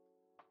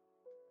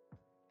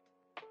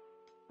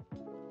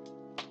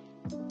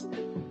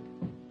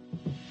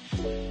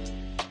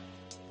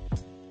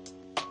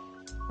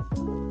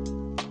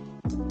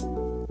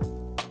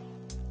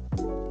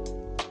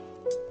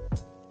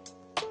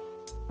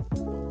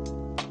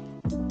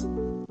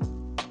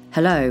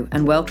Hello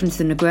and welcome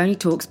to the Negroni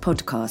Talks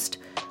podcast,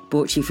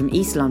 brought to you from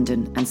East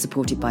London and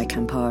supported by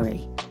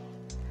Campari.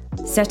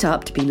 Set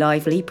up to be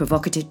lively,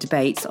 provocative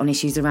debates on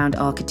issues around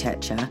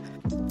architecture,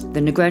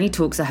 the Negroni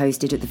Talks are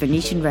hosted at the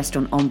Venetian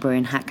restaurant Ombre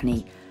in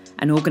Hackney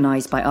and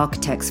organised by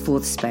Architects for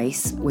the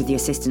Space with the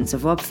assistance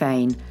of Rob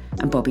Fain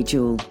and Bobby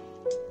Jewell.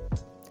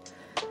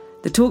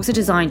 The talks are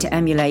designed to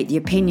emulate the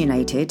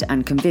opinionated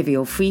and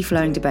convivial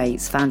free-flowing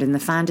debates found in the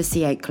fin de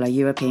siècle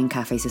European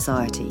Café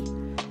Society,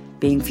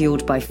 being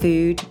fuelled by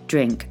food,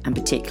 drink, and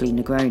particularly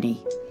Negroni.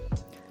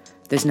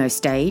 There's no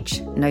stage,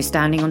 no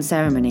standing on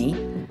ceremony,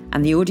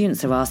 and the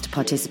audience are asked to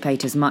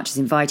participate as much as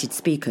invited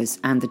speakers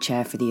and the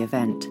chair for the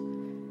event.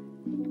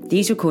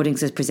 These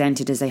recordings are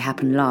presented as they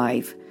happen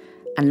live,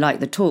 and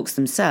like the talks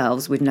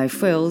themselves, with no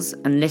frills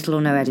and little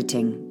or no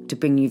editing, to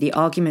bring you the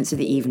arguments of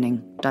the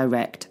evening,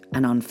 direct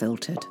and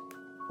unfiltered.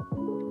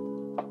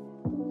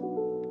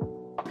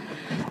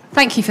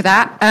 Thank you for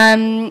that.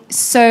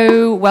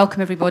 So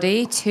welcome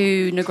everybody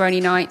to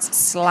Negroni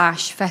Nights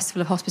 /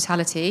 Festival of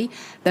Hospitality,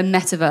 the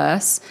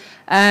Metaverse.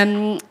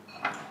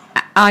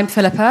 I'm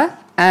Philippa.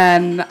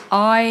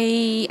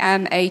 I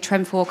am a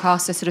trend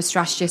forecaster, sort of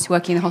strategist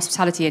working in the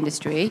hospitality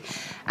industry.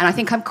 And I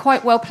think I'm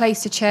quite well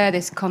placed to chair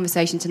this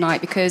conversation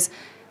tonight because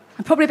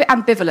I'm probably a bit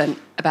ambivalent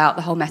about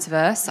the whole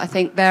Metaverse. I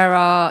think there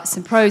are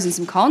some pros and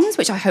some cons,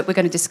 which I hope we're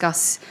going to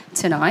discuss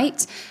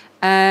tonight.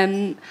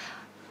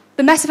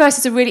 The Metaverse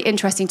is a really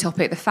interesting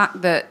topic. The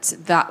fact that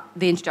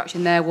the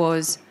introduction there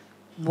was,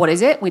 what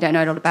is it? We don't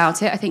know a lot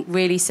about it, I think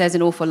really says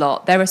an awful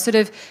lot. There are sort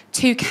of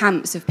two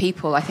camps of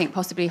people, I think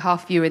possibly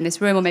half of you in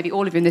this room, or maybe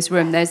all of you in this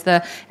room. There's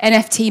the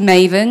NFT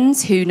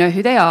mavens who know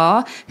who they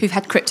are, who've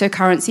had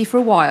cryptocurrency for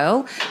a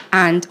while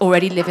and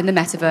already live in the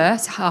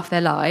Metaverse half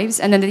their lives.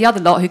 And then the other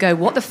lot who go,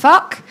 what the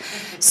fuck?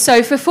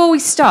 So before we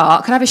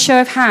start, can I have a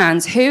show of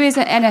hands? Who is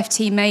an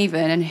NFT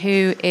maven and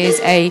who is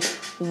a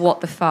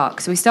what the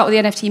fuck? So we start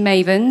with the NFT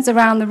mavens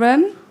around the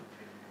room.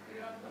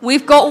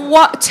 We've got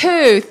what?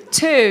 Two,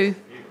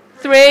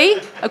 three.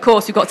 Of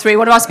course, we've got three.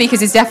 One of our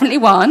speakers is definitely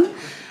one.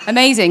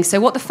 Amazing. So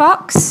what the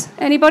fucks?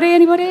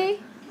 Anybody?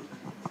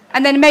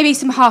 And then maybe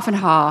some half and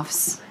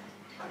halves.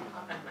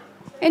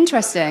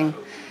 Interesting.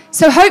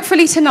 So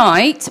hopefully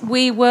tonight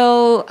we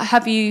will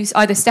have you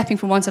either stepping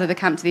from one side of the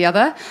camp to the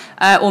other,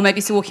 or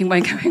maybe still walking away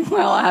and going,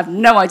 well, I have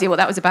no idea what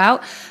that was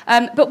about.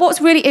 But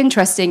what's really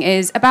interesting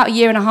is about a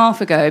year and a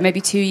half ago,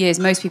 maybe 2 years,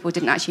 most people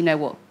didn't actually know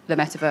what the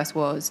Metaverse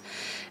was.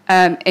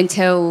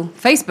 Until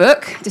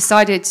Facebook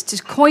decided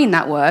to coin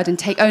that word and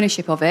take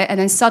ownership of it, and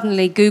then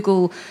suddenly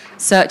Google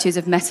searches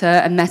of Meta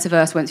and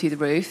Metaverse went through the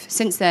roof.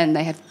 Since then,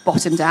 they have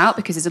bottomed out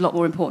because there's a lot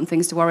more important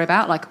things to worry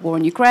about, like war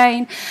in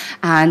Ukraine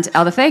and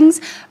other things.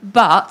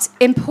 But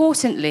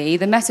importantly,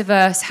 the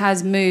Metaverse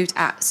has moved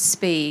at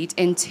speed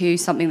into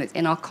something that's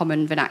in our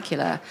common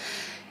vernacular.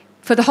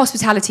 For the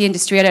hospitality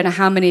industry, I don't know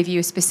how many of you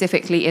are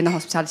specifically in the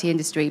hospitality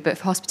industry, but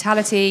for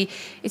hospitality,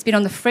 it's been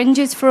on the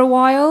fringes for a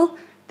while.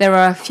 There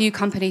are a few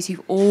companies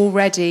who've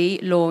already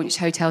launched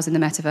hotels in the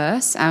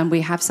Metaverse, and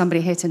we have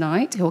somebody here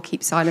tonight who will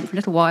keep silent for a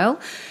little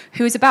while,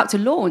 who is about to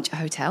launch a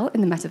hotel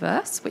in the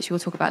Metaverse, which we'll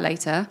talk about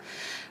later.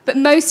 But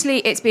mostly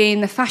it's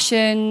been the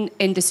fashion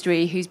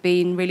industry who's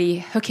been really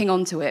hooking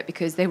onto it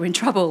because they were in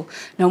trouble.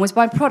 No one was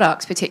buying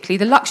products, particularly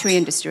the luxury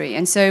industry.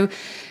 And so,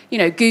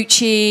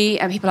 Gucci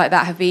and people like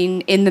that have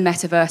been in the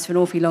Metaverse for an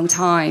awfully long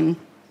time,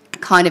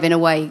 kind of in a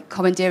way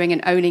commandeering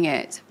and owning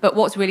it. But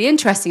what's really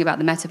interesting about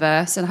the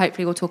Metaverse, and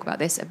hopefully we'll talk about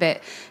this a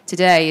bit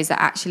today, is that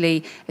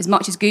actually as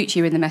much as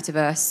Gucci are in the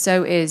Metaverse,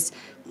 so is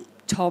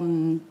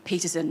Tom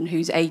Peterson,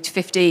 who's age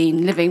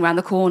 15, living around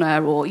the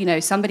corner,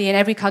 or somebody in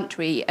every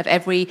country of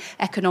every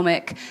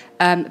economic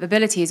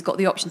ability has got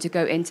the option to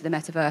go into the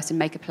Metaverse and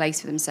make a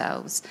place for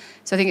themselves.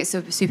 So I think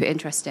it's super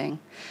interesting.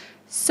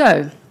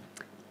 So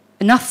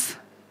enough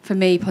for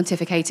me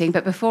pontificating,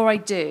 but before I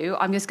do,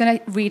 I'm just going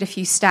to read a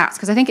few stats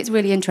because I think it's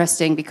really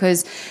interesting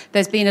because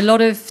there's been a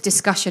lot of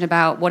discussion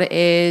about what it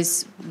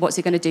is, what's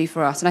it going to do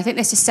for us, and I think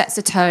this just sets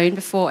the tone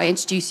before I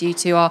introduce you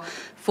to our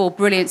four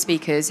brilliant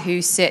speakers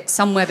who sit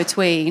somewhere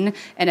between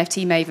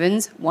NFT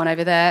mavens, one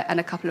over there, and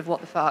a couple of what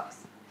the fucks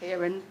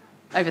here and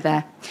over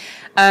there.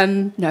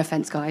 No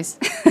offence, guys.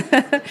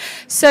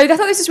 So I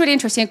thought this was really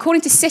interesting.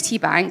 According to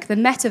Citibank, the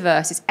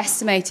Metaverse is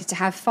estimated to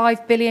have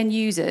 5 billion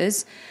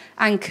users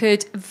and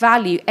could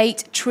value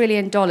 $8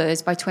 trillion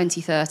by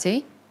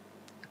 2030.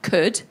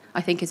 Could,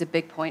 I think, is a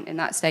big point in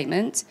that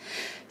statement.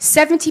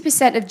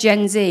 70% of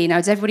Gen Z, now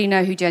does everybody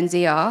know who Gen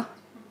Z are?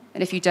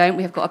 And if you don't,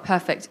 we have got a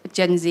perfect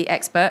Gen Z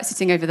expert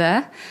sitting over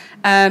there.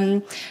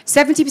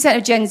 70%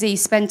 of Gen Z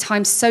spend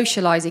time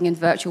socialising in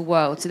virtual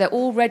worlds. So they're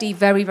already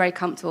very, very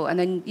comfortable. And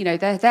then,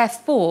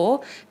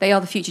 therefore, they are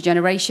the future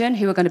generation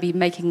who are going to be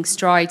making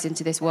strides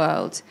into this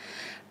world.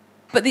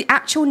 But the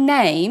actual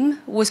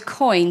name was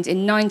coined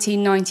in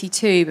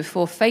 1992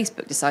 before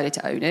Facebook decided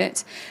to own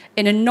it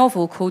in a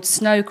novel called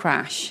Snow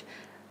Crash.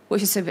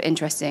 which is super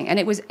interesting. And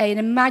it was an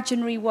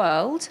imaginary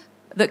world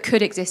that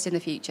could exist in the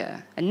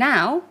future. And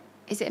now,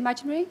 is it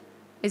imaginary?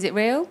 Is it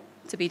real?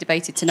 To be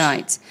debated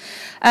tonight.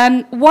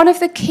 One of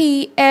the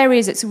key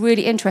areas that's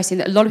really interesting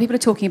that a lot of people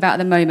are talking about at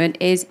the moment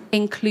is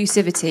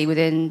inclusivity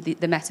within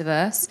the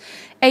metaverse.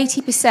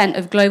 80%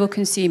 of global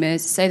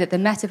consumers say that the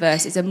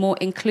metaverse is a more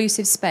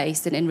inclusive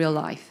space than in real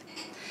life.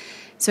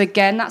 So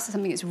again, that's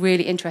something that's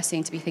really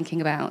interesting to be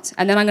thinking about.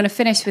 And then I'm going to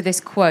finish with this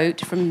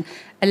quote from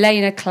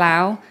Elena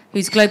Clow,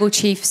 who's Global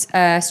Chief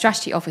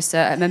Strategy Officer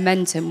at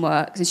Momentum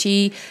Works. And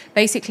she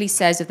basically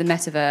says of the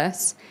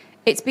metaverse,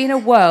 it's been a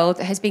world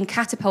that has been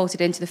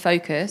catapulted into the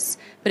focus,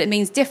 but it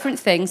means different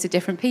things to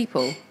different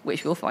people,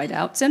 which we'll find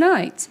out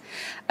tonight.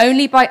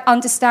 Only by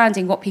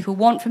understanding what people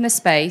want from the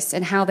space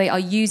and how they are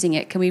using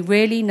it can we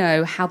really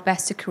know how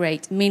best to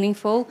create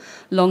meaningful,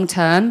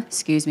 long-term,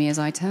 excuse me as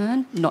I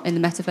turn, not in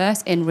the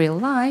metaverse, in real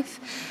life,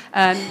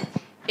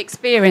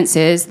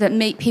 experiences that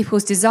meet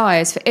people's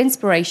desires for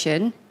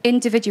inspiration,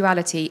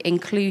 individuality,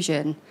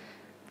 inclusion.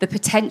 The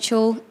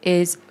potential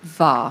is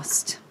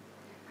vast.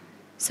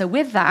 So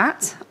with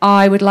that,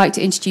 I would like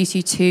to introduce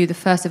you to the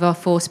first of our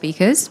 4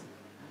 speakers.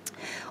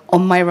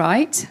 On my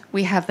right,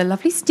 we have the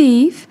lovely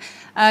Steve.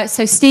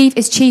 So Steve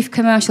is Chief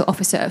Commercial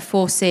Officer at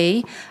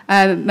 4C.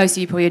 Most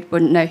of you probably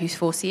wouldn't know who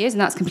 4C is, and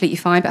that's completely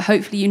fine, but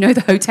hopefully you know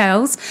the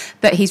hotels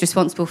that he's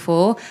responsible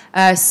for.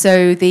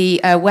 So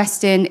the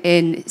Westin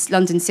in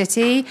London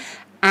City,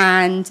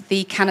 and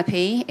the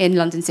Canopy in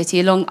London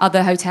City, along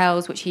other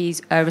hotels which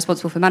he's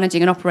responsible for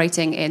managing and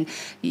operating in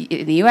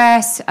the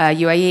US,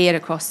 UAE, and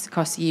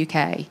across the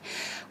UK.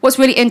 What's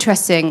really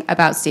interesting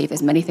about Steve,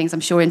 there's many things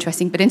I'm sure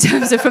interesting, but in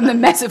terms of from the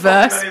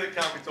metaverse,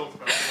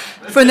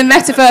 from the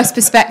metaverse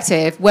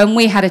perspective, when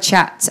we had a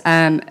chat,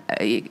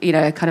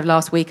 kind of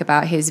last week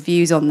about his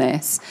views on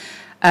this,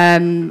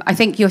 I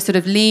think you're sort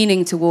of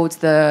leaning towards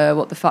the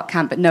what the fuck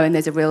camp, but knowing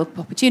there's a real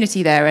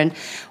opportunity there. And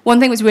one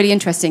thing that's really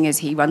interesting is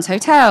he runs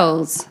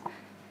hotels.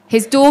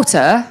 His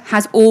daughter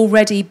has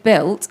already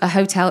built a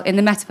hotel in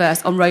the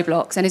metaverse on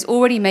Roblox and is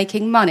already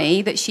making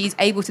money that she's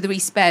able to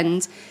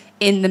respend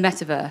in the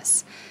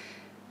metaverse.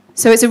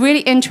 So it's a really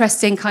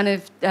interesting kind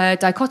of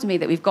dichotomy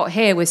that we've got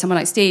here with someone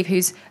like Steve,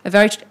 who's a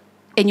very,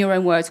 in your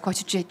own words,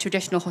 quite a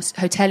traditional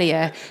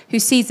hotelier who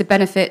sees the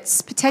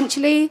benefits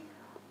potentially,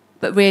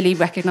 but really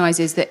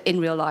recognises that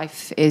in real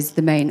life is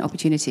the main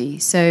opportunity.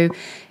 So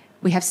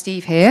we have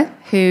Steve here,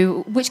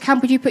 who... Which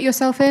camp would you put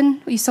yourself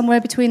in? Are you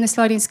somewhere between the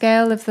sliding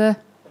scale of the...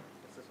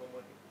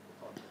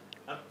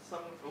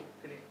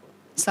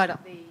 Slide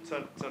up the...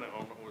 Turn it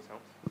on, always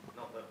helps.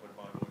 Not that with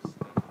my voice.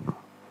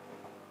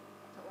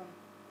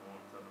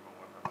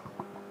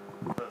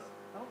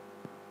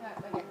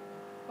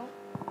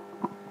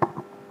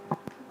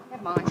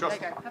 Never mind. There you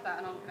go. Have that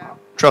and I'll go.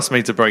 Trust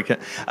me to break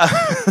it.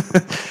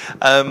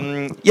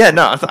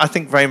 I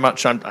think very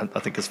much. I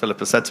think, as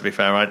Philippa said, to be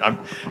fair,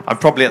 I'm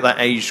probably at that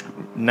age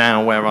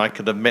now where I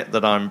could admit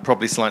that I'm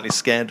probably slightly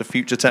scared of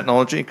future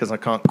technology because I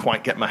can't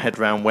quite get my head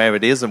around where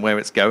it is and where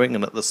it's going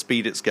and at the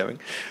speed it's going.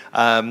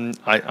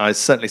 I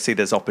certainly see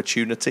there's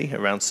opportunity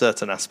around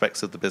certain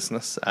aspects of the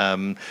business.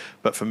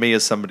 But for me,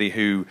 as somebody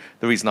who,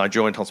 the reason I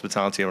joined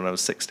hospitality when I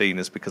was 16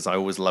 is because I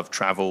always loved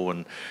travel,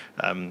 and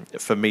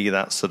for me,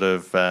 that sort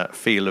of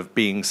feel of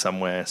being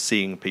somewhere,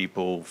 seeing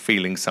people,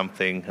 feeling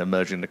something,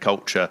 emerging the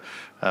culture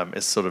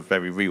is sort of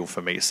very real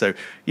for me. So,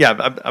 yeah,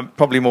 I'm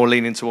probably more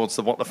leaning towards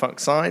the what the fuck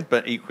side,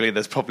 but equally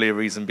there's probably a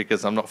reason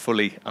because I'm not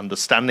fully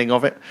understanding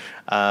of it,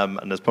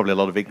 and there's probably a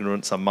lot of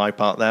ignorance on my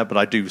part there, but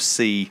I do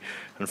see,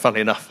 and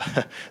funnily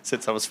enough,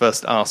 since I was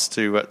first asked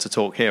to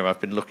talk here, I've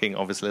been looking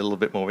obviously a little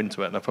bit more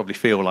into it, and I probably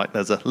feel like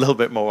there's a little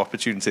bit more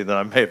opportunity than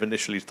I may have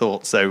initially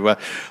thought. So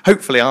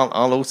hopefully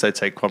I'll also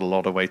take quite a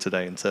lot away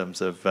today in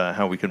terms of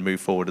how we can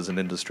move forward as an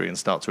industry and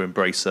start to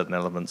embrace certain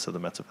elements of the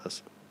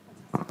metaverse.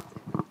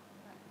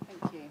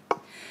 Thank you.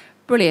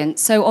 Brilliant.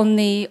 So on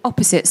the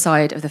opposite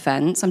side of the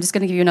fence, I'm just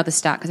going to give you another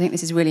stat, because I think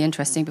this is really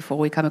interesting before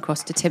we come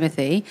across to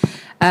Timothy.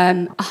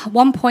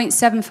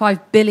 1.75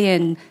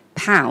 billion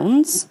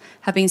pounds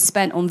have been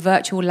spent on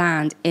virtual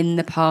land in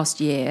the past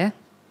year.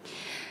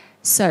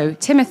 So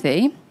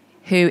Timothy,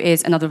 who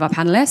is another of our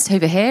panellists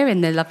over here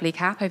in the lovely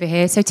cap over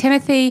here. So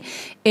Timothy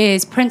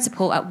is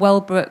principal at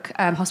Wellbrook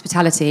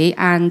Hospitality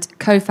and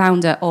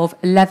co-founder of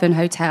 11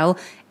 Hotel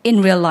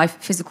in real life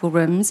physical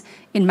rooms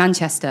in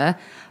Manchester,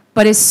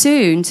 but is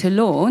soon to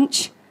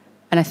launch,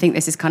 and I think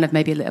this is kind of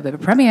maybe a little bit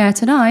of a premiere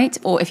tonight,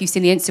 or if you've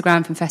seen the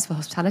Instagram from Festival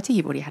Hospitality,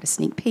 you've already had a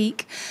sneak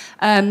peek,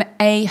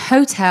 a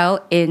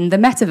hotel in the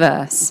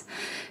metaverse.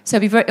 So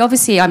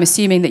obviously, I'm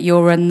assuming that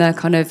you're in the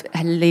kind of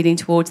leaning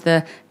towards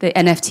the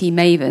NFT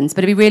mavens,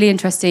 but it'd be really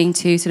interesting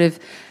to sort of,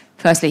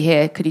 firstly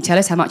here, could you tell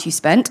us how much you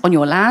spent on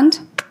your land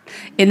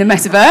in the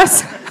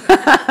metaverse?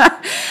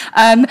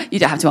 You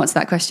don't have to answer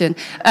that question.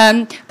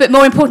 But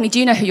more importantly, do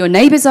you know who your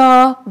neighbours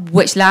are?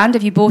 Which land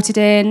have you bought it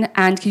in?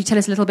 And could you tell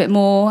us a little bit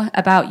more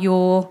about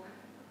your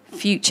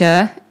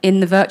future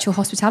in the virtual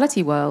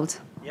hospitality world?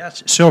 Yeah,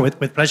 sure, with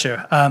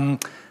pleasure.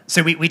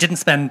 So we didn't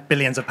spend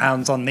billions of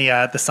pounds on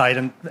the site,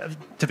 and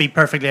to be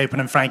perfectly open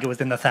and frank, it was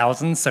in the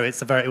thousands. So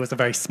it was a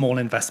very small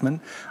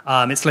investment.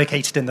 It's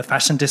located in the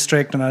fashion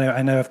district, and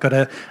I know I've got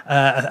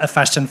a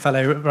fashion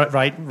fellow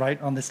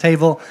right on this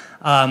table.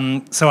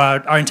 So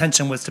our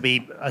intention was to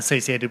be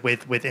associated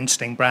with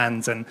interesting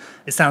brands, and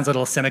it sounds a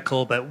little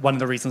cynical, but one of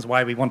the reasons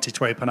why we wanted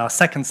to open our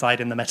second site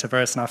in the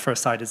metaverse, and our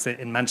first site is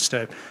in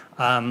Manchester,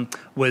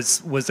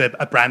 was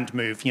a brand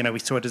move. We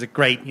saw it as a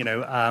great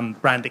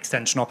brand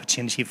extension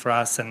opportunity for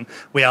us, and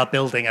we are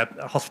building a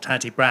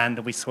hospitality brand,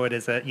 and we saw it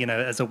as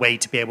a way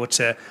to be able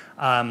to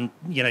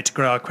to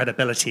grow our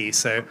credibility.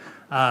 So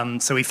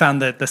we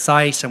found the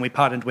site, and we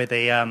partnered with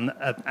an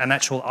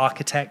actual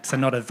architect, so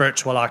not a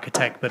virtual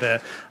architect, but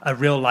a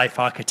real life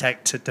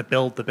architect to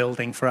build the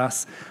building for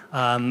us.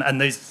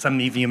 And some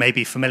of you may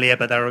be familiar,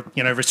 but there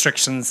are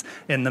restrictions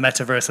in the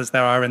metaverse as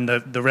there are in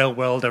the real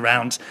world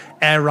around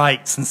air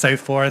rights and so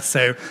forth.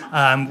 So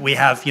we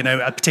have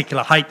a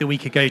particular height that we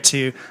could go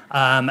to,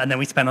 and then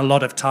we spent a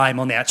lot of time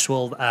on the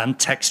actual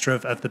texture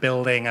of the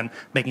building and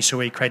making sure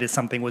we created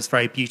something that was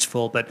very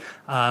beautiful but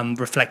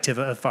reflective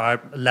of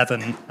our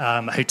 11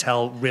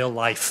 hotel real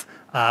life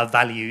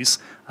values.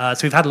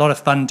 So we've had a lot of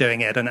fun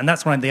doing it, and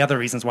that's one of the other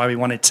reasons why we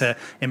wanted to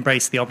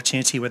embrace the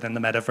opportunity within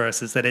the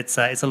metaverse, is that it's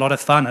a lot of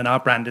fun, and our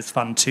brand is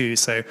fun too.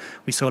 So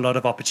we saw a lot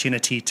of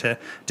opportunity to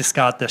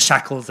discard the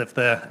shackles of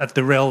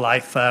the real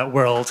life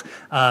world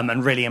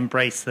and really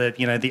embrace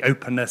the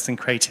openness and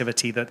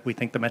creativity that we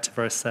think the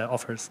metaverse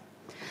offers.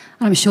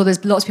 I'm sure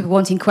there's lots of people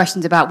wanting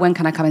questions about when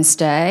can I come and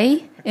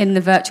stay in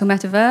the virtual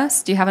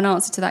metaverse. Do you have an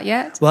answer to that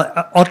yet? Well,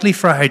 oddly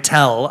for a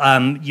hotel,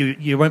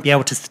 you won't be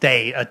able to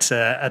stay at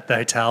the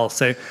hotel,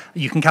 so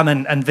you can come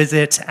and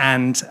visit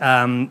and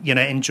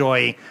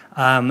enjoy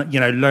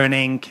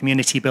learning,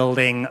 community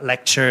building,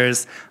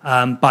 lectures,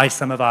 buy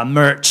some of our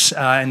merch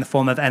in the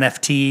form of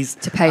NFTs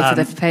to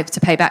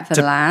pay back for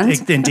the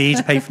land. Indeed,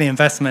 to pay for the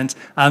investment.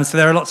 So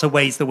there are lots of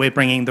ways that we're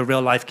bringing the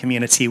real life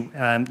community,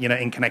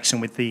 in connection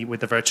with the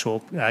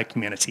virtual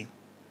community.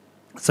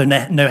 So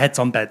no heads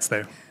on beds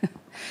though.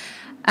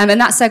 And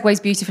that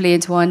segues beautifully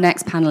into our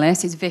next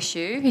panellist, is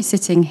Vishu. He's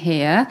sitting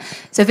here.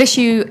 So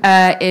Vishu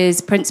is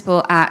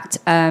principal at...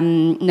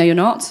 no, you're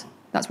not.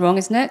 That's wrong,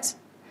 isn't it?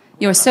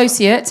 You're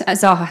associate at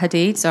Zaha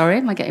Hadid. Sorry,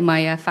 am I getting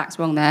my facts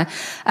wrong there?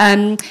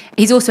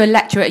 He's also a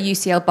lecturer at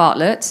UCL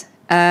Bartlett.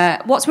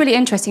 What's really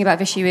interesting about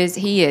Vishu is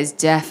he is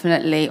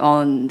definitely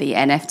on the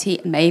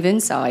NFT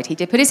maven side. He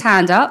did put his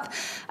hand up.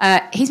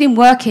 He's been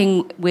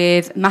working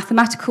with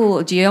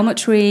mathematical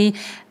geometry,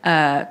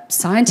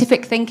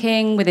 scientific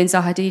thinking within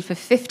Zaha Hadid for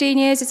 15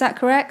 years, is that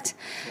correct?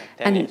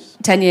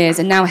 10 years,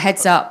 and now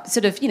heads up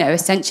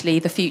essentially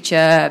the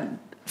future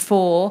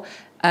for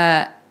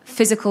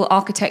physical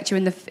architecture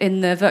in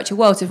the virtual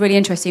world. So it's really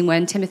interesting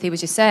when Timothy was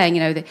just saying,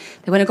 they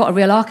went and got a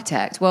real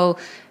architect. Well,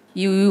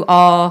 you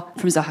are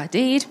from Zaha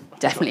Hadid,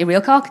 definitely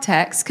real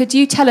architects. Could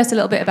you tell us a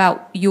little bit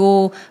about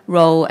your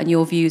role and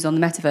your views on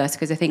the metaverse?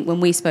 Because I think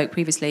when we spoke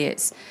previously,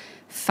 it's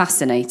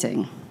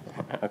fascinating.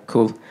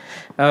 Cool.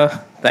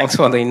 Thanks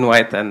for the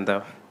invite, and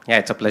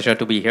it's a pleasure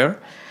to be here.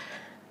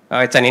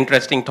 It's an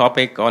interesting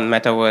topic on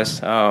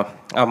metaverse.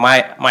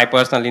 My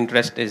personal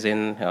interest is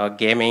in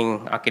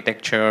gaming,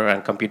 architecture,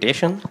 and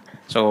computation.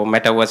 So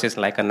metaverse is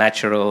like a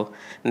natural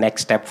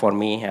next step for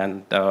me,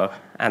 and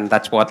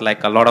that's what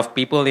a lot of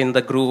people in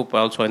the group,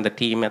 also in the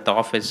team at the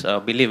office,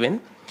 believe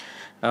in.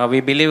 We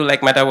believe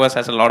metaverse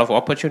has a lot of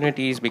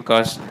opportunities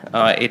because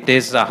it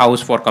is a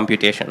house for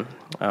computation.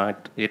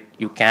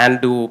 You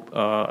can do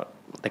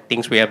the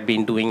things we have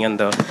been doing in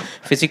the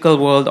physical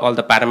world, all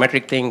the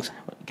parametric things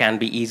can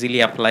be easily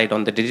applied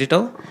on the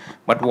digital.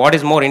 But what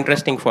is more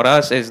interesting for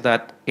us is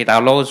that it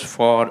allows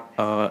for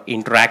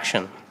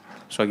interaction.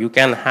 So you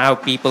can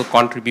have people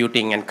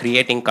contributing and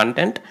creating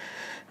content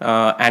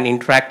and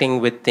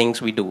interacting with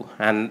things we do.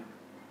 And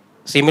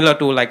similar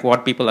to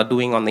what people are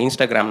doing on the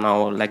Instagram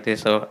now,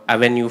 there's an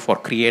avenue for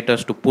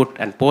creators to put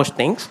and post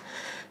things.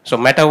 So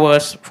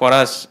metaverse for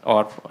us,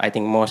 or I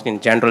think most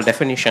in general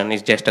definition,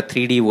 is just a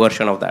 3D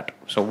version of that.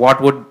 So what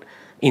would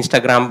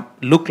Instagram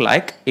look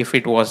like if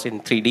it was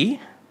in 3D?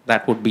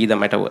 That would be the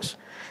metaverse.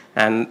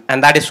 And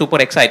that is super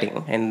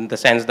exciting in the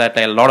sense that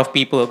a lot of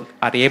people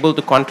are able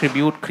to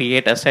contribute,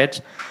 create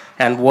assets,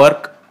 and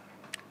work.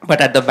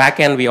 But at the back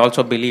end, we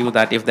also believe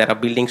that if there are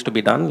buildings to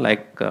be done,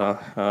 like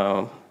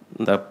the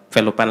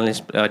fellow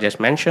panelist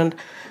just mentioned,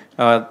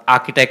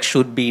 architects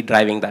should be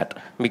driving that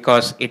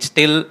because it's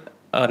still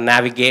a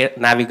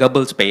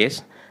navigable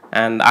space,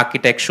 and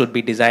architects should be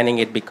designing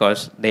it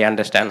because they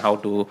understand how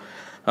to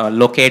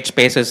locate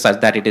spaces such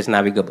that it is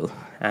navigable.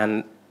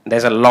 And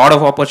there's a lot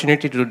of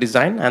opportunity to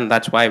design, and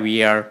that's why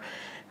we are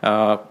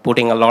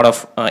putting a lot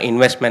of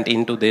investment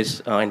into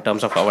this in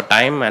terms of our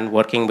time and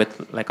working with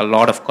a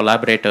lot of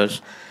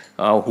collaborators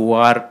who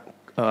are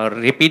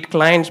repeat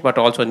clients, but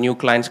also new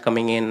clients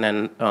coming in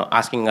and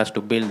asking us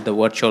to build the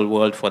virtual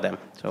world for them.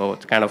 So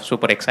it's kind of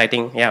super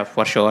exciting. Yeah,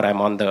 for sure,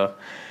 I'm on the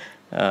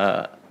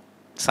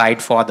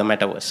side for the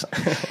metaverse.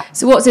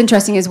 So what's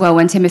interesting as well,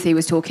 when Timothy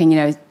was talking,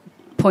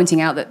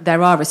 pointing out that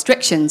there are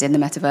restrictions in the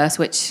metaverse,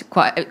 which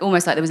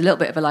almost like there was a little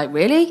bit of a like,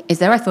 really? Is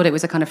there? I thought it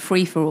was a kind of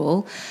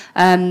free-for-all.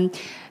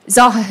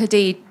 Zaha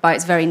Hadid, by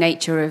its very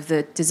nature of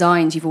the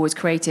designs you've always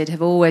created,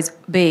 have always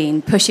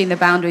been pushing the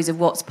boundaries of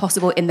what's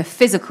possible in the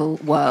physical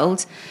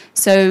world.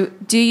 So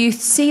do you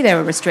see there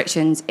are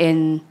restrictions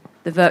in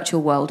the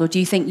virtual world, or do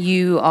you think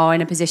you are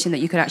in a position that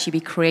you could actually be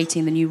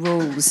creating the new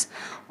rules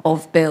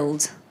of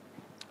build?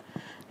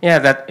 Yeah,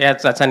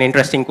 that's an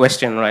interesting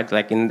question, right?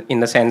 Like in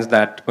the sense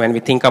that when we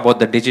think about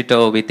the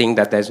digital, we think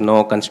that there's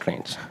no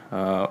constraints.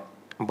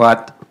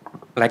 But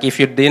like if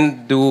you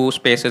didn't do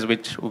spaces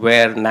which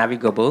were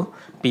navigable,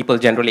 people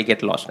generally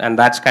get lost. And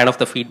that's kind of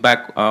the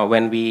feedback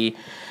when we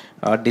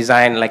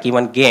design, like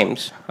even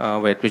games,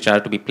 which are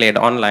to be played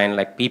online.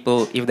 Like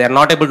people, if they're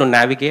not able to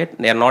navigate,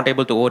 they're not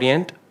able to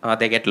orient,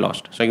 they get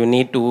lost. So you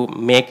need to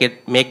make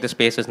the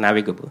spaces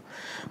navigable.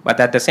 But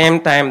at the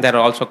same time, there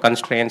are also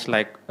constraints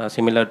like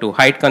similar to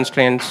height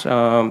constraints,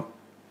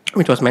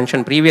 which was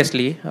mentioned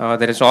previously.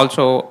 There is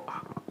also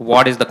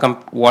what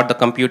the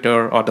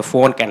computer or the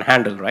phone can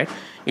handle, right?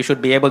 You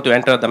should be able to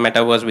enter the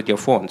metaverse with your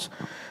phones.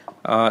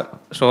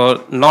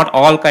 So not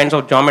all kinds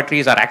of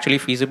geometries are actually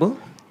feasible.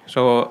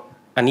 So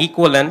an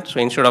equivalent, so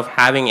instead of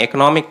having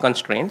economic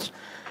constraints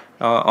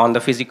on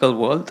the physical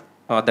world,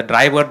 the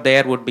driver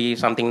there would be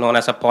something known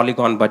as a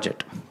polygon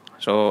budget.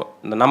 So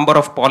the number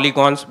of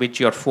polygons which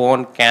your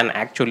phone can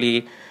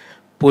actually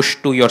push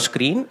to your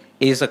screen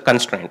is a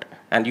constraint,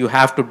 and you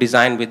have to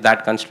design with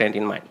that constraint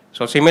in mind.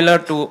 So similar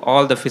to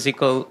all the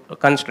physical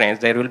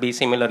constraints, there will be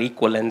similar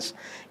equivalents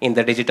in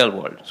the digital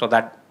world. So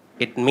that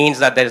it means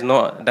that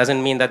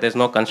doesn't mean that there's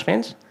no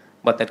constraints,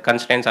 but that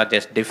constraints are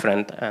just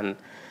different, and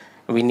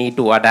we need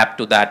to adapt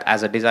to that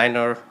as a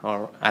designer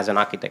or as an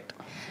architect.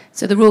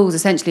 So the rules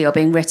essentially are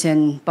being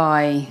written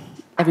by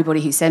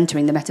everybody who's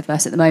entering the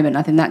metaverse at the moment.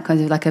 I think that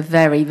kind of like a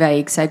very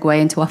vague segue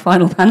into our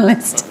final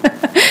panelist,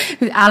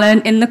 with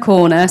Alan in the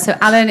corner. So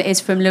Alan is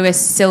from Lewis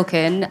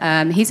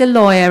Silkin. He's a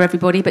lawyer,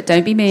 everybody, but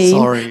don't be mean.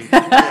 Sorry.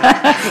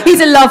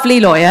 He's a lovely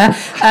lawyer.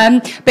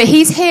 But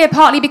he's here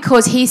partly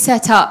because he's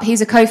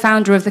a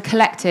co-founder of The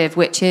Collective,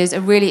 which is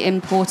a really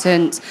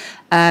important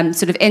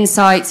sort of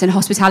insights and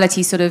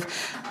hospitality sort of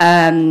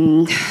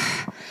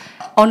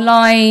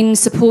online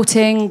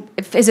supporting,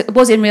 it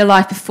was in real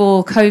life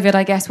before COVID,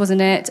 I guess,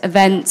 wasn't it?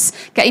 Events,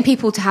 getting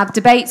people to have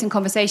debates and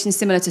conversations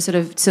similar to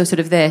sort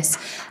of this,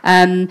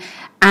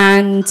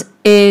 and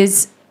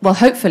is, well,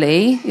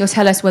 hopefully you'll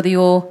tell us whether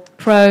you're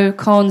pro,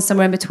 con,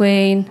 somewhere in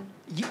between.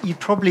 You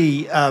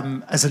probably,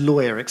 as a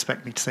lawyer,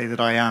 expect me to say that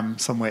I am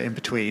somewhere in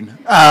between.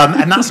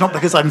 And that's not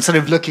because I'm sort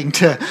of looking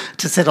to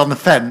sit on the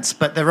fence,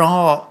 but there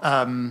are,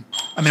 I'm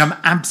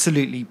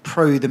absolutely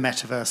pro the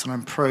metaverse, and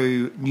I'm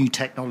pro new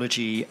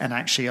technology and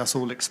actually us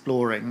all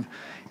exploring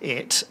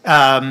it.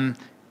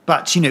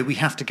 But, we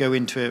have to go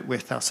into it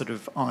with our sort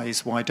of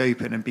eyes wide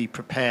open and be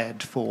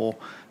prepared for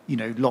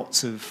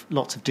lots of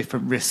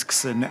different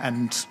risks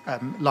and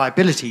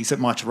liabilities that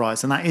might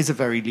arise, and that is a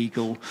very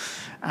legal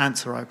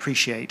answer, I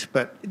appreciate.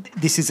 But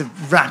this is a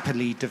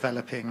rapidly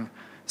developing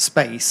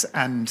space,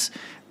 and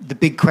the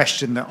big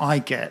question that I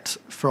get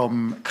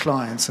from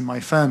clients and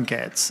my firm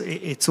gets,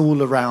 it's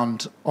all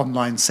around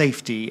online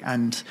safety,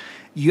 and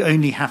you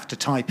only have to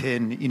type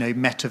in,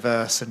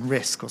 metaverse and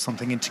risk or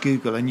something into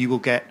Google, and you will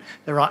get,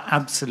 there are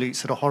absolute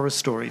sort of horror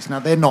stories. Now,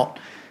 they're not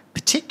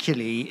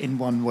particularly in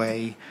one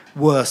way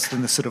worse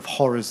than the sort of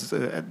horrors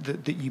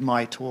that you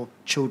might, or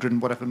children,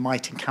 whatever,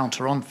 might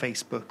encounter on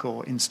Facebook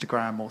or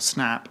Instagram or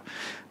Snap.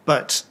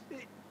 But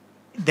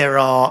there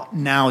are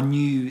now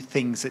new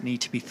things that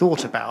need to be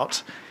thought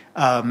about.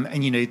 And,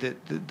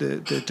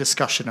 the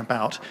discussion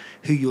about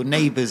who your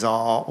neighbours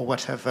are or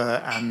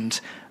whatever. And,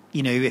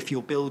 if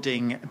you're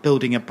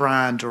building a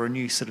brand or a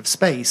new sort of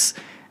space,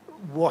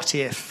 what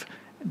if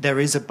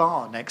there is a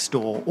bar next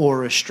door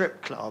or a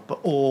strip club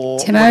or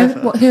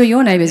Timo, who are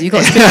your neighbours? You've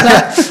got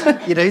a strip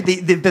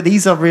club. But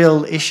these are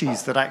real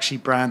issues that actually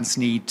brands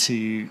need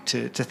to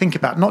think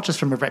about, not just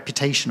from a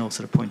reputational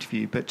sort of point of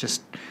view, but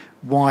just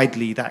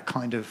widely that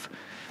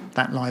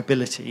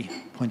liability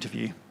point of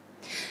view.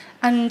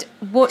 And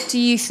what do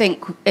you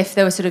think, if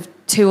there were sort of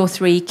 2 or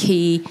 3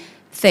 key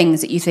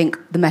things that you think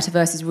the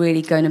metaverse is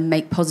really going to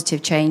make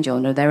positive change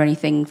on? Are there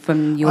anything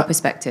from your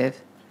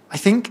perspective? I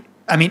think,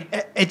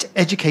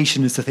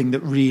 education is the thing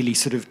that really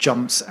sort of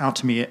jumps out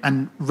to me,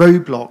 and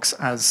Roblox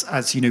as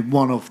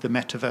one of the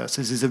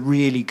metaverses is a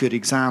really good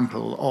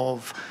example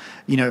of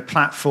a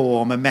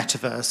platform, a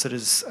metaverse that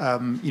is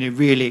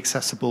really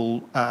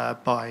accessible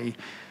by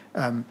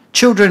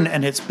children,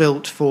 and it's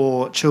built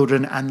for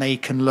children, and they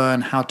can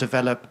learn how to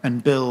develop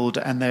and build,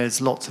 and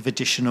there's lots of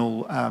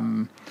additional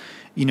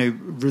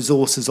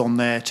resources on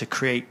there to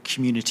create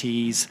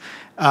communities.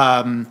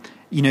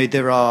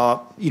 There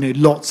are,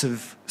 lots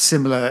of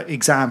similar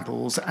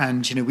examples.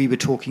 And, we were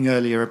talking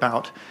earlier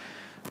about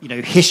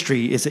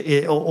history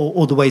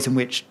or the ways in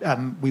which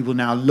we will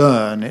now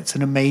learn. It's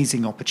an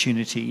amazing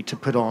opportunity to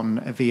put on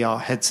a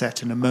VR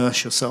headset and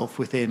immerse yourself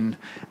within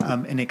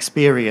an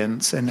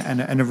experience and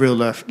a real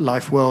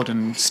life world,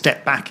 and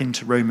step back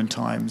into Roman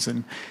times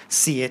and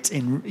see it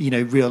in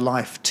real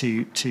life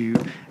to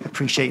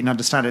appreciate and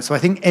understand it. So I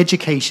think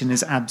education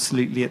is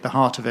absolutely at the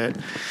heart of it.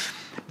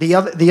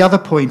 The other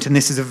point, and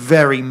this is a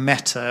very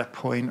meta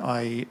point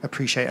I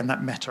appreciate, and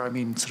that meta I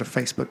mean sort of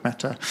Facebook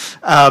meta,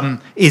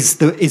 is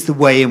the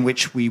way in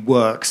which we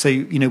work. So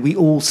we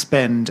all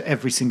spend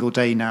every single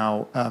day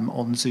now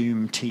on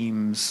Zoom,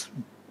 Teams,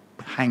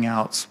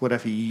 Hangouts,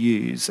 whatever you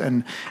use,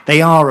 and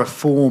they are a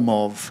form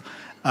of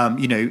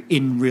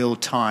in real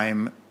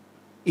time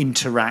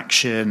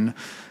interaction,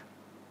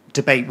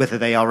 debate whether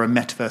they are a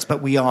metaverse,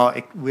 but we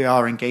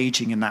are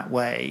engaging in that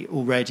way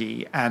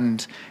already,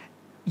 and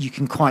you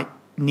can quite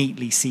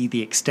neatly see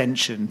the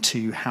extension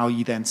to how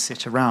you then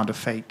sit around a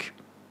fake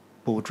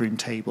boardroom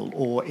table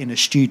or in a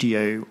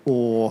studio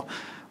or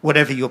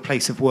whatever your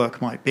place of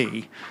work might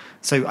be.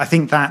 So I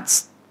think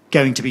that's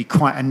going to be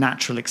quite a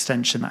natural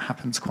extension that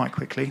happens quite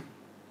quickly.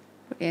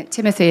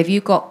 Timothy, have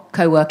you got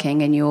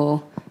co-working in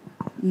your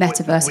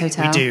metaverse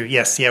hotel? We do,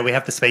 yes. Yeah, we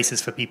have the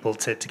spaces for people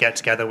to get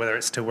together, whether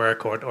it's to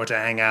work or to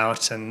hang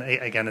out. And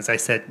again, as I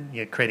said,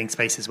 creating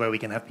spaces where we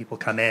can have people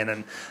come in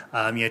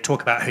and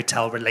talk about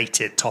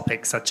hotel-related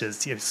topics such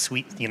as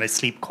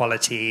sleep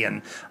quality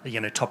and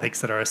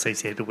topics that are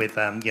associated with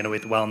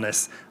with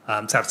wellness.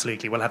 So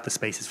absolutely, we'll have the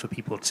spaces for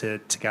people to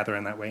gather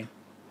in that way.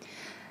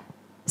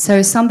 So,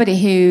 as somebody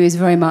who is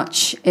very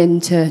much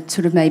into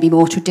sort of maybe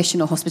more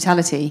traditional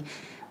hospitality,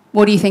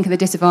 what do you think are the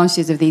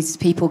disadvantages of these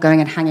people going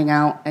and hanging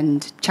out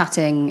and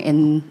chatting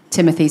in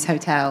Timothy's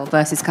hotel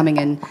versus coming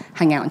and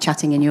hanging out and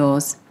chatting in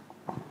yours?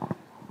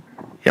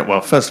 Yeah,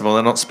 well, first of all,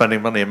 they're not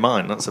spending money in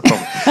mine. That's a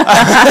problem.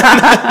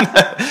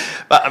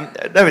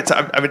 But no,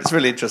 it's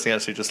really interesting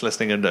actually, just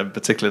listening, and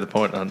particularly the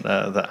point on,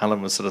 that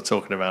Alan was sort of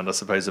talking around, I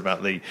suppose,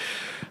 about the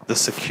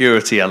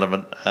security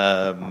element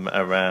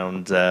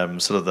around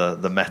sort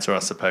of the meta, I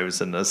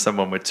suppose. And as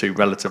someone with two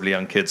relatively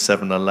young kids,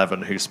 7 and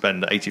 11, who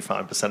spend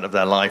 85% of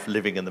their life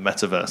living in the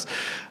metaverse.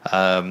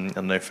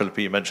 I know,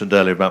 Philippa, you mentioned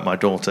earlier about my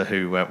daughter,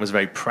 who was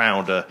very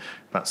proud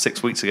about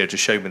 6 weeks ago to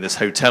show me this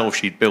hotel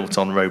she'd built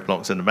on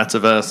Roblox in the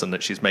metaverse, and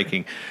that she's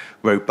making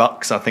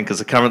Robux, I think, as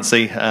a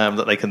currency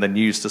that they can then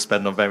use to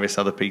spend on various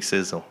other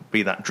pieces, or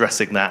be that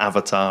dressing their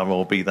avatar,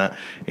 or be that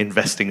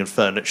investing in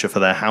furniture for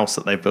their house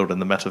that they build in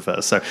the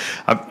metaverse. So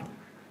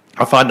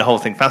I find the whole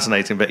thing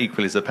fascinating, but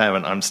equally as a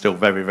parent, I'm still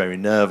very, very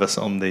nervous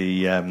on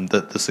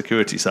the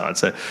security side.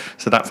 So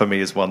that for me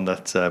is one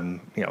that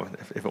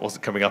if it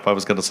wasn't coming up, I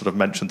was going to sort of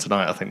mention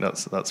tonight. I think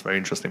that's very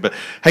interesting. But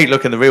hey,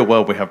 look, in the real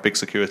world, we have big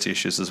security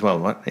issues as well,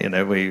 right?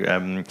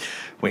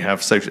 We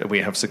have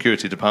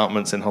security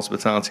departments in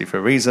hospitality for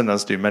a reason,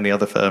 as do many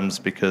other firms,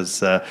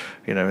 because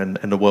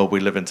in the world we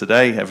live in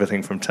today,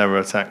 everything from terror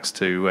attacks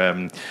to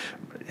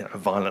a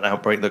violent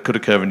outbreak that could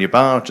occur in your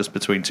bar just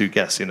between two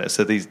guests,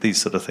 so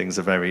these sort of things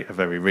are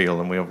very real,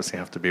 and we obviously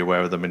have to be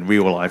aware of them in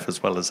real life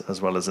as well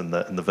as in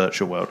the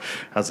virtual world,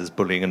 as is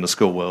bullying in the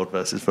school world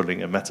versus bullying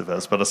in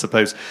metaverse. But I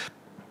suppose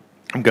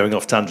I'm going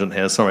off tangent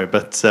here, sorry,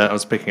 but I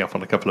was picking up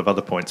on a couple of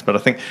other points. But I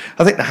think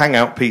the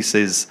hangout piece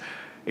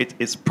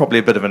it's probably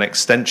a bit of an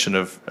extension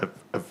of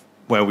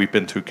where we've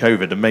been through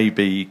COVID, and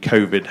maybe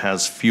COVID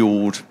has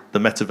fueled the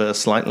metaverse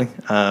slightly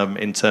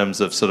in terms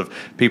of sort of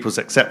people's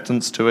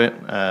acceptance to it,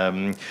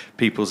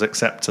 people's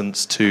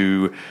acceptance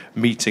to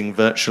meeting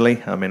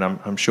virtually. I mean,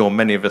 I'm sure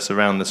many of us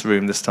around this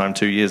room this time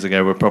 2 years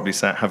ago were probably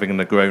sat having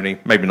a Negroni,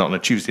 maybe not on a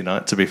Tuesday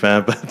night, to be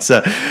fair, but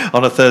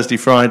on a Thursday,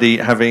 Friday,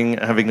 having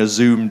a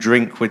Zoom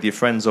drink with your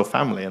friends or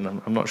family. And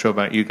I'm not sure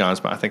about you guys,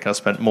 but I think I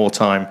spent more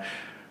time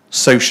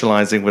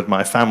socializing with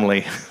my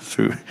family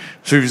through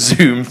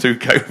Zoom, through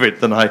COVID,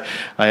 than I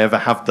ever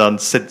have done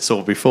since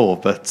or before.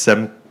 But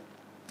so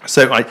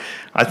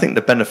I think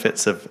the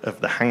benefits of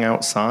the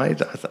hangout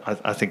side,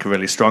 I think, are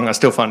really strong. I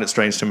still find it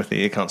strange, Timothy,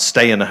 you can't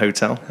stay in a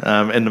hotel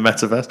in the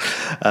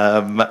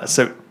metaverse.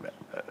 So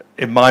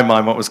in my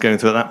mind, what was going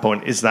through at that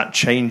point, is that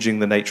changing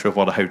the nature of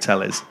what a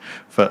hotel is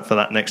for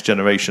that next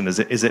generation? Is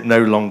it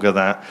no longer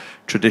that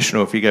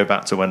traditional, if you go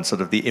back to when sort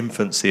of the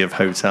infancy of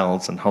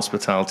hotels and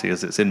hospitality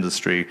as its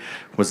industry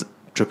was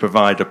to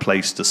provide a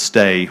place to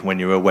stay when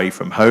you're away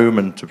from home,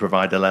 and to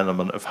provide an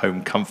element of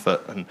home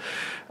comfort and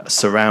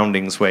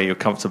surroundings where you're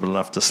comfortable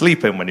enough to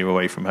sleep in when you're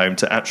away from home,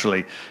 to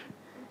actually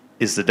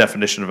is the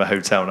definition of a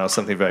hotel now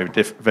something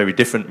very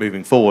different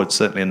moving forward,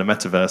 certainly in the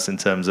metaverse, in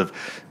terms of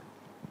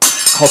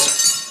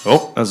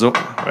Oh, that's up.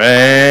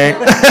 That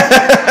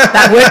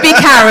would be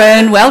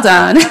Karen. Well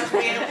done.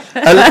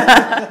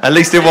 At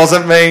least it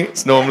wasn't me.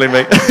 It's normally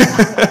me.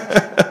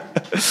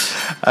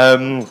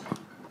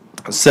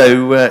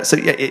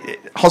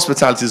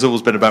 Hospitality has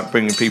always been about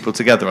bringing people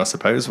together, I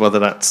suppose, whether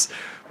that's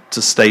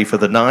to stay for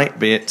the night,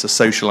 be it to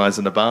socialise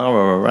in a bar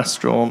or a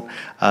restaurant,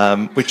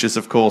 which is,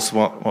 of course,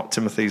 what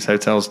Timothy's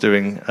Hotel's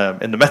doing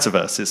in the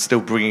metaverse. It's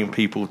still bringing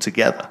people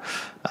together.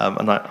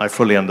 And I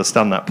fully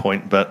understand that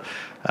point, but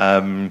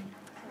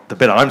the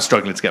bit I'm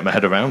struggling to get my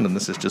head around, and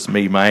this is just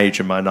me, my age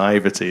and my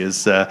naivety,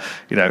 is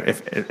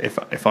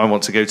if I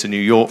want to go to New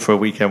York for a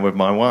weekend with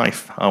my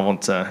wife, I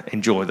want to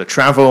enjoy the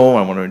travel,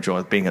 I want to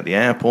enjoy being at the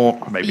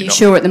airport. Maybe Are you not.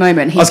 sure at the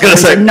moment? I was going to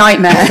say a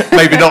nightmare.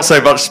 Maybe not so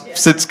much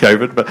since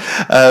COVID, but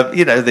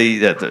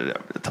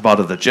the part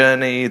of the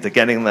journey, the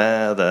getting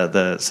there,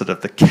 the sort of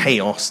the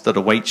chaos that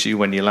awaits you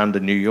when you land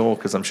in New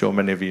York, as I'm sure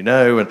many of you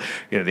know, and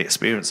the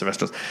experience, the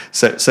restaurants.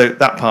 So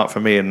that part for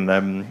me, and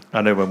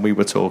I know when we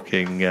were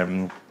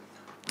talking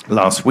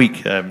last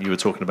week, you were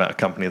talking about a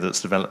company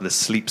that's developed this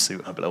sleep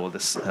suit, or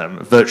this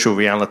virtual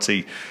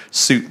reality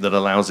suit that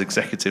allows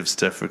executives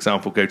to, for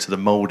example, go to the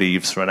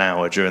Maldives for an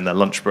hour during their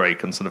lunch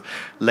break and sort of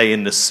lay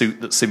in the suit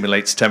that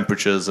simulates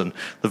temperatures and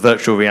the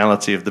virtual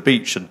reality of the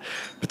beach. And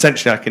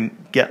potentially I can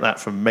get that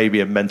from maybe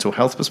a mental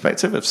health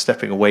perspective of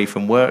stepping away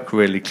from work,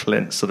 really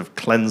sort of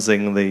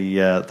cleansing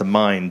the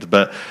mind.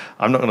 But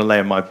I'm not going to lay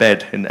in my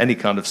bed in any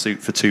kind of suit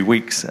for 2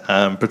 weeks,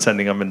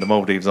 pretending I'm in the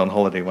Maldives on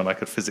holiday when I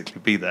could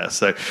physically be there.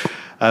 So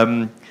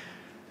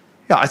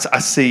I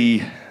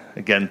see,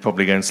 again,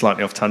 probably going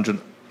slightly off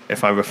tangent,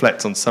 if I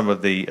reflect on some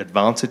of the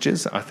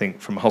advantages, I think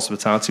from a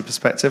hospitality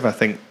perspective, I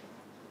think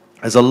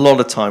there's a lot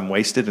of time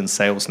wasted in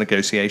sales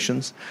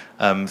negotiations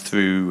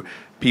through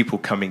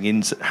people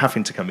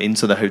having to come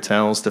into the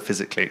hotels to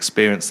physically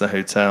experience the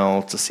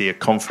hotel, to see a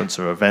conference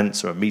or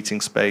events or a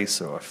meeting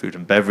space or a food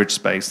and beverage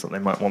space that they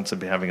might want to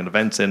be having an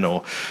event in.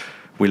 Or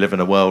we live in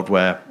a world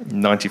where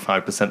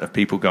 95% of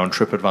people go on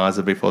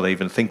TripAdvisor before they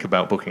even think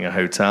about booking a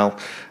hotel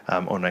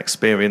or an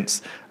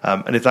experience.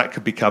 And if that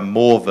could become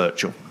more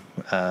virtual,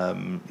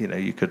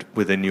 you could,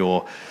 within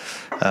your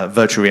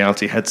virtual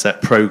reality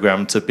headset,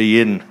 program to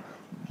be in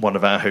one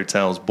of our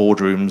hotels'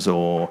 boardrooms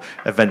or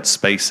event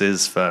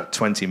spaces for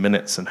 20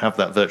 minutes and have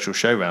that virtual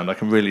show round. I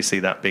can really see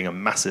that being a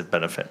massive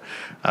benefit.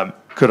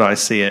 Could I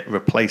see it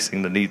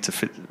replacing the need to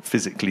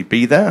physically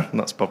be there? And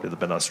that's probably the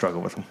bit I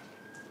struggle with.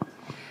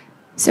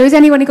 So has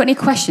anyone got any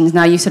questions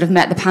now you've sort of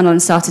met the panel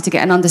and started to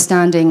get an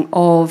understanding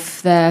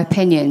of their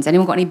opinions?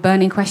 Anyone got any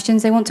burning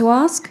questions they want to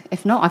ask?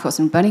 If not, I've got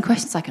some burning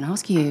questions I can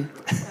ask you.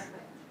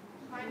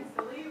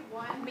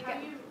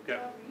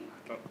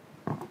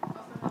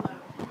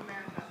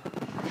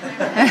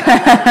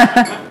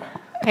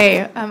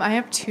 Hey, I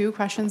have 2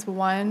 questions.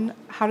 1,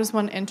 how does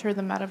one enter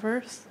the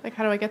metaverse? Like,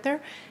 how do I get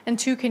there? And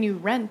 2, can you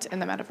rent in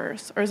the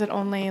metaverse? Or is it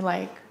only,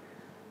 like,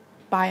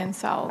 buy and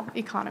sell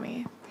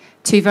economy?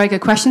 2 very good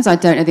questions. I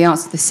don't know the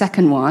answer to the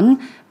second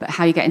one, but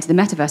how you get into the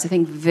metaverse, I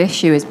think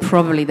Vishu is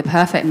probably the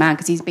perfect man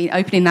because he's been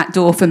opening that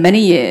door for many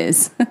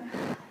years.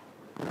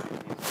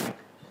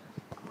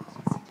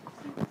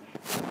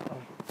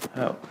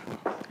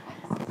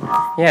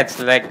 Yeah, it's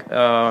like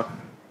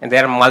and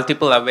there are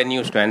multiple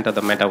avenues to enter the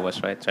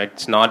metaverse, right? So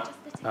it's not.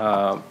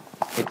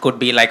 It could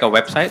be like a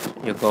website.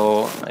 You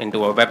go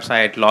into a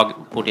website,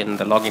 put in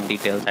the login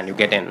details, and you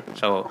get in.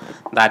 So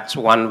that's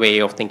one way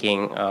of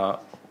thinking.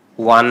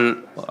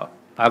 One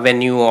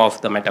avenue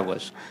of the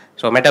metaverse.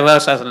 So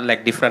metaverse has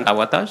like different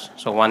avatars.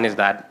 So one is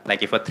that,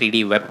 like if a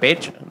 3D web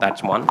page,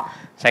 that's one.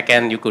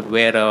 Second, you could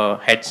wear a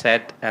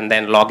headset and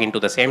then log into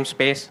the same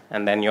space,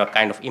 and then you're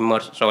kind of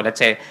immersed. So let's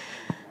say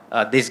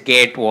this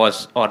gate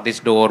was, or this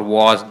door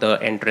was the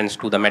entrance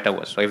to the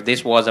metaverse. So if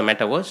this was a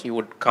metaverse, you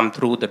would come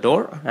through the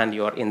door and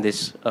you're in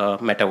this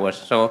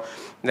metaverse. So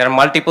there are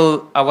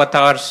multiple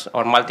avatars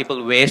or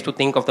multiple ways to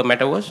think of the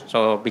metaverse.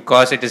 So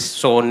because it is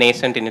so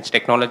nascent in its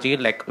technology,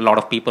 like a lot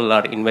of people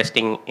are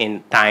investing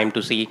in time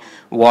to see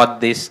what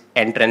this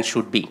entrance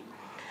should be.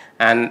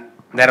 And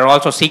there are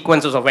also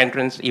sequences of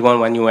entrance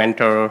even when you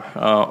enter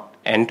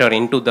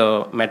into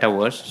the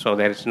metaverse. So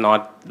there's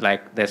not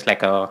like, there's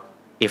like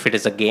if it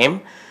is a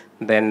game,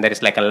 then there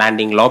is like a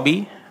landing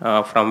lobby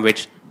from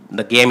which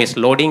the game is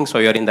loading. So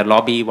you're in the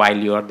lobby while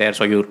you're there,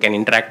 so you can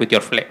interact with your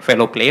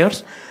fellow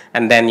players,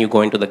 and then you go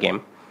into the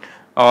game.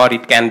 Or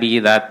it can be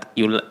that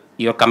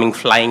you're coming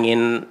flying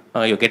in,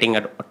 you're getting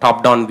a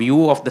top-down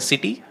view of the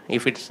city.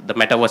 If it's the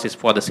metaverse is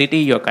for the city,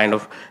 you're kind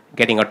of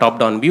getting a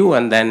top-down view,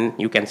 and then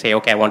you can say,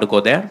 okay, I want to go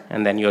there,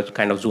 and then you're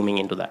kind of zooming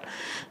into that.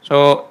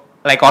 So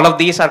like all of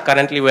these are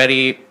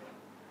currently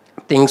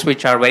things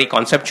which are very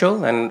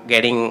conceptual and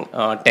getting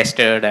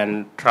tested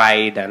and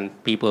tried and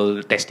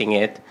people testing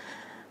it.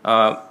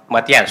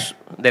 But yes,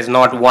 there's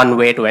not one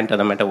way to enter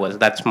the metaverse.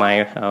 That's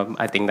my,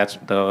 I think that's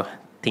the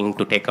thing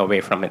to take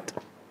away from it.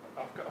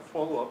 I've got a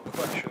follow-up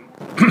question.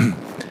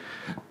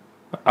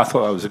 I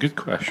thought that was a good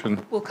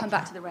question. We'll come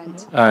back to the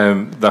rent.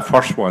 The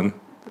first one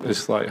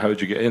is like, how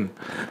did you get in?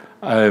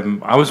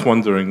 I was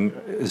wondering,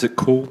 is it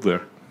cold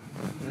there?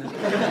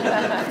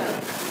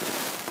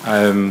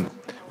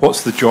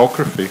 What's the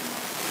geography?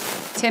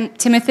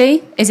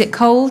 Timothy, is it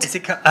cold? Is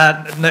it?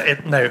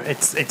 No,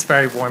 it's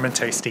very warm and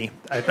toasty.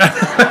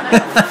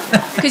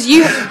 Because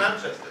you.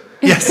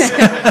 Yes.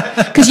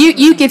 Because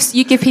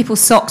you give people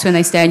socks when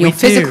they stay in your We do,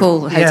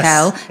 physical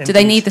hotel. yes, Do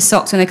they indeed. need the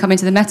socks when they come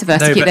into the metaverse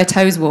to No, keep but- their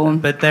toes warm?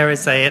 But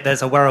there's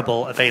a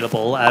wearable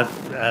available,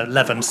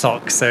 Leven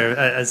socks. So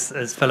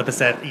as Philippa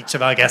said, each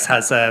of our guests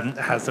has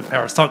a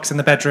pair of socks in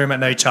the bedroom at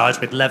no charge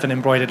with Leven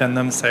embroidered in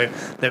them. So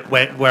that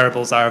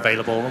wearables are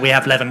available. We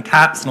have Leven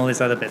caps and all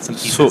these other bits and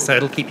pieces. So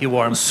it'll keep you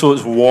warm. So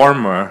it's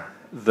warmer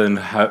than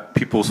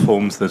people's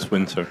homes this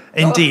winter.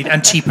 Indeed,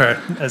 and cheaper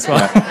as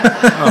well.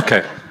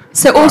 Okay.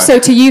 So also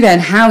to you then,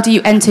 how do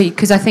you enter?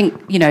 Because I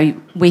think,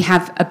 we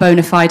have a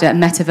bona fide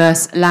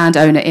metaverse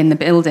landowner in the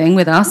building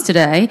with us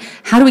today.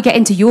 How do we get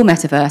into your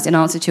metaverse in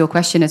answer to your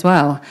question as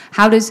well?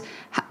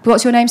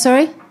 What's your name,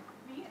 sorry?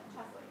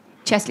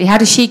 Chesley. How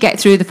does she get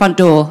through the front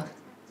door?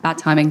 Bad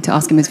timing to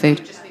ask him his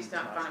food.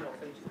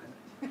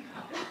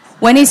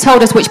 When he's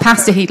told us which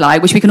pasta he'd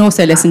like, which we can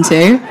also listen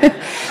to.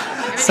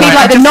 He'd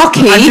like the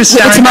gnocchi with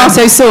the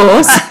tomato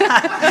sauce.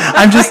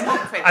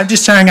 I'm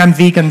just showing I'm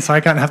vegan, so I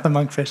can't have the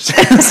monkfish.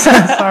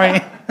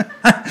 Sorry.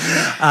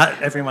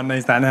 Everyone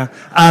knows that now.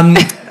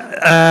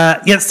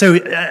 So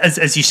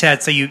as you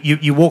shared, so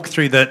you walk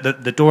through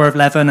the door of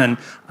Leven, and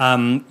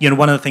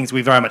one of the things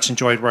we very much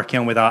enjoyed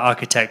working on with our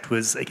architect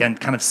was, again,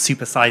 kind of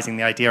supersizing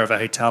the idea of a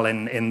hotel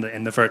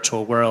in the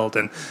virtual world,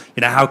 and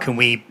how can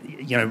we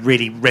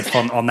really riff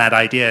on that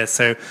idea.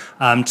 So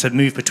to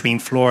move between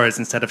floors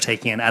instead of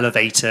taking an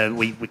elevator,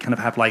 we kind of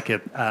have like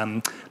a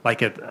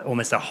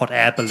almost a hot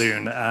air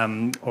balloon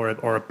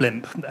or a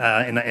blimp,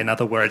 in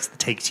other words, that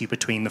takes you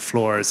between the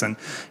floors. And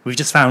we've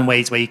just found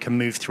ways where you can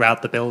move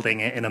throughout the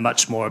building in a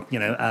much more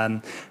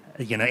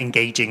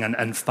engaging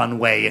and fun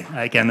way.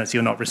 Again, as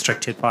you're not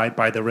restricted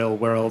by the real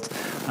world.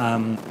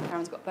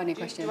 Karen's got a burning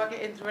question. Do I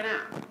get into an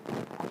app?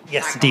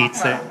 Yes, indeed.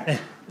 So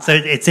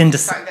it's in.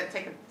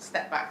 Take a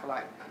step back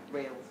for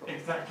real.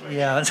 Exactly.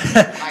 Yeah.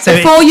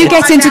 Before you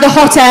get into the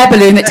hot air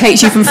balloon that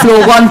takes you from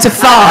floor 1 to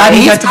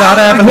 5,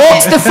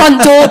 what's the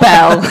front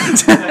doorbell?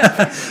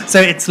 So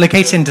it's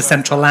located in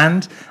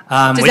Decentraland.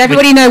 Does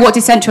everybody know what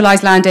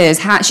decentralized land is?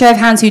 Show of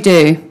hands who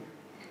do.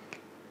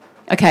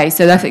 Okay,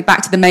 so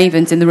back to the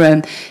mavens in the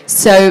room.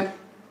 So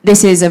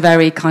this is a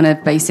very kind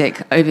of basic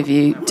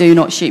overview. Do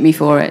not shoot me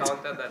for it.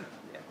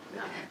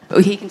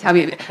 But he can tell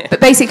me. But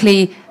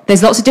basically,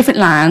 there's lots of different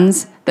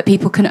lands that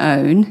people can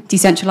own.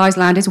 Decentralized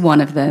land is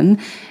one of them.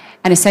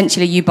 And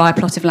essentially, you buy a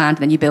plot of land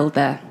and then you build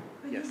there.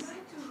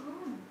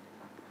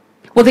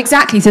 Well,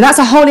 exactly. So that's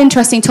a whole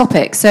interesting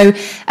topic. So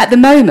at the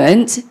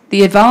moment,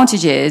 the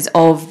advantages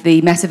of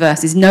the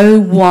metaverse is no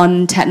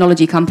one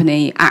technology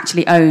company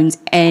actually owns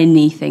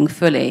anything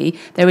fully.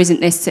 There isn't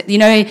this,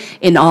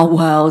 in our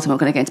world, I'm not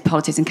going to get into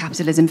politics and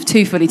capitalism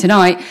too fully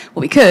tonight,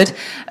 well, we could.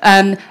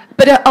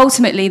 But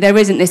ultimately, there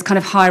isn't this kind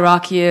of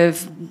hierarchy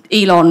of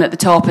Elon at the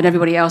top and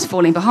everybody else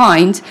falling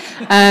behind.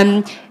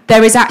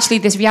 There is actually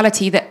this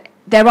reality that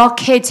there are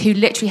kids who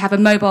literally have a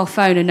mobile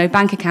phone and no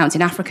bank accounts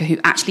in Africa who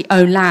actually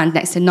own land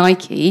next to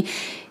Nike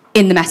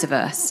in the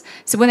metaverse.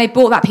 So when they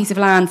bought that piece of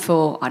land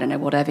for, I don't know,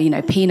 whatever,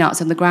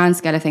 peanuts on the grand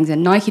scale of things,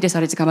 and Nike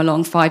decided to come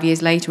along 5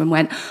 years later and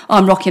went,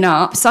 I'm rocking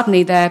up,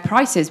 suddenly their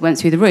prices went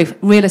through the roof.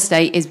 Real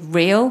estate is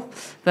real,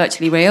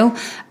 virtually real.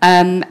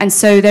 And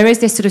so there is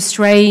this sort of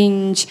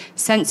strange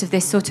sense of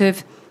this sort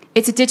of,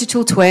 it's a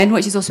digital twin,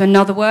 which is also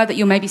another word that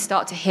you'll maybe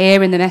start to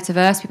hear in the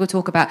metaverse. People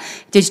talk about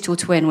digital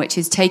twin, which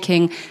is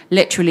taking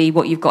literally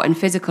what you've got in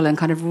physical and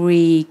kind of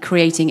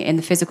recreating it in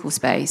the physical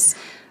space.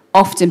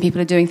 Often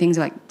people are doing things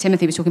like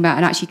Timothy was talking about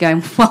and actually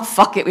going, well,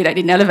 fuck it, we don't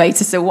need an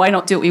elevator, so why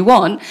not do what we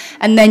want?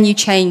 And then you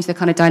change the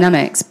kind of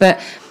dynamics. But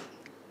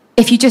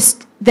if you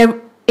just...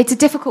 It's a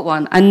difficult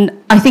one, and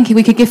I think if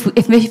I give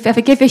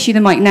Vishu the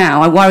mic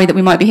now, I worry that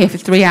we might be here for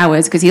 3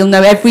 hours because he'll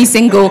know every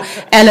single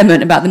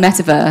element about the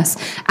metaverse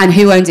and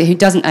who owns it, who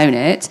doesn't own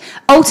it.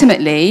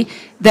 Ultimately,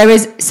 there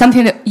is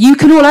something that you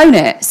can all own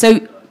it. So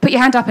put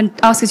your hand up and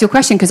ask us your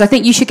question, because I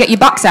think you should get your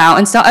bucks out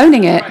and start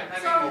owning it.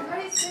 So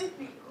very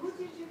simply, who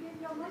did you give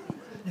your money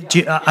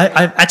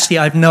to?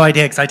 I have no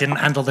idea because I didn't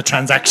handle the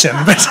transaction.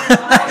 But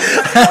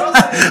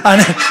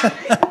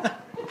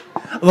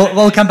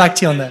we'll come back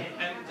to you on that.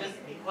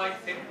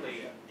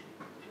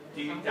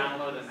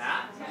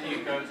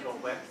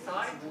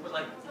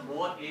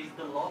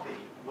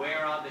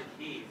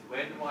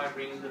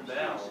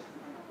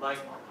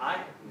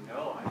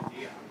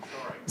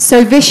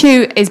 So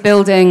Vishu is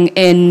building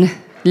in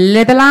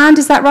Liberland,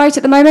 is that right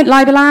at the moment?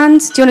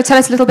 Liberland? Do you want to tell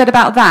us a little bit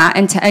about that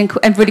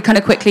and really kind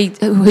of quickly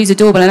who's a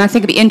doorbell? And I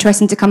think it'd be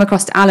interesting to come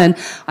across to Alan.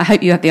 I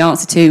hope you have the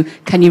answer to,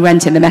 can you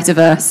rent in the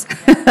metaverse?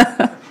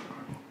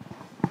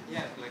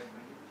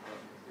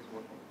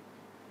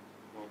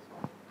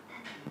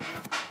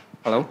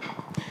 Hello?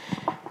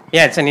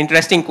 Yeah, it's an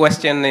interesting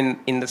question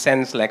in the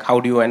sense how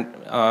do you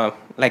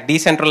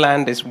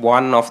Decentraland is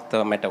one of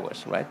the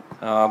metaverse, right?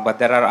 But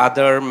there are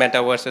other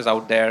metaverses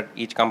out there,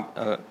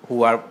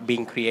 who are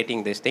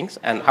creating these things.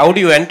 And how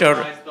do you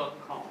enter?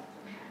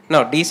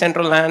 No,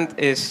 Decentraland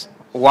is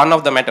one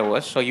of the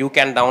metaverse, so you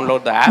can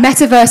download the app.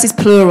 Metaverse is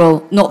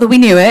plural, not that we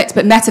knew it,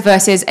 but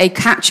metaverse is a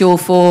catch-all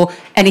for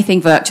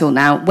anything virtual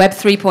now. Web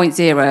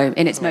 3.0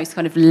 in its most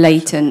kind of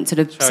latent sort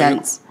of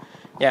sense.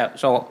 Yeah,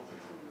 so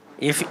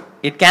if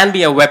it can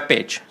be a web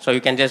page, so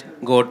you can just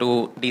go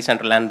to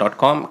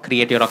decentraland.com,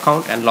 create your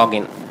account, and log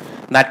in.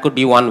 That could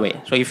be one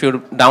way. So if you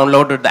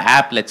downloaded the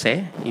app, let's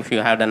say, if you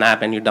had an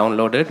app and you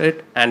downloaded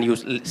it and you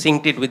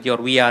synced it with your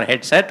VR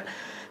headset,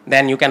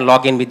 then you can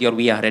log in with your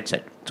VR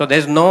headset. So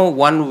there's no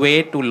one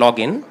way to log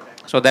in.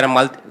 So there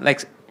are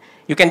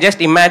you can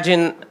just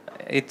imagine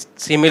it's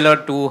similar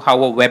to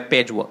how a web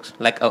page works.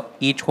 Like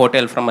each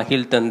hotel from a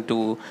Hilton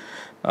to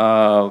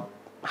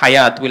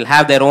Hyatt will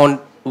have their own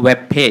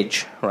web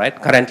page, right?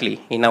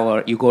 Currently,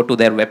 you go to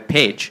their web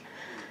page.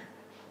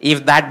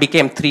 If that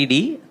became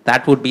 3D,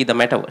 that would be the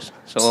metaverse.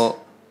 So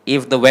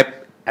if the web,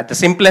 at the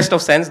simplest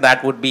of sense,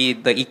 that would be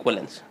the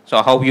equivalence.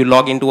 So how you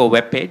log into a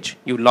web page,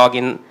 you log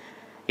in,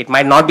 it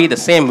might not be the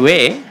same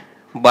way,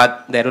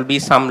 but there will be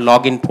some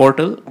login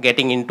portal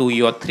getting into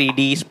your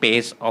 3D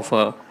space of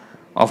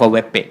a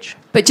web page.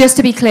 But just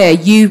to be clear,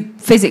 you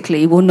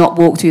physically will not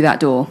walk through that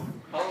door.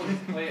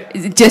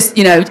 Just,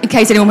 in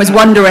case anyone was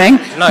wondering,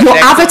 your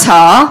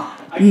avatar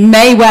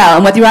may well,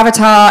 and whether your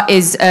avatar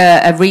is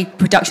a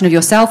reproduction of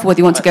yourself or whether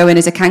you want to go in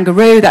as a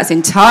kangaroo, that's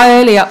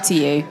entirely up to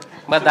you.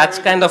 But that's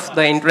kind of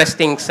the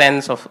interesting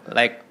sense of,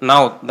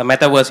 now the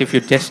metaverse, if you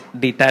just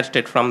detached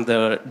it from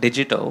the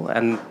digital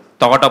and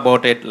thought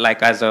about it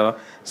like as a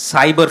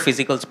cyber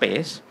physical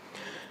space,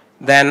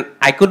 then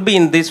I could be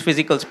in this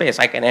physical space.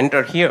 I can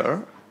enter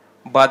here,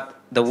 but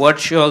the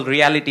virtual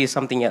reality is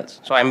something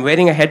else. So I'm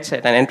wearing a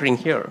headset and entering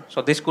here.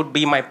 So this could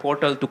be my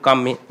portal to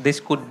come in.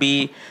 This could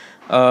be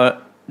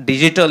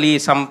digitally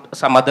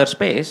some other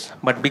space,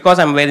 but because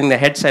I'm wearing the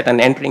headset and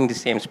entering the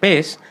same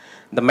space,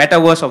 the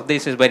metaverse of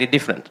this is very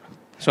different.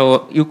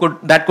 So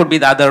that could be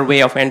the other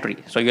way of entry.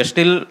 So you're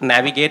still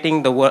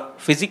navigating the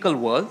physical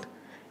world,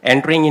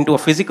 entering into a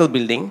physical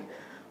building,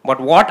 but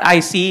what I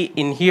see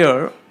in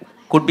here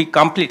could be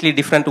completely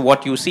different to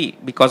what you see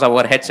because of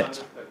our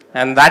headsets.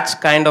 And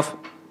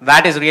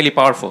that is really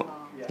powerful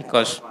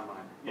because,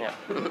 yeah.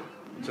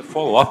 To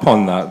follow up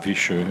on that,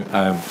 Vishu,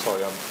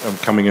 sorry, I'm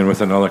coming in with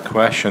another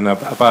question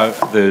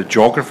about the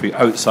geography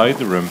outside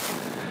the room.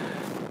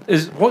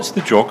 What's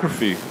the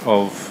geography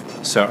of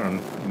certain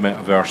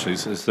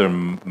metaverses? Is there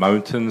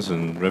mountains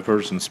and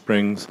rivers and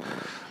springs,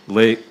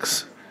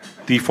 lakes,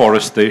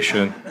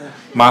 deforestation,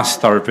 mass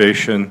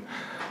starvation,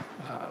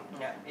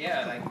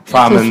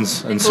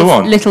 famines, and so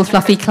on? Little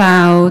fluffy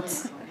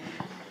clouds.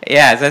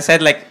 Yeah, as I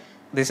said,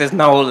 this is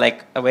now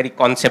a very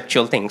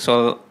conceptual thing.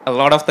 So a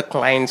lot of the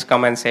clients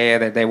come and say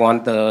that they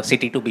want the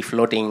city to be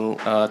floating,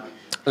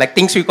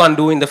 things you can't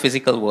do in the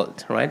physical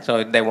world, right?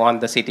 So they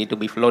want the city to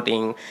be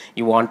floating.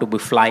 You want to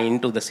fly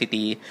into the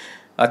city.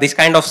 These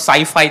kind of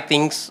sci-fi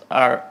things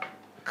are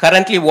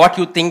currently what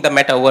you think the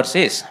metaverse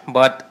is.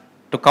 But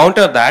to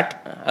counter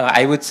that,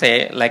 I would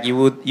say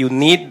you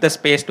need the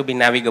space to be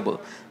navigable.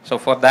 So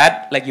for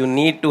that, you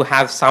need to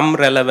have some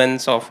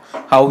relevance of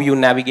how you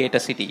navigate a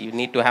city. You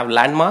need to have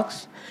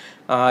landmarks.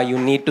 You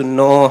need to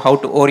know how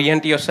to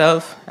orient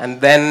yourself, and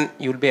then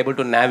you'll be able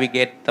to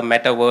navigate the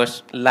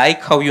metaverse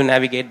like how you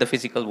navigate the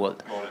physical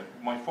world.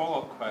 My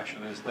follow-up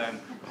question is then,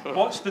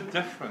 what's the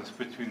difference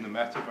between the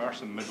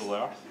metaverse and Middle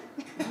Earth?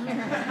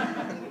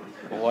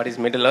 What is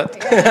Middle Earth?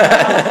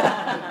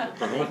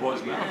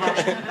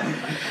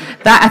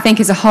 That, I think,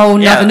 is a whole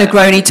nother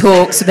Negroni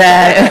Talks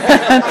there.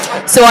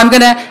 So I'm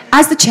going to,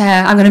 as the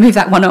chair, I'm going to move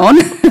that one on.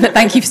 But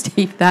thank you,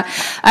 Steve, for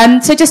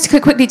that. So just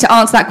quickly to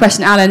answer that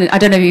question, Alan, I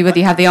don't know whether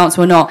you have the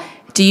answer or not.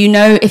 Do you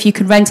know if you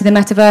can rent in the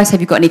metaverse? Have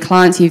you got any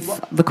clients who've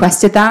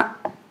requested that?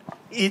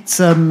 It's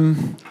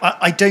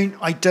I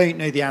don't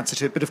know the answer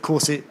to it, but of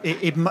course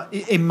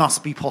it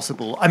must be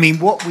possible. I mean,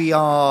 what we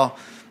are,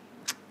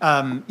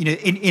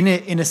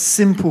 in a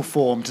simple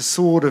form to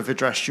sort of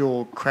address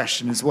your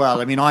question as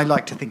well. I mean, I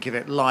like to think of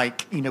it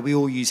like, we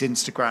all use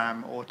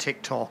Instagram or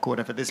TikTok or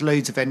whatever. There's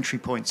loads of entry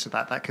points to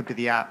that. That could be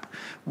the app,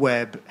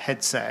 web,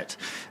 headset,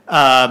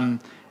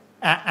 and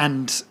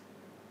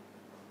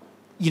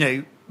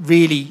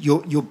really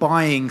you're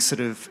buying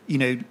sort of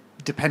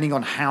depending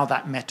on how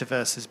that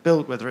metaverse is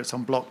built, whether it's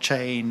on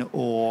blockchain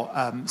or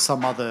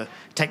some other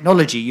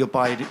technology, you're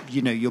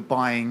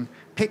buying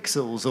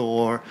pixels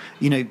or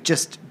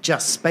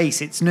just space.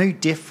 It's no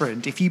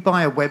different. If you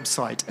buy a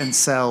website and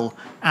sell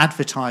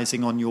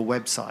advertising on your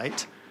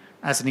website,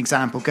 as an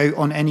example, go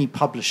on any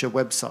publisher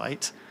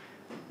website,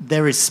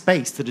 there is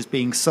space that is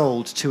being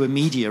sold to a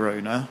media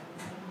owner,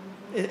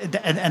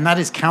 and that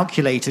is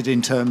calculated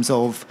in terms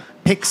of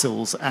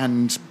pixels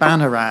and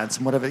banner ads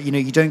and whatever.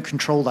 You don't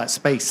control that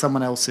space.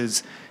 Someone else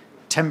is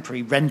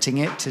temporarily renting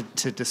it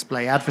to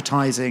display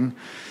advertising.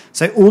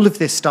 So all of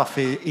this stuff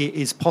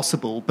is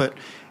possible, but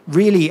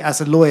really, as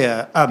a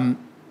lawyer,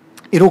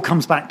 it all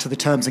comes back to the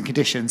terms and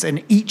conditions.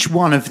 And each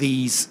one of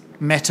these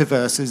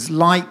metaverses,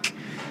 like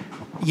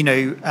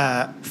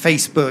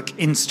Facebook,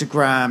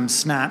 Instagram,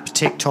 Snap,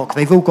 TikTok,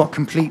 they've all got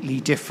completely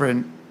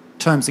different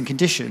terms and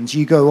conditions.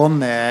 You go on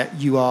there,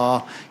 you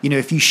are,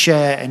 if you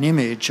share an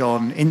image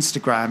on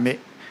Instagram,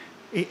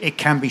 it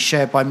can be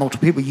shared by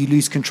multiple people. You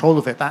lose control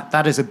of it.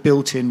 That is a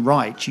built-in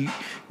right.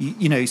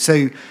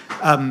 So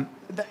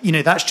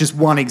that's just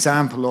one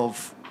example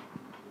of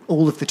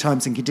all of the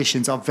terms and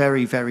conditions are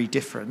very, very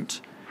different.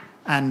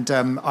 And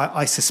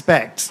I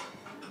suspect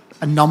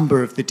a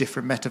number of the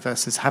different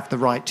metaverses have the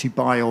right to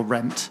buy or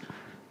rent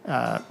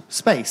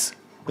space.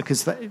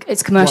 Because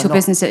it's commercial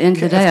business at the end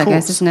of the day, I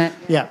guess, isn't it?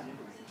 Yeah.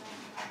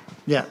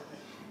 Yeah.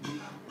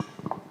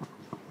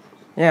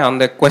 Yeah, on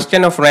the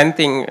question of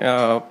renting,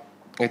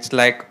 it's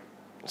like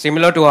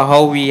similar to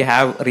how we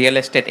have real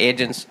estate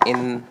agents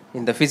in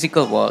the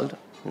physical world.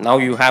 Now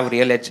you have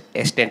real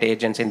estate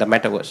agents in the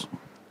metaverse.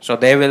 So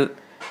they will,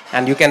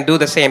 and you can do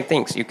the same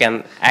things. You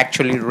can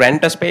actually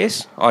rent a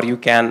space, or you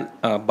can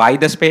buy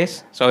the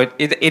space. So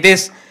it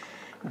is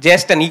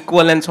just an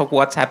equivalence of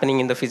what's happening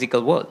in the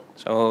physical world.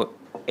 So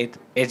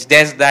it's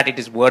just that it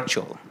is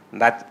virtual.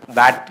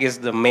 That is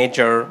the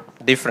major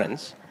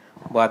difference.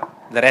 But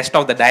the rest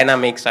of the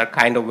dynamics are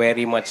kind of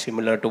very much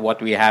similar to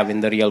what we have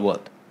in the real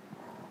world.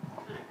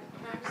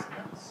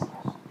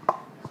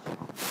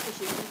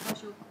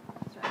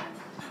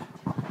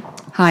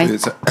 Hi.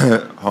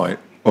 Hi,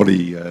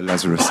 Ollie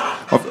Lazarus.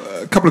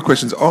 A couple of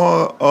questions.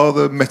 Are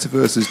the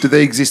metaverses, do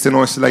they exist in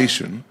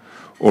isolation,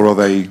 or are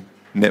they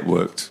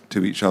networked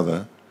to each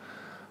other?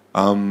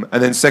 And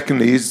then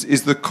secondly,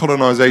 is the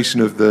colonisation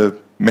of the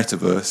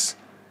metaverse,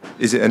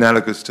 is it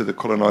analogous to the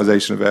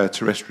colonisation of our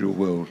terrestrial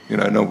world? You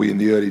know, are we in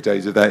the early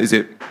days of that? Is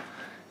it?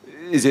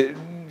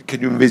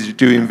 Can you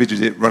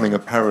envisage it running a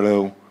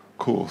parallel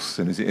course,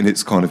 and is it in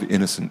its kind of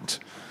innocent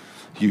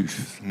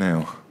youth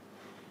now?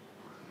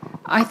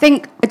 I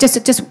think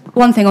just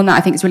one thing on that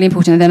I think is really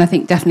important, and then I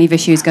think definitely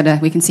Vishu's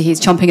we can see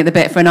he's chomping at the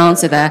bit for an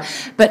answer there.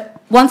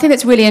 But one thing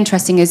that's really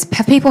interesting is,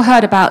 have people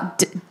heard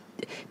about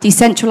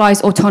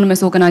decentralized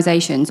autonomous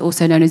organizations,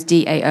 also known as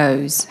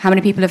DAOs? How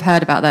many people have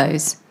heard about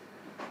those?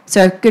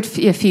 So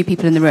a few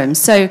people in the room.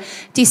 So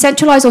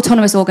decentralized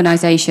autonomous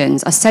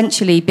organizations are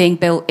essentially being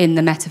built in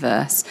the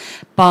metaverse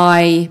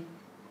by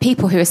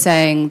people who are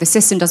saying the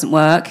system doesn't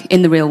work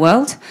in the real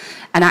world,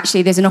 and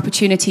actually there's an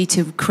opportunity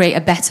to create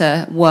a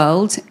better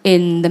world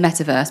in the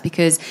metaverse,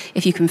 because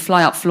if you can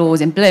fly up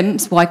floors in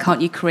blimps, why can't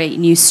you create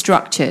new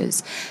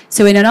structures?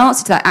 So in an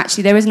answer to that,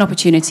 actually there is an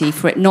opportunity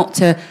for it not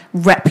to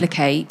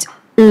replicate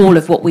all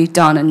of what we've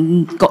done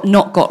and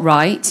not got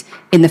right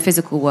in the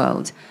physical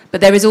world.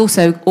 But there is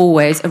also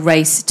always a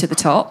race to the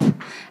top.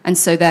 And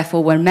so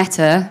therefore when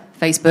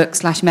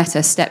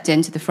Facebook/Meta stepped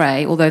into the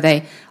fray, although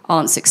they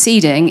aren't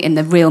succeeding in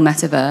the real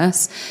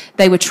metaverse,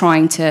 they were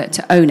trying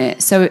to own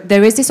it. So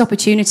there is this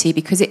opportunity,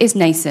 because it is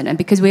nascent and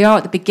because we are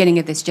at the beginning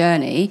of this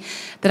journey,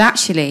 that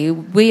actually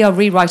we are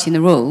rewriting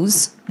the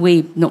rules.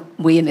 Not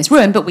we in this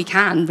room, but we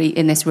can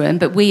in this room,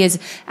 but we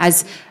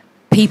as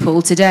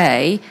people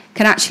today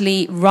can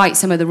actually right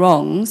some of the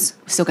wrongs.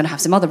 We're still going to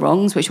have some other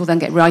wrongs, which will then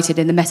get righted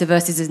in the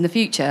metaverses in the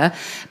future.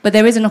 But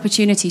there is an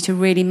opportunity to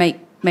really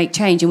make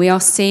change, and we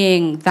are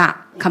seeing that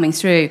coming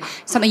through.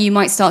 Something you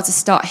might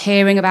start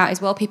hearing about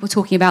as well, people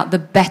talking about the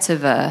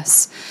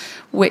betterverse,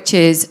 which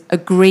is a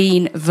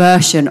green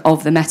version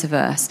of the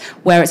metaverse,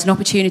 where it's an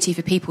opportunity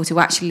for people to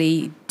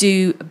actually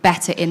do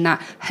better in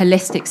that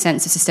holistic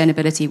sense of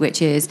sustainability,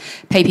 which is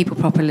pay people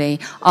properly,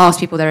 ask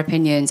people their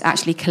opinions,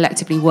 actually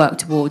collectively work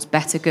towards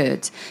better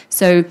good.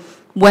 So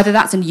whether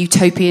that's a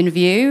utopian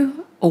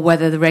view or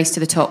whether the race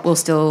to the top will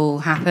still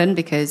happen,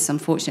 because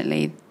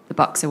unfortunately the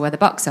bucks are where the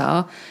bucks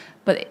are,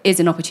 but it is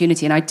an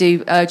opportunity, and I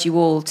do urge you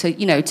all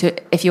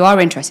to, if you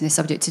are interested in this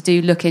subject, to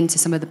do look into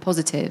some of the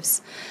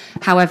positives.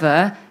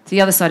 However, to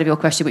the other side of your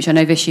question, which I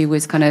know Vishu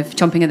was kind of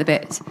chomping at the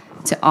bit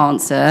to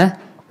answer.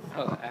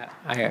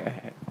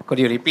 Could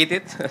you repeat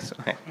it?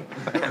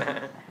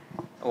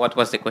 What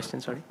was the question,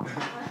 sorry?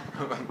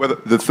 Whether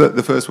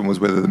the first one was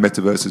whether the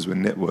metaverses were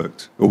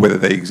networked, or whether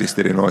they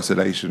existed in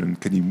isolation, and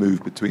can you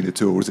move between the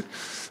two,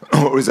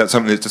 or is that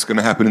something that's just going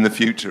to happen in the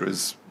future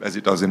as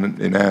it does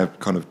in our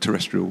kind of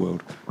terrestrial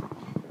world?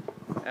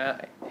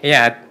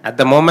 At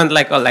the moment,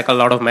 like a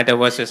lot of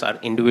metaverses are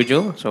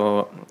individual,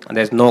 so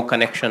there's no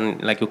connection,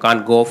 like you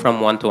can't go from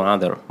one to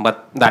another.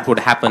 But that would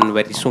happen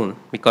very soon,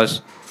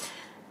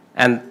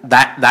 and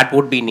that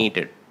would be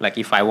needed. Like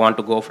if I want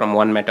to go from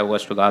one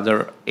metaverse to the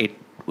other,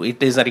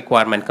 it is a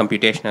requirement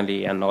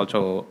computationally, and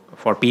also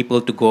for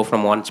people to go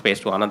from one space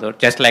to another.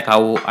 Just like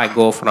how I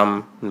go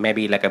from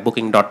maybe like a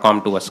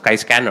booking.com to a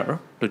Skyscanner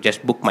to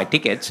just book my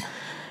tickets,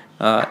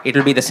 it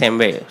will be the same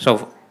way.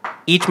 So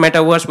each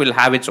metaverse will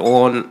have its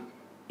own.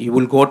 You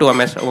will go to a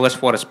metaverse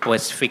for a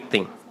specific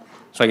thing.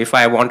 So if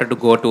I wanted to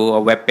go to a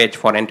web page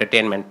for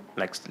entertainment,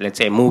 like let's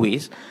say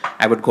movies,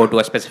 I would go to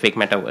a specific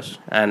metaverse.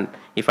 And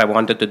if I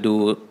wanted to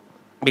do,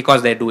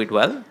 because they do it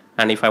well,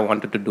 and if I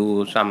wanted to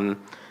do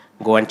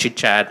go and chit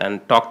chat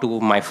and talk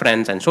to my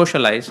friends and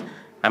socialize,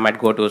 I might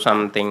go to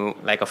something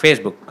like a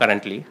Facebook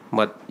currently,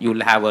 but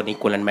you'll have an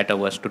equivalent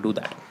metaverse to do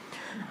that.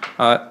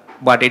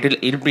 But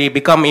it'll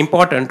become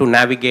important to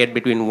navigate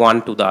between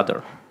one to the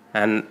other,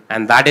 and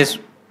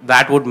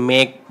that would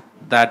make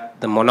that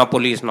the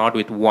monopoly is not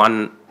with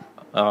one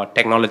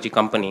technology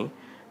company,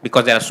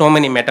 because there are so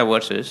many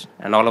metaverses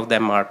and all of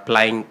them are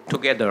playing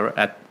together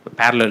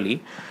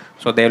parallelly.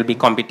 So there will be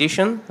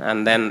competition,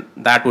 and then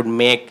that would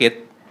make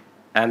it.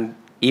 And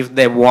if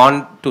they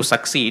want to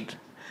succeed,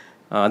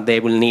 they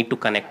will need to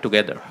connect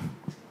together.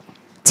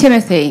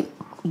 Timothy,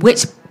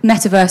 which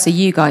metaverse are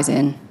you guys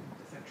in?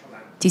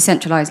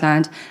 Decentralized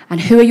land. And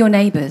who are your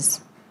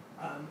neighbours?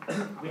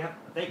 We have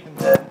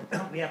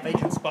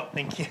vacant spots.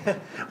 Thank you.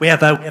 We have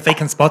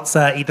vacant spots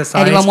either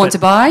side. Anyone want to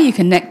buy? You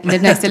can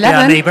live next to 11.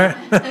 Yeah, neighbour.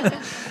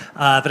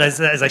 But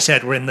as I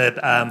said, we're in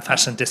the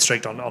fashion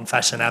district on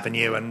Fashion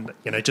Avenue, and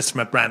just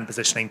from a brand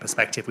positioning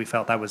perspective, we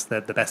felt that was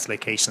the best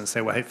location.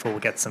 So we're hopeful we'll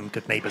get some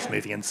good neighbours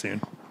moving in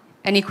soon.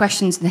 Any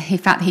questions? The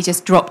fact that he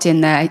just dropped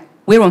in there.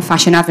 We're on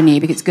Fashion Avenue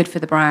because it's good for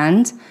the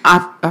brand.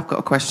 I've got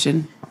a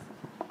question.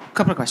 A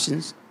couple of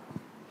questions.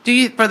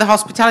 For the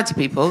hospitality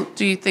people,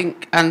 do you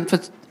think, and for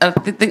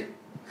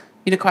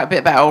you know quite a bit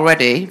about it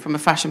already from a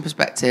fashion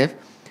perspective,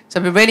 so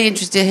I'd be really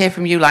interested to hear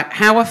from you, like,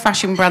 how are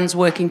fashion brands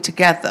working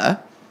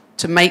together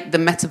to make the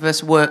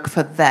metaverse work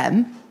for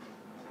them?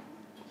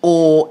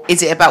 Or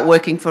is it about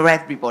working for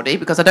everybody?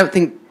 Because I don't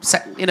think,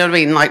 you know what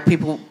I mean, like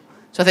people,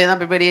 so I think that'd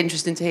be really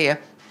interesting to hear.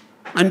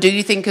 And do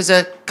you think as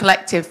a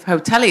collective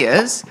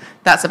hoteliers,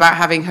 that's about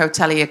having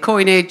hotelier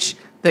coinage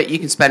that you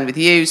can spend with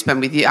you,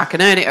 I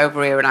can earn it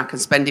over here and I can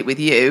spend it with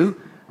you,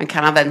 and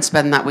can I then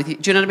spend that with you?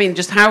 Do you know what I mean?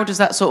 Just how does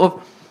that sort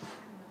of,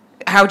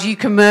 how do you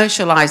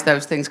commercialise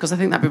those things? Because I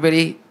think that'd be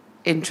really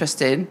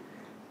interesting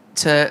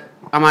to,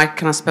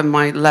 can I spend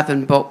my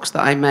 $11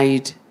 that I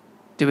made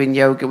doing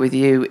yoga with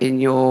you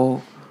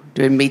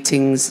doing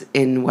meetings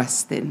in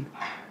Westin?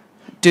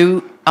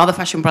 Are the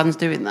fashion brands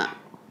doing that?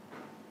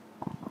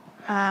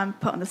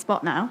 Put on the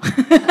spot now.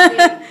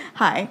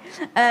 Hi.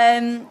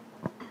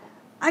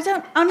 I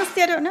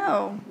don't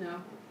know.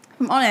 No. If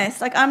I'm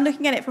honest, I'm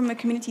looking at it from a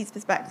community's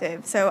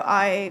perspective. So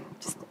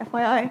just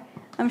FYI,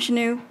 I'm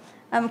Shanu.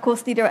 I'm a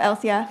course leader at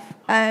LCF.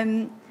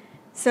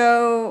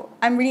 So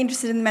I'm really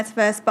interested in the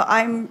metaverse, but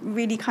I'm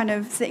really kind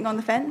of sitting on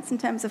the fence in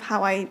terms of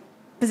how I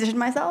position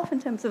myself,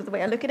 in terms of the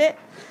way I look at it.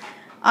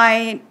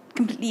 I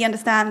completely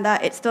understand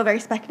that it's still very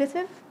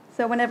speculative.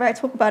 So whenever I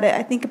talk about it,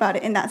 I think about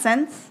it in that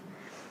sense.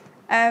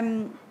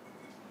 In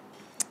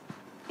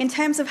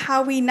terms of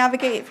how we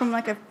navigate it from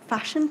a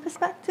fashion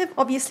perspective,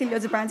 obviously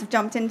loads of brands have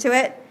jumped into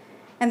it,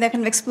 and they're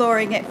kind of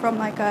exploring it from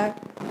a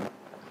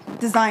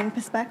design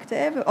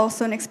perspective,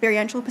 also an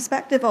experiential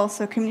perspective,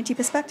 also a community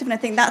perspective, and I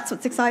think that's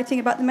what's exciting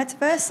about the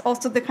metaverse,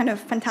 also the kind of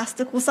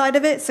fantastical side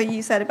of it. So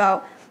you said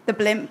about the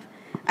blimp.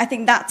 I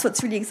think that's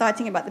what's really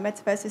exciting about the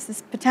metaverse, is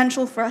this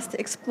potential for us to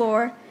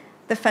explore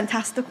the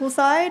fantastical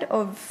side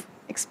of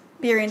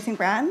experiencing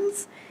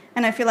brands,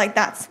 and I feel like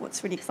that's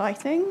what's really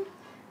exciting.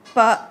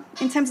 But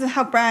in terms of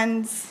how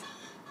brands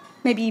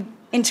maybe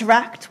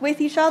interact with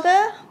each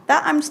other,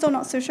 that I'm still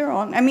not so sure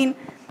on.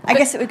 I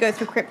guess it would go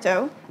through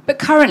crypto. But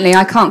currently,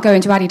 I can't go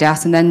into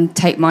Adidas and then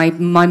take my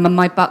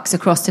bucks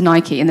across to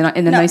Nike in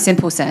the most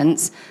simple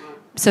sense.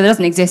 So that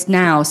doesn't exist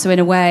now. So in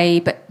a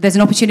way, but there's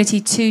an opportunity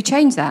to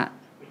change that.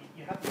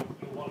 You have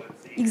your wallet.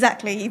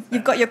 Exactly.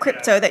 You've got your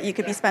crypto that you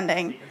could be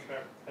spending.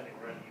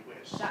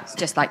 That's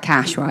just like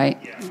cash, right?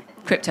 Yeah.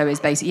 Crypto is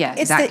basically,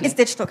 exactly. It's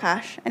digital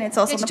cash, and it's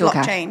also digital on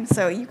the blockchain,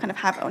 so you kind of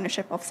have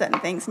ownership of certain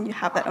things, and you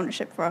have that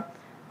ownership for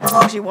as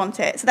long as you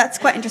want it. So that's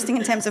quite interesting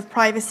in terms of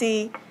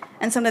privacy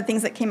and some of the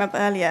things that came up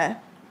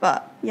earlier.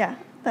 But yeah,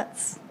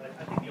 that's...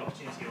 I think the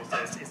opportunity also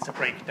is to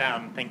break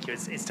down, thank you,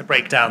 is to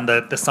break down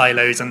the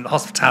silos, and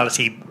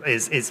hospitality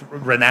is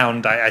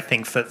renowned, I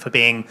think, for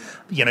being,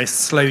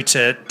 slow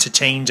to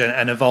change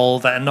and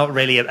evolve, and not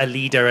really a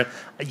leader,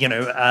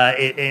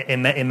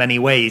 in many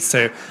ways.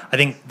 So I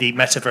think the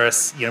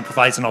metaverse,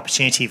 provides an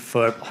opportunity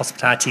for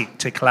hospitality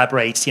to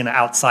collaborate,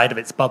 outside of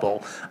its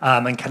bubble,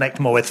 and connect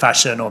more with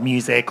fashion or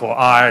music or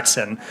art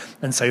and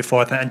so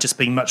forth, and just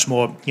being much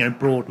more,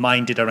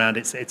 broad-minded around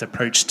its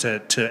approach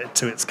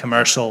to its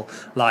commercial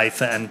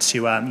life and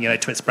to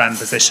its brand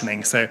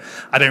positioning. So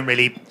I don't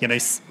really,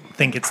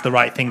 think it's the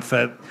right thing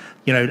for,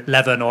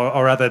 Leven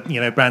or other,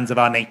 brands of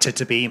our nature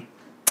to be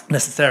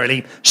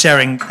necessarily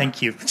sharing.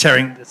 Thank you.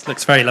 Sharing. This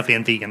looks very lovely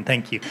and vegan.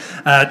 Thank you.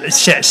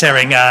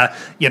 Sharing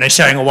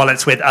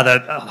wallets with other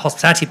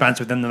hospitality brands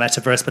within the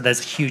metaverse. But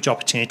there's a huge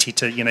opportunity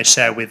to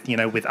share with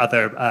with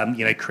other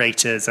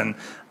creators and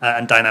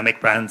dynamic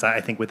brands.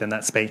 I think within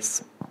that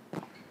space.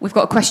 We've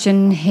got a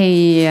question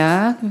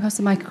here. Can we pass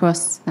the mic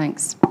across?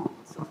 Thanks.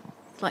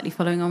 Slightly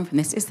following on from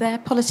this, is there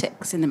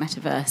politics in the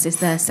metaverse? Is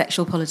there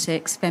sexual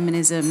politics,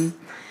 feminism,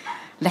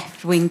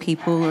 left-wing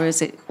people, or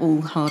is it all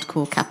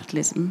hardcore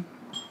capitalism?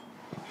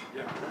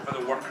 For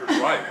the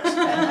workers'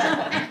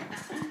 rights.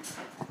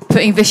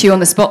 Putting Vishu on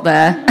the spot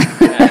there.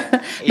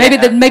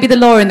 Maybe the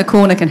lawyer in the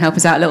corner can help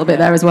us out a little bit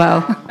there as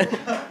well.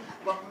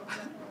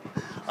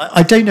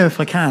 I don't know if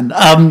I can.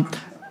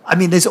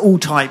 There's all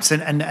types,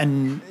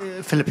 and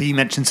Philippa, you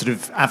mentioned sort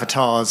of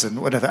avatars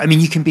and whatever.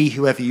 You can be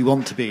whoever you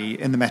want to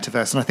be in the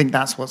metaverse, and I think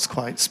that's what's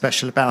quite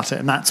special about it,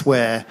 and that's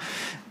where,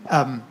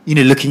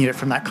 looking at it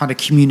from that kind of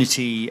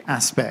community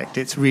aspect,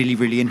 it's really,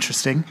 really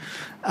interesting. Does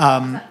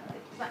that mean that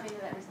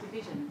there is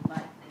division?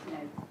 Can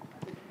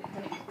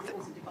it be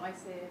also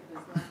divisive as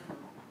well?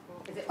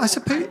 I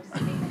suppose...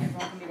 Does it mean that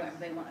everyone can be whatever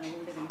they want and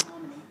all live in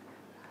harmony?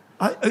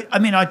 I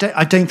mean, I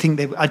don't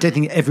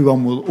think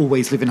everyone will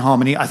always live in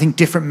harmony. I think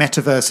different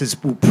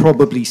metaverses will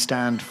probably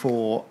stand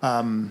for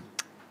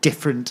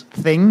different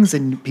things,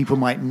 and people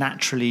might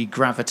naturally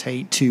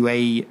gravitate to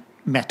a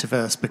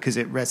metaverse because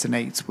it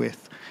resonates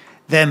with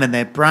them and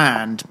their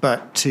brand.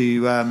 But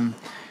to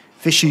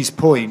Vishu's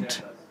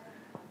point,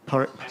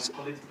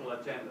 political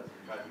agenda.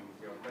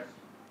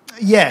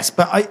 Yes,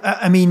 but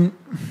I mean,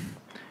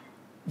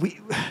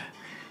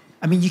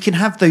 you can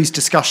have those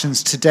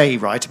discussions today,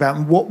 right,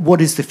 about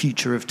what is the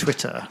future of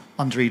Twitter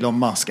under Elon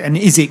Musk, and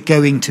is it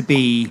going to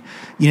be,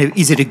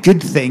 is it a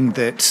good thing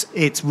that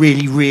it's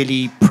really,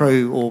 really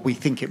pro, or we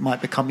think it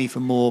might become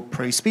even more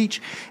pro-speech?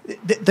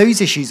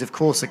 Those issues, of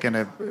course, are going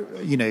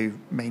to,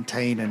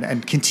 maintain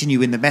and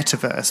continue in the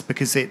metaverse,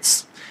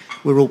 because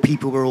we're all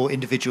people, we're all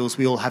individuals,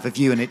 we all have a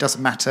view, and it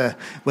doesn't matter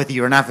whether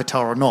you're an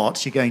avatar or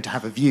not, you're going to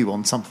have a view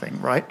on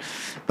something, right?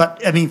 But,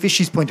 I mean,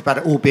 Vishu's point about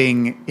it all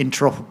being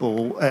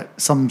interoperable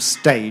at some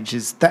stage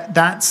is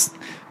that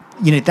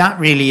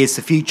really is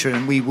the future,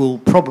 and we will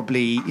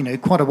probably,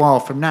 quite a while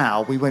from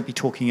now, we won't be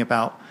talking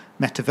about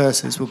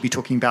metaverses, we'll be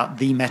talking about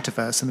the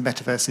metaverse, and the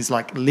metaverse is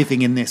like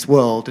living in this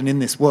world, and in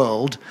this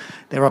world,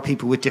 there are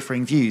people with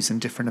differing views and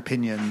different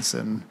opinions,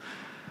 and...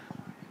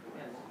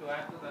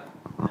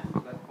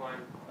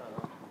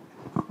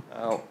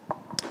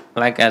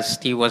 Like as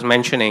Steve was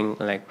mentioning,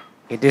 like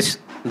it is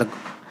the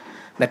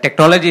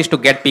technology is to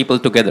get people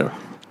together,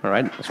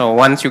 right? So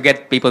once you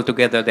get people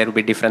together, there will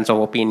be difference of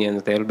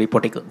opinions, there will be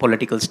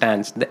political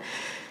stance.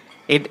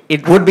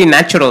 It would be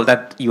natural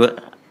that you,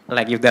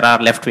 like if there are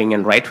left wing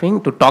and right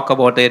wing, to talk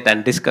about it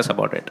and discuss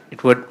about it.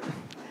 It would,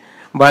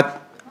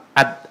 but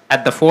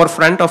at the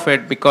forefront of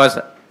it, because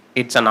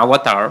it's an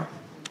avatar,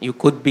 you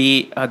could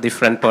be a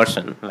different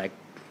person, like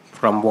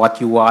from what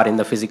you are in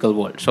the physical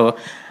world. So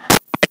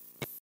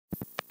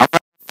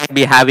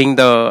be having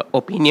the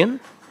opinion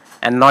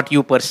and not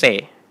you per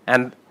se,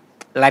 and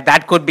like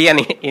that could be an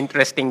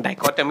interesting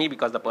dichotomy,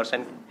 because the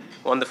person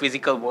on the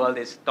physical world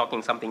is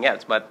talking something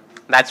else, but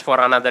that's for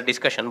another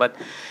discussion. But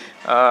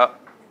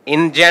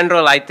in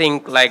general, I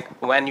think like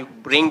when you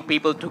bring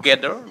people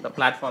together, the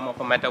platform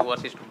of a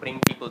metaverse is to bring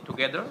people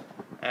together,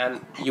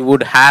 and you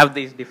would have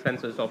these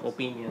differences of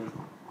opinion.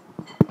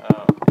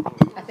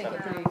 I think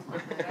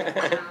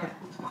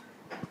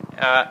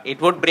it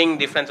would bring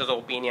differences of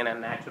opinion,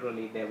 and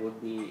naturally there would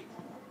be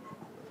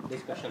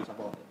discussions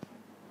about it.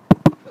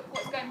 But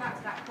what's going back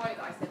to that quote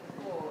that I said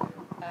before,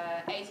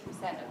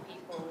 80% of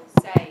people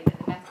say that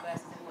the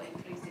metaverse is a more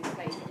inclusive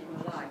space in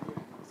your life.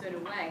 So in a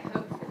way,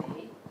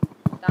 hopefully,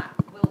 that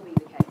will be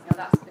the case. Now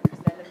that's because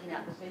they're looking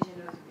at the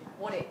vision of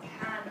what it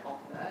can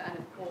offer, and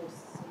of course,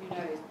 who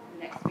knows, the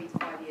next 3 to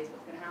 5 years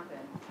what's going to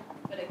happen.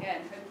 But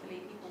again,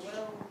 hopefully people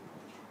will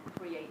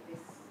create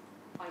this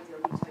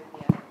ideal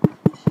utopia.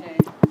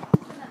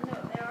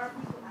 There are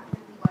people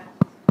actively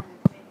working to kind of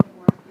make it a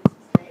more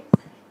inclusive space.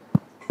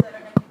 So I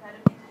don't know if you've heard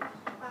of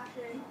international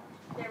fashion.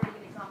 They're a really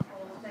good example.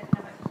 They're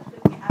kind of like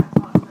looking at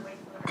avatars and the way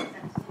people are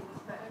represented in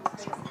these virtual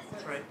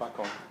spaces. So back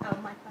on. Oh,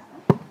 mic back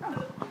on.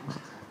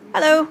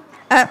 Hello.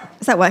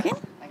 Is that working?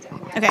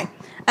 Okay.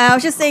 I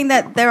was just saying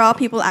that there are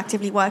people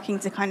actively working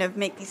to kind of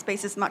make these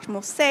spaces much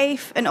more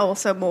safe and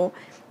also more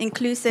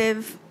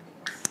inclusive,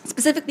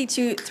 specifically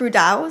through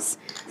DAOs.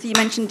 So you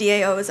mentioned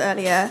DAOs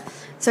earlier.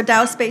 So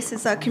DAO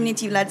spaces are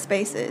community-led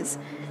spaces,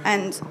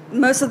 and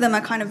most of them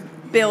are kind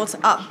of built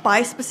up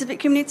by specific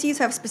communities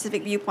who have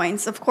specific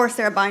viewpoints. Of course,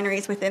 there are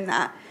binaries within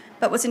that,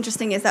 but what's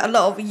interesting is that a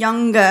lot of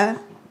younger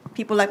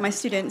people, like my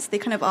students, they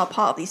kind of are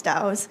part of these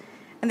DAOs,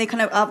 and they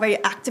kind of are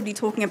very actively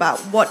talking about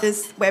what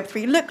does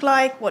Web3 look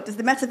like, what does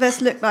the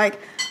metaverse look like,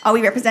 are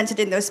we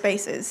represented in those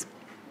spaces?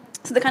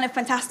 So the kind of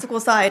fantastical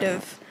side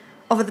of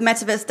the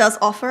metaverse does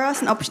offer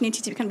us an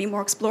opportunity to kind of be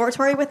more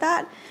exploratory with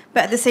that.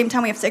 But at the same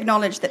time, we have to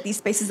acknowledge that these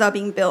spaces are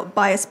being built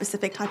by a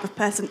specific type of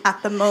person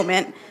at the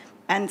moment.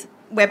 And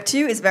Web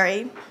 2 is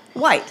very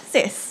white,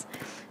 cis.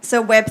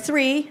 So Web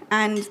 3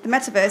 and the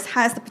metaverse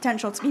has the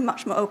potential to be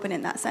much more open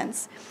in that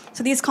sense.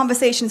 So these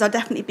conversations are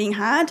definitely being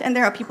had, and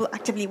there are people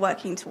actively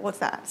working towards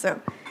that.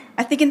 So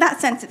I think in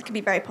that sense, it can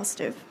be very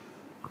positive.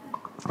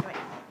 Anyway.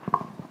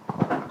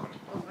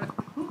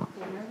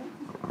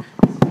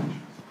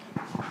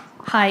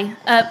 Hi.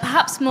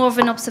 Perhaps more of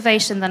an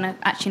observation than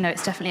actually, no,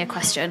 it's definitely a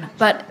question.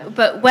 But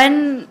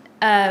when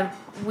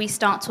we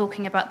start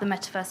talking about the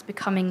metaverse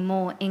becoming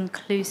more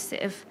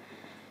inclusive,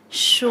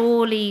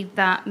 surely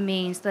that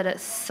means that at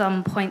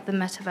some point the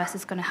metaverse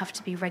is going to have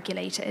to be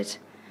regulated.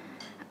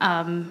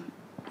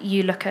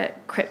 You look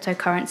at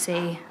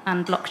cryptocurrency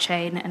and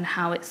blockchain and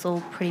how it's all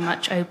pretty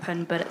much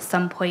open, but at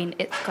some point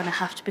it's going to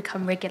have to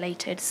become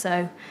regulated.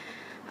 So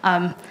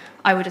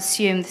I would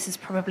assume this is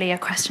probably a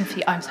question for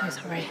you. I'm so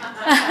sorry.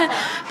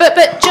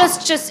 but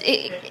just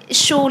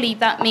surely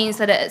that means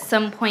that at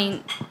some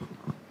point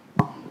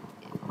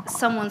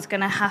someone's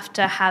going to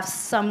have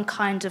some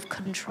kind of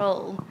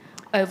control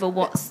over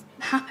what's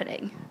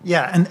happening.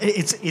 Yeah, and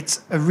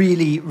it's a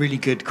really, really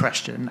good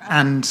question.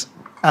 And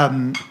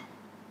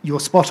you're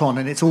spot on,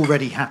 and it's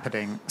already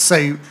happening.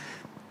 So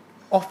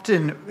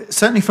often,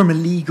 certainly from a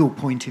legal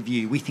point of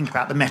view, we think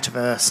about the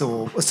metaverse,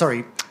 or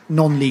sorry,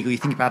 non-legal, you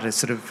think about it as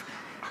sort of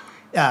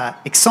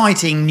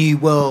exciting new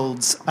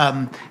worlds,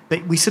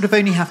 but we sort of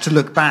only have to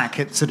look back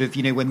at sort of,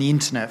 when the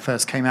internet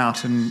first came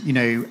out, and,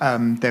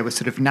 there was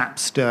sort of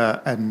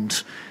Napster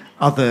and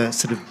other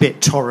sort of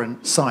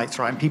BitTorrent sites,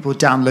 right? And people were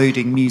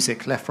downloading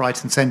music left,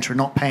 right, and centre and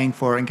not paying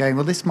for it and going,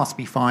 well, this must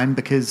be fine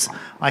because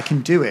I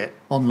can do it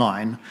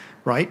online,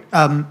 right?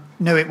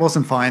 No, it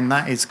wasn't fine.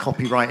 That is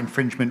copyright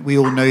infringement. We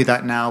all know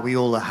that now. We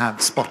all have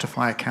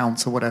Spotify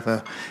accounts or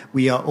whatever.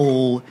 We are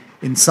all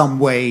in some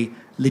way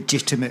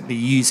legitimately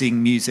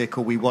using music,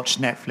 or we watch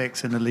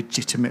Netflix and are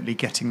legitimately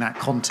getting that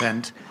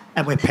content,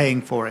 and we're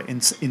paying for it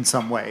in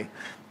some way.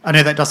 I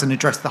know that doesn't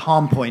address the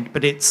harm point,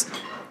 but it's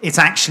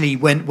actually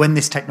when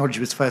this technology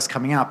was first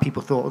coming out,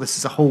 people thought, this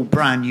is a whole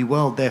brand new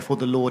world, therefore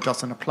the law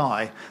doesn't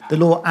apply. The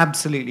law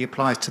absolutely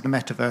applies to the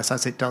metaverse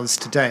as it does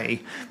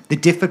today. The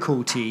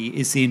difficulty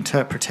is the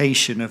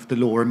interpretation of the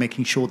law and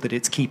making sure that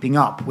it's keeping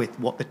up with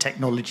what the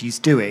technology is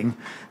doing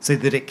so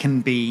that it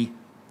can be,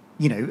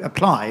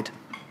 applied.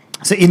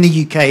 So in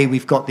the UK,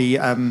 we've got the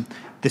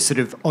sort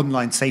of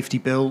online safety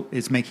bill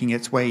is making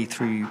its way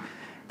through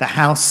the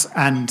House,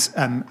 and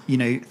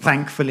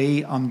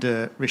thankfully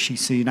under Rishi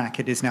Sunak,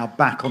 it is now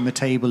back on the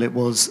table. It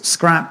was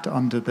scrapped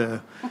under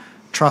the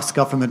Truss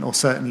government, or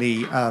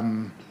certainly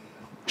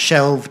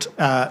shelved.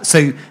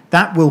 So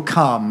that will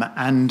come,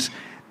 and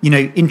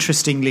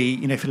interestingly,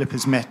 Philip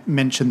has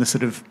mentioned the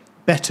sort of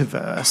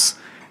metaverse.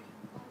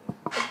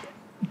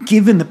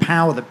 Given the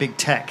power that big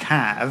tech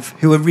have,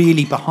 who are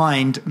really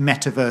behind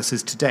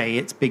metaverses today,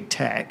 it's big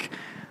tech,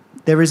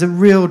 there is a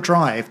real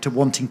drive to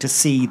wanting to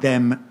see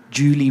them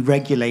duly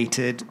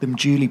regulated, them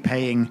duly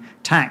paying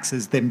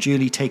taxes, them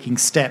duly taking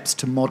steps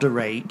to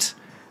moderate,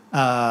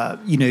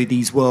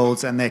 these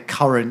worlds and their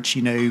current,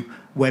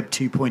 Web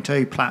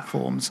 2.0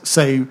 platforms.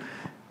 So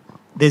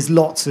there's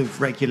lots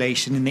of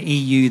regulation. In the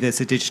EU, there's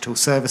a Digital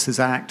Services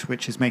Act,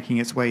 which is making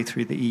its way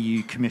through the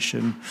EU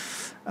Commission.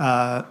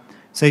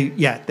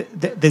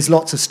 There's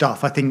lots of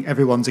stuff. I think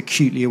everyone's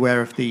acutely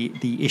aware of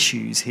the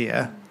issues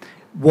here.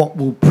 What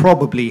will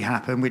probably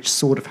happen, which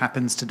sort of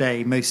happens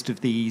today, most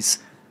of these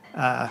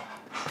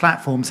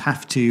platforms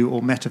have to,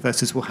 or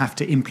metaverses will have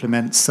to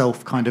implement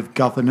self kind of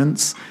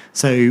governance.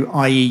 So,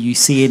 i.e., you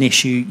see an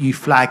issue, you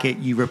flag it,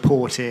 you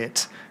report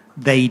it,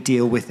 they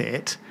deal with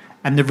it,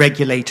 and the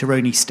regulator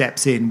only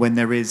steps in when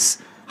there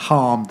is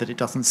harm that it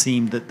doesn't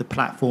seem that the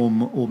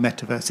platform or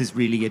metaverse is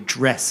really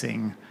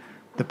addressing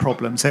the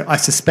problem. So I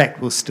suspect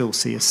we'll still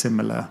see a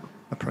similar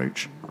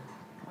approach.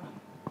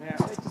 May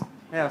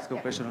I ask a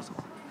question also?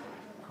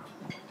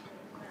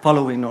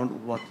 Following on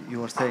what you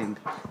were saying,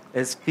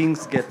 as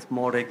things get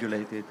more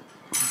regulated,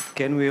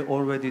 can we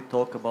already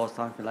talk about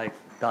something like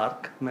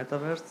dark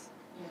metaverse?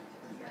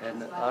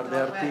 And are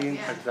there things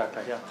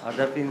Are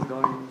there things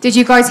going? Did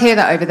you guys hear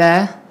that over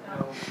there?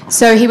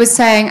 So he was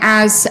saying,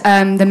 as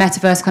the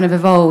metaverse kind of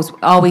evolves,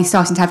 are we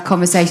starting to have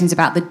conversations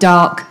about the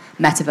dark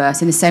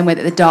metaverse in the same way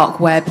that the dark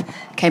web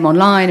came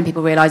online and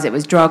people realised it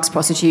was drugs,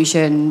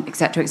 prostitution,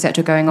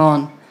 etc., going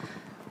on?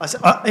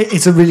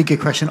 It's a really good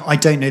question. I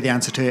don't know the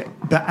answer to it,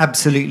 but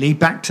absolutely,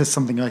 back to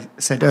something I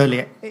said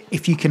earlier,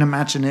 if you can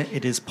imagine it,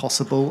 it is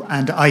possible.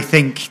 And I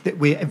think that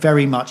we're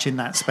very much in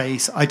that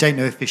space. I don't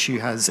know if Vishu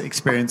has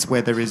experience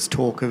where there is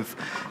talk of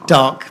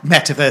dark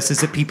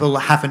metaverses that people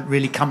haven't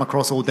really come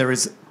across, or there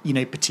is,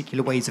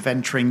 particular ways of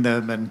entering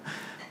them. And,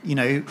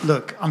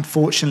 look,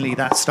 unfortunately,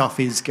 that stuff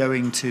is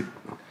going to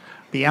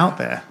be out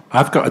there.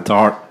 I've got a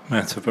dark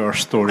metaverse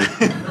story.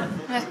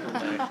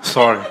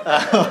 Sorry.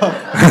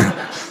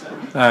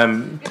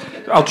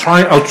 I'll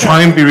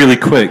try and be really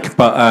quick.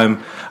 But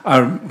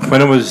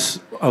when I was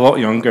a lot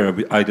younger,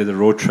 I did a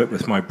road trip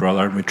with my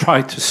brother, and we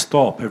tried to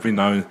stop every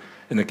now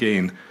and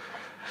again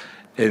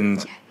in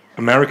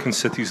American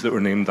cities that were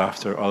named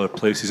after other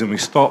places. And we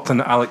stopped in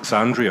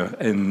Alexandria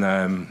in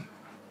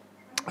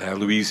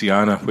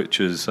Louisiana, which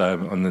is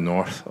on the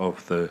north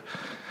of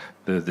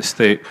the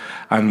state,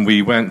 and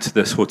we went to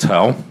this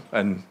hotel,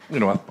 and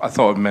I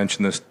thought I'd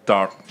mention this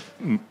dark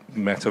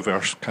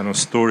metaverse kind of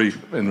story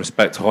in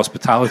respect to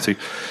hospitality,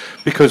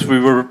 because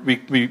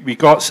we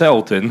got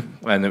settled in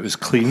and it was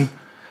clean,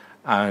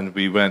 and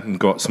we went and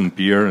got some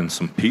beer and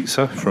some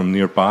pizza from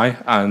nearby,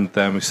 and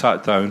then we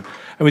sat down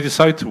and we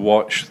decided to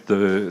watch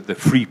the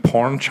free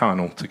porn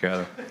channel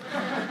together.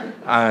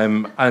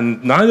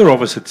 And neither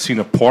of us had seen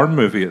a porn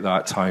movie at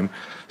that time,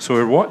 so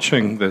we were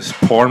watching this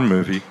porn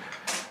movie,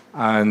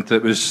 and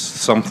it was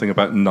something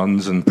about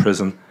nuns in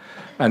prison.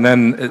 And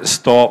then it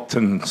stopped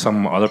and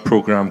some other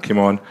program came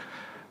on.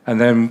 And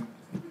then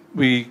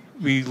we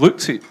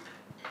looked at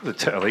the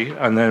telly,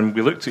 and then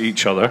we looked at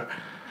each other,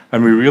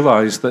 and we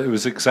realised that it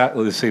was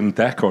exactly the same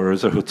decor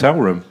as a hotel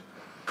room.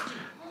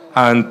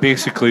 And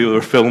basically we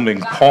were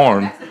filming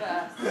porn.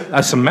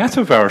 That's a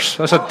metaverse.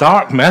 That's a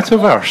dark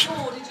metaverse.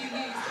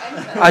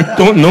 I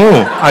don't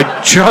know.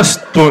 I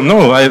just don't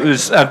know. I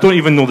don't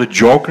even know the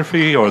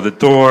geography or the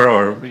door,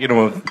 or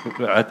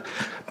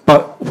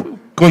But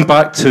going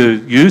back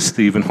to you,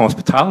 Steve, in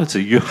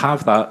hospitality, you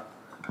have that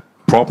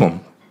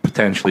problem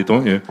potentially,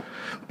 don't you?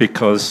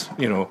 Because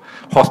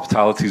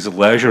hospitality is a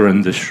leisure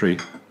industry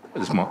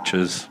as much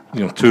as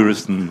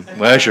tourist and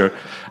leisure,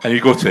 and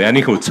you go to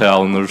any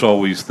hotel and there's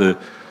always the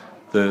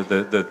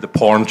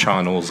porn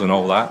channels and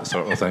all that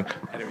sort of thing.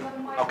 Anyway,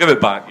 I'll give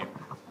it back.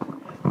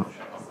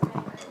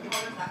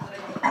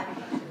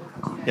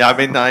 Yeah, I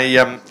mean,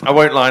 I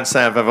won't lie and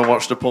say I've ever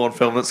watched a porn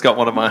film that's got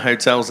one of my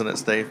hotels in it,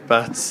 Steve.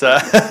 But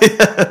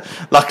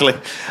luckily,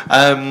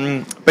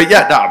 but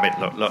yeah, no, I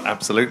mean, look,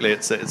 absolutely,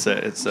 it's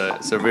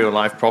a real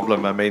life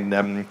problem. I mean,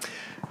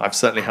 I've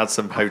certainly had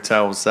some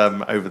hotels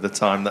over the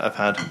time that have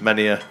had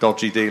many a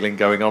dodgy dealing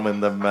going on in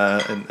them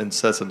in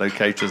certain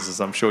locations, as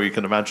I'm sure you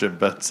can imagine.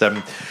 But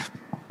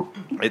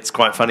it's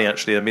quite funny,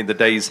 actually. I mean, the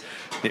days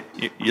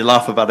you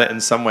laugh about it in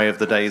some way of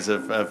the days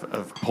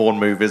of porn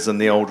movies and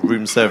the old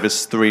room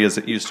service 3 as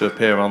it used to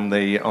appear on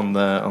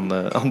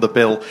the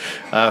bill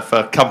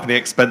for company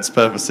expense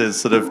purposes,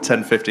 sort of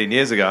 10, 15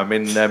 years ago. I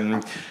mean,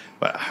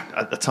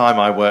 at the time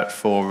I worked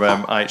for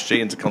IHG,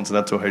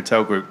 Intercontinental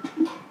Hotel Group,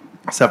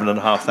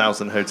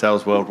 7,500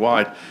 hotels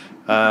worldwide,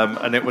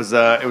 and it was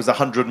a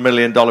 $100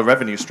 million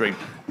revenue stream.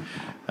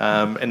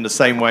 In the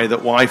same way that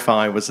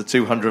Wi-Fi was a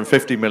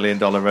 $250 million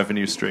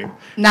revenue stream.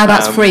 Now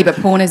that's free, but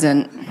porn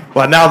isn't.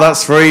 Well, now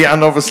that's free,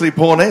 and obviously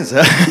porn is. So,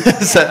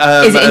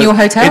 is it in your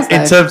hotels,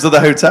 in terms of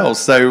the hotels?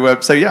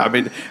 So yeah, I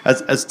mean,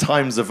 as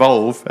times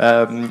evolve,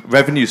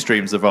 revenue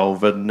streams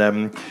evolve,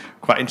 and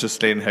quite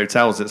interestingly, in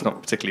hotels, it's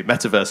not particularly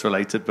metaverse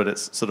related, but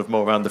it's sort of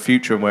more around the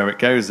future and where it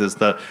goes. Is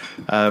that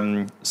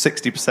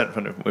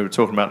 60%? We were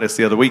talking about this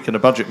the other week in a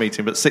budget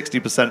meeting, but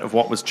 60% of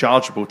what was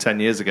chargeable 10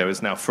 years ago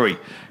is now free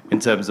in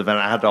terms of an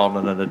add-on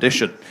and an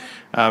addition.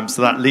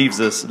 So that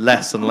leaves us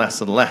less and less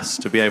and less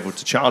to be able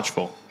to charge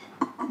for.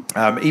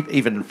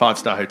 Even in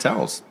 5-star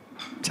hotels,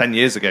 10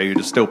 years ago, you'd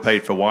have still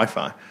paid for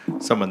Wi-Fi,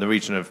 somewhere in the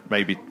region of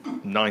maybe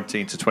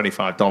 $19 to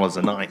 $25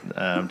 a night,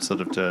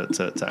 sort of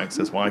to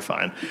access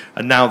Wi-Fi,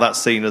 and now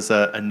that's seen as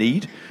a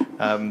need.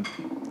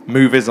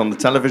 Movies on the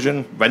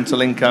television,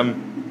 rental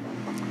income,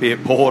 be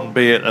it porn,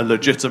 be it a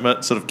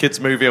legitimate sort of kids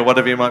movie or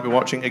whatever you might be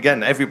watching.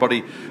 Again,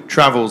 everybody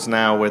travels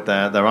now with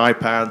their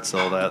iPads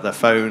or their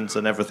phones,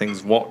 and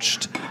everything's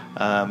watched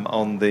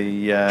on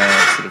the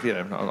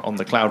on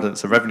the cloud, and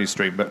it's a revenue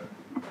stream. But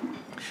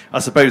I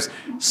suppose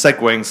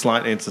segueing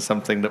slightly into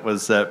something that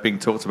was being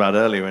talked about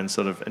earlier in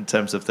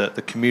terms of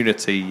the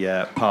community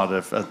part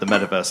of the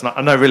metaverse,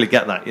 and I really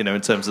get that,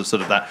 in terms of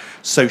sort of that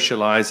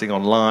socializing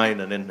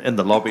online and in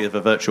the lobby of a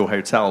virtual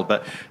hotel.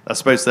 But I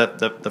suppose that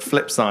the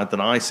flip side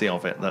that I see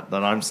of it, that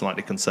I'm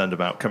slightly concerned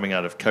about coming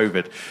out of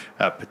COVID,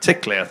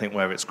 particularly I think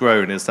where it's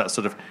grown, is that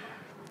sort of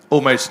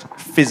almost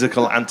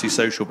physical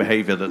antisocial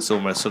behaviour that's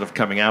almost sort of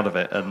coming out of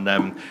it. And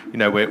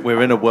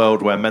we're in a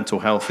world where mental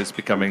health is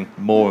becoming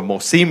more and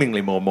more, seemingly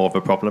more and more of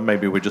a problem.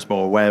 Maybe we're just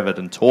more aware of it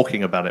and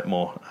talking about it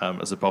more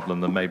as a problem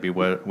than maybe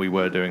we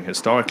were doing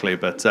historically.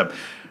 But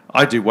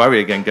I do worry,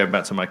 again, going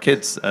back to my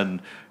kids,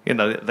 and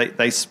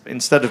they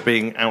instead of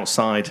being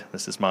outside,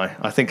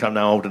 I think I'm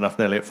now old enough,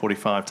 nearly at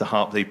 45, to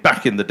harp the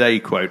back in the day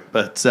quote,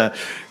 but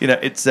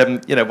it's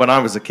when I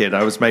was a kid,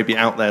 I was maybe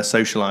out there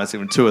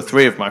socializing with 2 or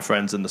 3 of my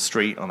friends in the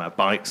street on our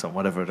bikes or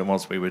whatever it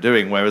was we were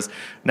doing, whereas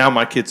now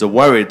my kids are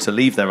worried to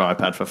leave their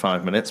iPad for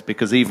 5 minutes,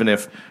 because even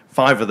if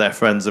 5 of their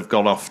friends have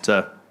gone off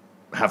to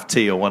have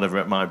tea or whatever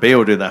it might be,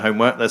 or do their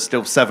homework, there's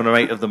still 7 or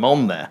 8 of them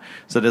on there.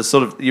 So there's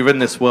you're in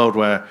this world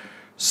where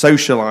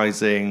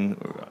socializing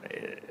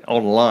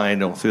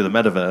online or through the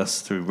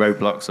metaverse, through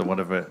Roblox or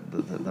whatever,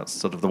 that's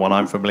sort of the one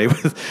I'm familiar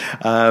with,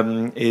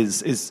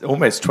 is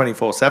almost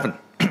 24/7.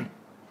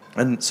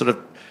 And sort of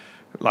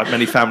like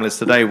many families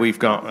today, we've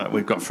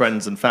got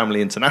friends and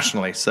family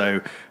internationally.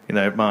 So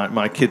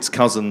my kids'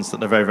 cousins that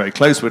they're very, very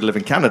close with live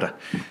in Canada.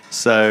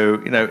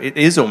 So it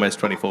is almost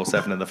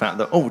 24/7 in the fact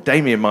that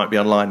Damien might be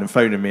online and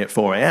phoning me at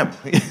 4 a.m.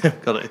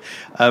 Got it.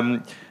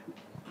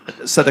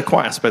 So they're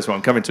quite, I suppose what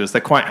I'm coming to is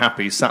they're quite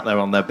happy sat there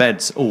on their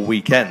beds all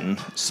weekend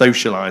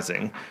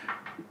socialising,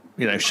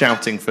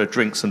 shouting for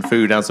drinks and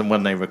food as and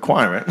when they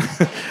require it,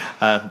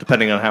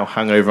 depending on how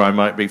hungover I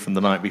might be from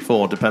the night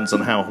before, depends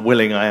on how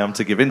willing I am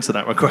to give in to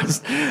that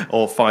request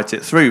or fight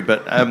it through.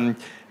 But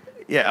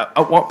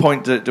at what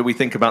point do we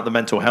think about the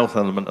mental health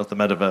element of the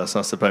metaverse,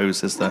 I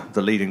suppose, is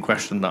the leading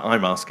question that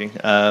I'm asking,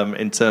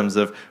 in terms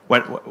of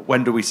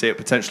when do we see it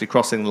potentially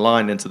crossing the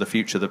line into the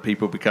future that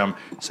people become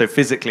so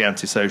physically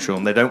antisocial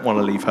and they don't want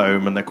to leave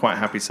home and they're quite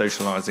happy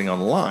socializing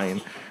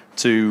online,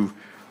 to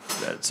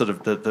sort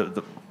of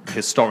the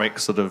historic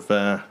sort of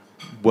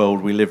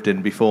world we lived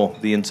in before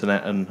the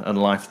internet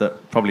and life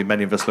that probably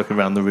many of us looking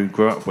around the room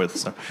grew up with.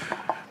 So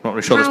I'm not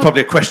really sure. That's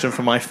probably a question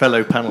for my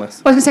fellow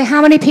panelists. I was going to say,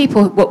 how many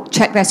people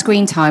check their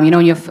screen time?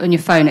 On your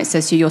phone it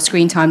says to you, your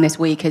screen time this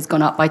week has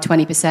gone up by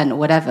 20% or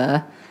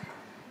whatever.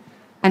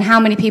 And how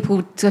many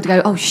people sort of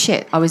go, oh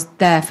shit, I was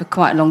there for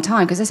quite a long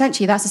time? Because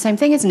essentially that's the same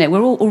thing, isn't it?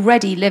 We're all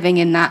already living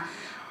in that.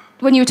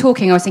 When you were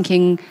talking, I was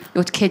thinking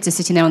your kids are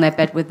sitting there on their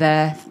bed with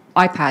their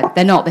iPad.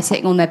 They're not. They're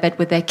sitting on their bed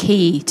with their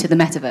key to the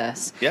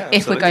metaverse. Yeah,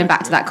 if we're going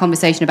back to that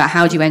conversation about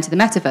how do you enter the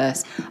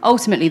metaverse,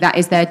 ultimately that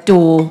is their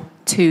door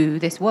to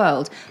this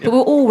world. But we're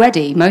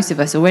already, most of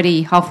us,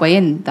 already halfway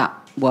in that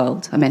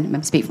world. I mean,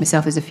 I speak for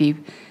myself, there's a few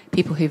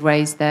people who've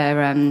raised their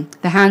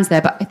hands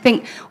there. But I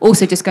think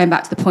also just going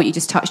back to the point you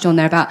just touched on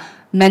there about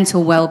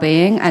mental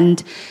well-being,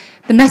 and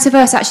the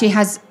metaverse actually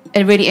has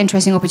a really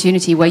interesting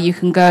opportunity where you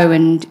can go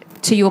and,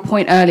 to your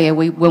point earlier,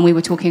 when we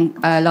were talking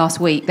last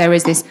week, there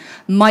is this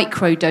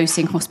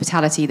micro-dosing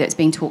hospitality that's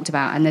being talked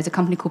about, and there's a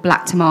company called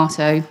Black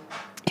Tomato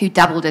who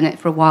dabbled in it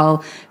for a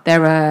while.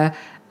 They're a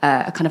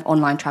kind of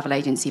online travel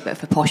agency, but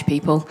for posh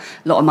people,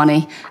 a lot of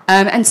money.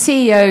 And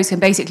CEOs can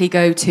basically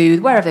go to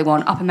wherever they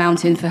want, up a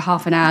mountain for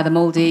half an hour, the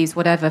Maldives,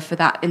 whatever, for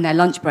that in their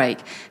lunch break.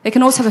 They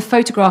can also have a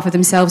photograph of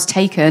themselves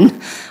taken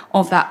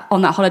of that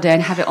on that holiday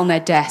and have it on their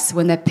desk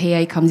when their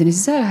PA comes in and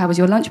says, "Oh, how was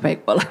your lunch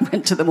break?" "Well, I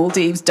went to the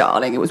Maldives,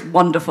 darling. It was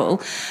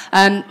wonderful."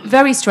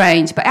 Very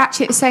strange, but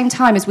actually at the same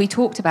time as we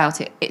talked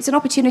about it, it's an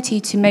opportunity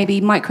to maybe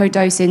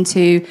microdose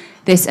into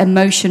this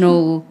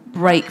emotional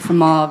break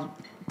from our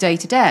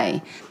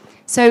day-to-day.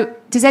 So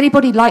does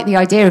anybody like the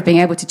idea of being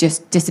able to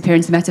just disappear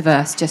into the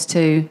metaverse just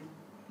to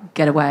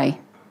get away?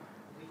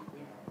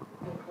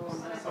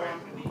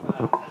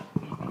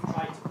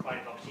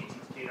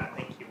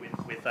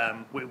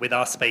 With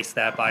our space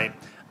there by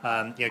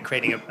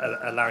creating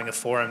allowing a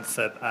forum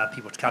for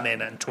people to come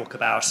in and talk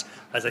about,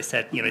 as I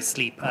said,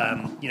 sleep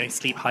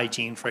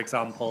hygiene, for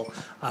example,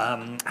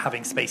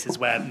 having spaces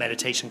where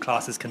meditation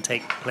classes can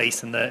take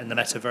place in the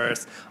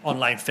metaverse,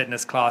 online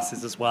fitness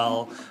classes as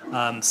well.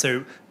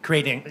 So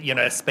creating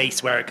a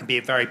space where it can be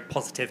a very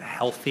positive,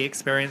 healthy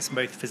experience,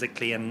 both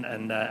physically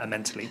and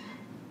mentally.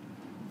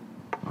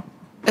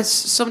 As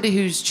somebody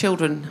whose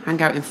children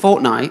hang out in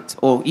Fortnite,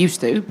 or used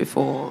to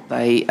before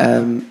they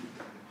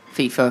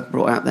FIFA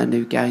brought out their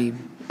new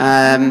game,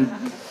 and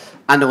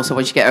also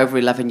once you get over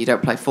 11 you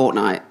don't play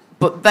Fortnite,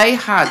 but they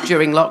had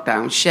during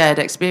lockdown shared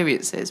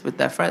experiences with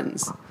their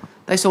friends.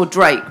 They saw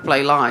Drake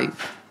play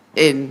live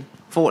in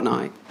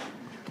Fortnite.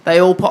 They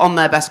all put on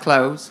their best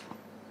clothes.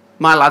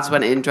 My lads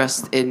went in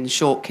dressed in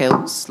short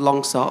kilts,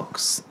 long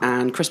socks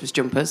and Christmas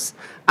jumpers,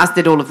 as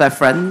did all of their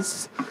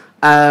friends.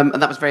 And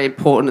that was very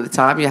important at the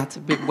time. You had to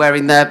be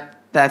wearing there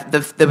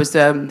was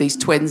these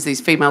twins,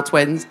 these female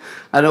twins,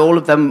 and all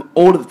of them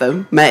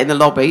met in the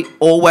lobby,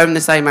 all wearing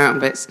the same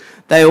outfits.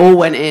 They all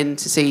went in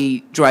to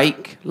see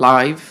Drake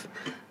live.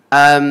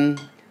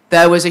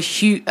 There was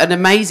an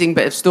amazing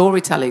bit of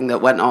storytelling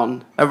that went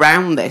on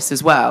around this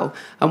as well.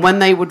 And when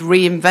they would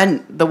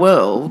reinvent the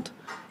world,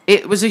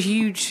 it was a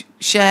huge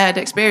shared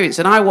experience.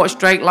 And I watched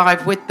Drake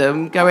live with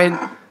them, going,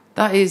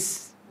 "That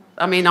is."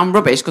 I mean, I'm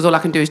rubbish because all I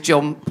can do is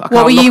jump.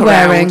 What were you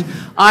wearing?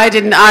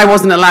 I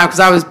wasn't allowed because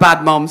I was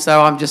bad mom,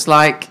 so I'm just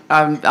like,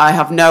 I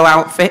have no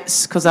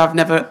outfits because I've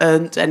never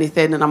earned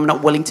anything and I'm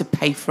not willing to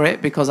pay for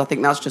it because I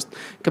think that's just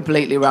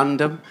completely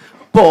random.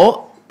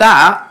 But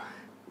that,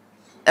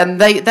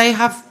 and they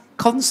have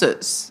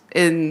concerts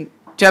in,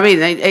 do you know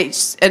what I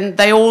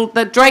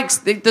mean? Drake's,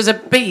 there's a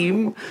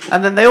beam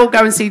and then they all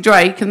go and see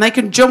Drake and they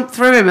can jump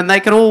through him and they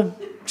can all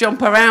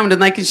jump around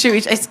and they can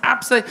shoot. It's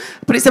absolutely,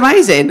 but it's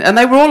amazing. And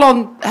they were all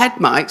on head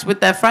mics with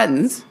their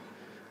friends.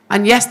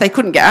 And yes, they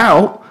couldn't get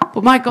out,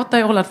 but my God,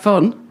 they all had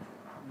fun.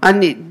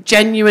 And it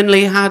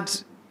genuinely had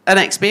an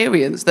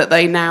experience that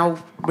they now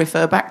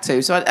refer back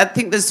to. So I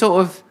think there's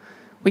sort of,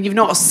 when you've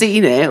not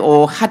seen it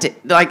or had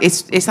it, like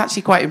it's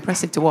actually quite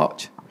impressive to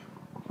watch.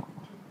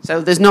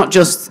 So it's not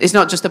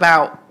just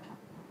about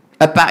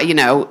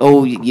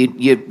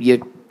you're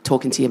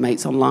talking to your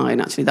mates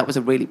online. Actually, that was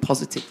a really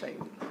positive thing.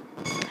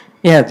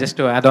 Yeah, just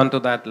to add on to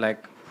that,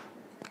 like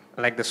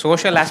the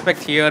social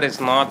aspect here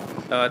is not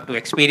to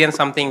experience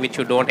something which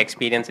you don't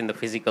experience in the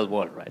physical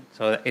world, right?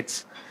 So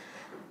it's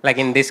like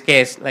in this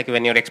case, like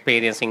when you're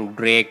experiencing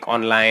Drake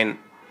online.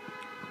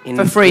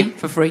 For free.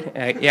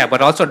 Yeah,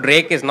 but also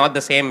Drake is not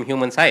the same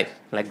human size.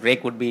 Like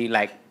Drake would be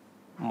like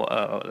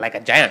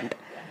a giant.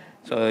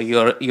 So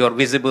you're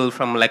visible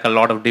from like a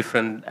lot of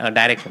different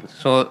directions.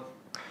 So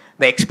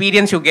the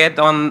experience you get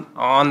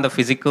on the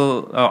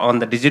physical, on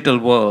the digital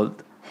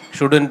world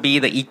shouldn't be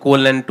the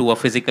equivalent to a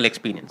physical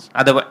experience.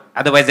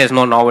 Otherwise there's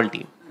no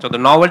novelty. So the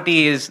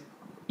novelty is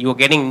you're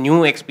getting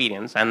new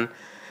experience, and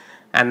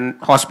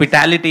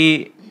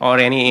hospitality or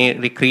any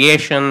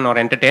recreation or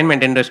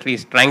entertainment industry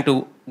is trying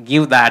to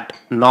give that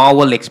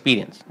novel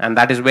experience, and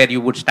that is where you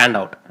would stand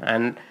out.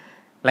 And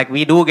like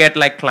we do get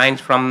like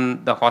clients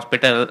from the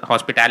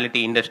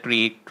hospitality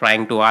industry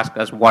trying to ask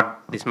us what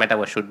this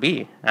metaverse should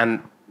be,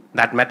 and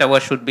that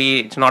metaverse should be,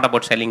 it's not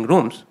about selling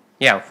rooms.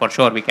 Yeah, for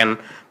sure, we can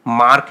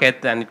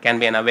market and it can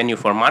be an avenue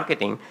for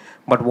marketing.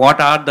 But what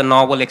are the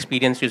novel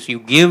experiences you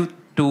give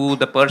to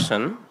the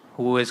person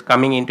who is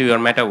coming into your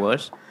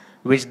metaverse,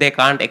 which they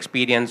can't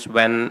experience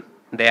when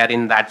they are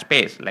in that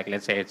space? Like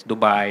let's say it's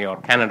Dubai or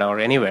Canada or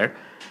anywhere.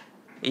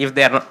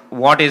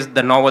 What is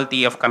the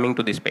novelty of coming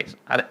to this space?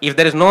 If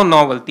there is no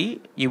novelty,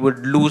 you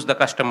would lose the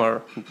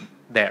customer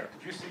there.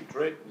 Did you see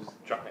Drake was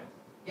giant?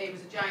 Yeah, he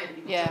was a giant.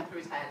 He could jump through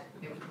his head.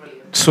 It was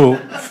brilliant. So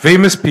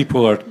famous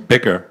people are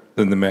bigger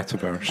than the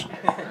metaverse.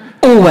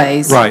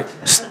 Always. Right.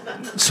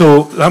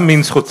 So that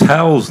means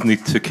hotels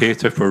need to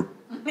cater for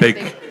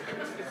big.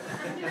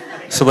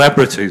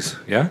 Celebrities,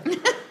 yeah?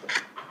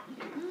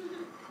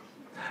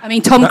 I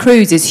mean, Tom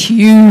Cruise is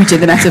huge in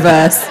the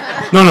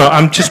metaverse. No,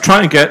 I'm just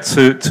trying to get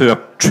to a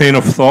train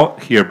of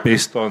thought here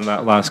based on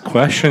that last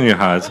question you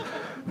had,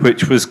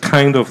 which was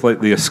kind of like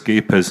the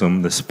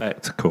escapism, the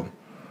spectacle.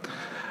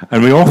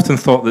 And we often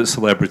thought that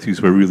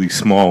celebrities were really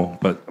small,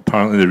 but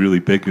apparently they're really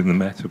big in the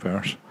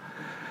metaverse.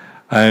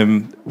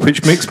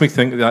 Which makes me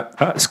think that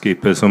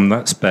escapism,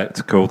 that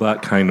spectacle,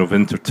 that kind of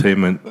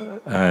entertainment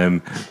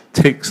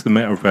takes the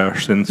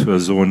metaverse into a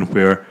zone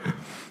where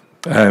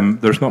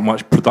there's not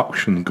much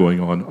production going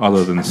on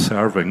other than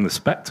serving the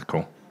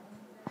spectacle,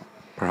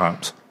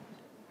 perhaps.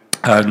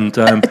 And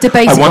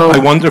debatable. I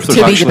wonder if there's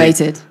to be actually,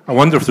 debated. I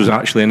wonder if there's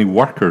actually any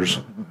workers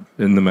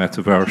in the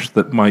metaverse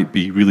that might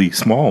be really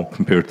small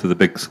compared to the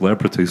big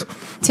celebrities.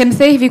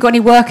 Timothy, have you got any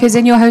workers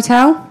in your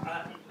hotel?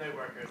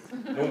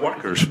 No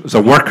workers. It's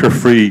a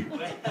worker-free.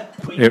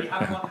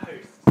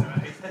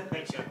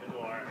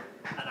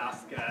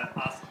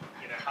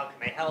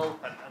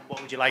 Help and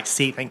what would you like to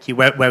see? Thank you.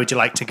 Where would you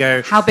like to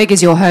go? How big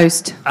is your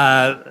host?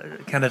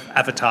 Kind of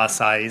avatar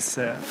size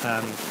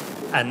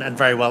and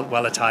very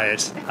well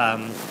attired.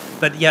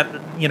 But yeah,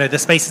 the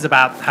space is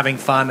about having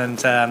fun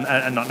and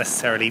not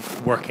necessarily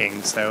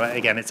working. So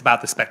again, it's about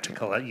the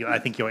spectacle. I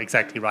think you're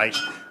exactly right.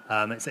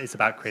 It's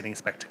about creating a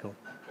spectacle.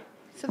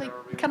 So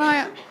can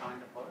I?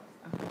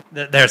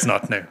 There's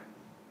not no.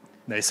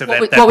 So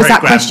what was that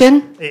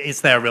question?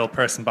 Is there a real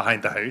person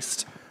behind the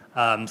host?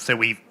 So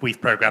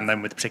we've programmed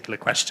them with particular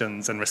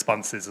questions and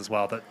responses as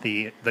well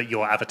that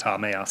your avatar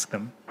may ask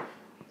them.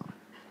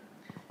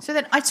 So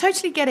then I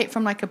totally get it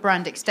from like a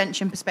brand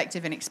extension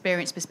perspective and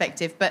experience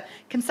perspective, but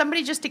can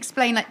somebody just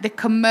explain like the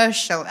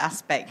commercial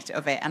aspect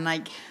of it? And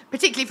like,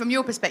 particularly from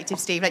your perspective,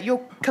 Steve, like you're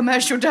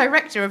commercial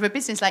director of a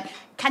business, like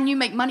can you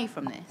make money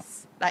from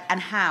this? Like, and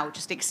how?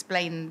 Just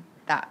explain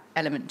that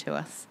element to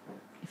us,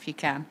 if you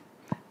can.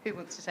 Who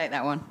wants to take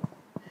that one?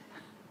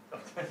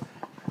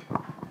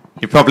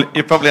 You're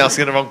probably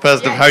asking the wrong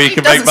person of how you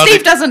can make money.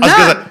 Steve doesn't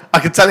know. I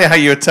can tell you how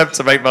you attempt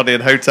to make money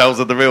in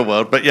hotels in the real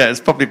world, but yeah, it's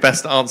probably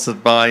best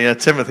answered by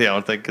Timothy, I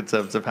would think, in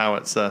terms of how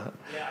it's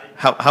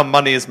how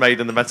money is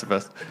made in the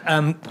metaverse.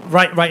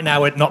 Right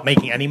now, we're not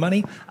making any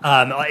money.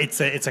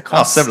 It's a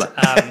cost. Oh, similar.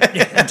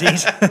 Yeah, indeed.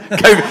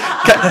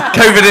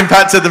 COVID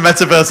impacted the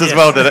metaverse as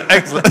well, did it?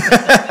 Excellent.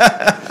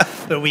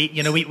 But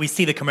we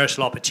see the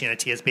commercial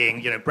opportunity as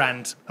being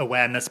brand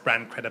awareness,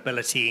 brand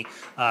credibility,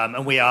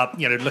 and we are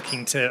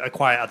looking to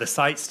acquire other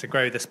sites to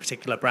grow this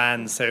particular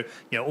brand. So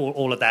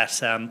all of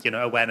that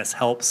awareness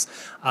helps.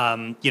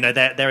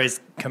 There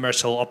is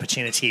commercial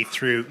opportunity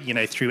through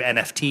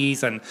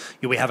NFTs, and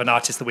we have an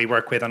artist that we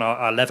work with on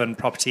our Leven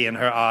property, and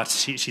her art.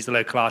 She's a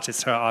local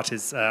artist. Her art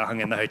is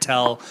hung in the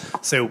hotel,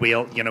 so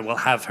we'll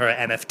have her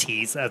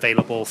NFTs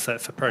available for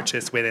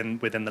purchase within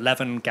the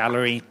Leven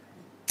gallery.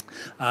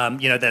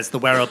 There's the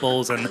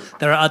wearables, and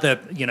there are other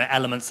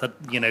elements that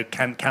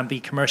can be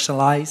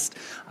commercialized,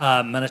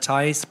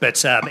 monetized,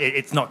 but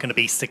it's not going to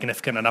be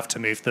significant enough to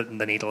move the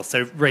needle.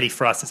 So really,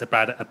 for us, it's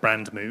a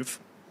brand move.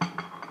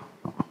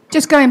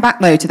 Just going back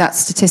though to that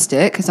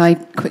statistic, because I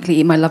quickly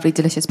eat my lovely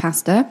delicious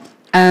pasta.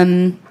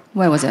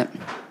 Where was it?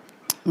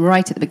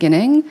 Right at the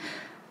beginning.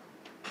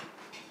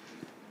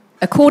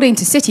 According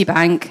to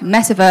Citibank,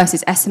 Metaverse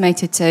is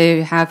estimated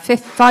to have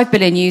 5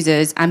 billion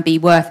users and be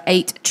worth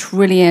 $8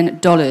 trillion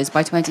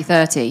by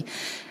 2030.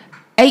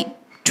 $8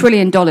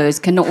 trillion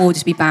cannot all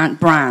just be brand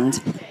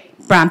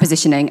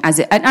positioning.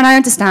 And I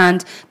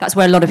understand that's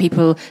where a lot of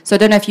people... So I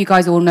don't know if you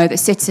guys all know that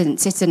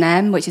Citizen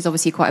M, which is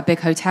obviously quite a big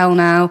hotel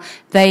now,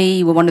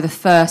 they were one of the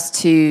first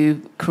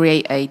to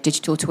create a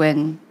digital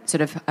twin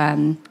sort of...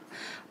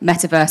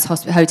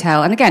 metaverse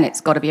hotel, and again, it's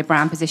got to be a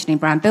brand positioning,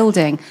 brand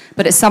building,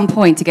 but at some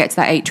point to get to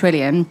that 8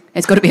 trillion,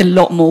 it's got to be a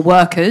lot more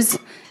workers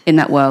in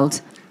that world.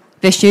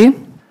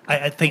 Vishu?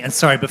 I think, and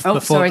sorry,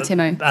 before sorry,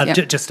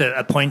 Timo. Just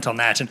a point on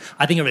that, and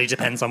I think it really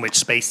depends on which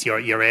space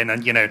you're in,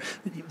 and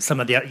some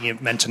of you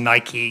mentioned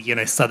Nike,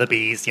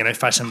 Sotheby's,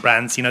 fashion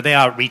brands, they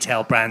are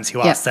retail brands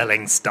who are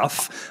selling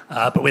stuff,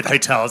 but with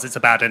hotels, it's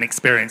about an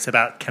experience,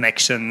 about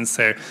connections.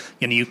 So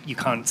you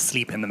can't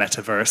sleep in the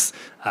metaverse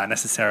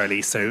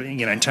necessarily. So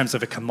in terms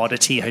of a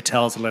commodity,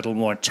 hotels are a little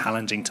more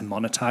challenging to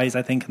monetize,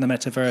 I think, in the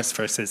metaverse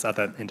versus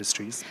other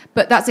industries.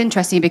 But that's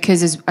interesting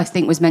because, as I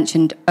think was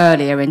mentioned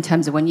earlier, in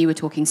terms of when you were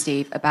talking,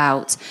 Steve, about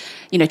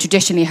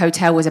traditionally a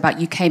hotel was about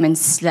you came and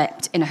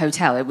slept in a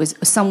hotel. It was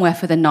somewhere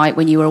for the night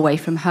when you were away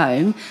from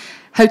home.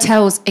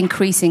 Hotels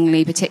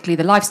increasingly, particularly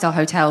the lifestyle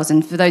hotels,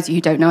 and for those of you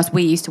who don't know us,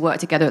 we used to work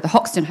together at the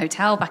Hoxton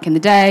Hotel back in the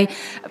day,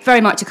 very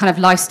much a kind of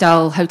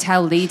lifestyle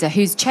hotel leader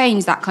who's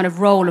changed that kind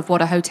of role of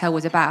what a hotel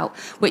was about,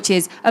 which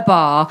is a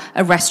bar,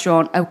 a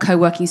restaurant, a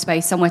co-working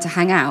space, somewhere to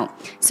hang out.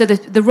 So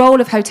the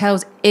role of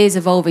hotels is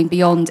evolving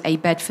beyond a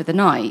bed for the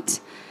night.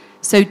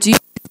 So do you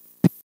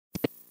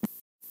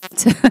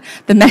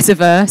the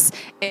metaverse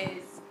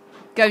is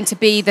going to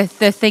be the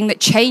thing that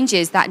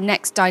changes that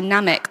next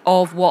dynamic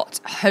of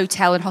what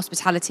hotel and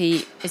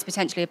hospitality is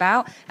potentially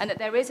about, and that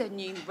there is a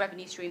new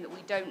revenue stream that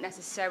we don't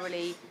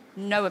necessarily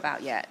know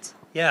about yet?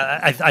 Yeah,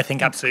 I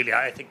think absolutely.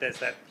 I think there's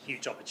that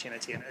huge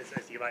opportunity, and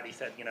as you rightly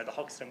said, the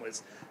Hoxton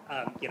was,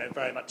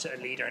 very much a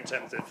leader in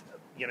terms of,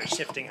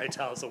 shifting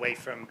hotels away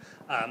from,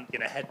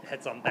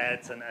 heads on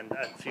beds and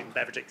food and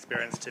beverage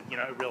experience to,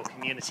 a real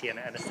community and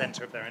a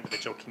centre of their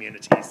individual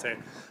community. So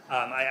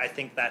I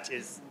think that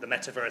is the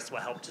metaverse will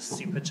help to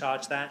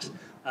supercharge that,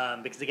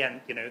 because again,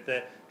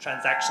 the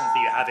transactions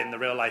that you have in the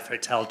real life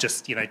hotel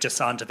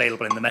just aren't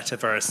available in the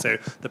metaverse. So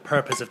the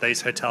purpose of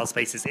those hotel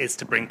spaces is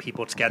to bring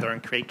people together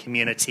and create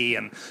community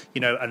and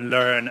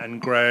learn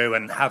and grow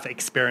and have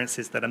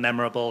experiences that are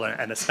memorable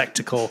and a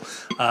spectacle.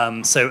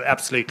 So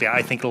absolutely,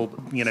 I think it'll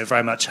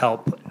very much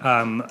help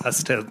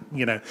us to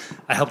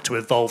help to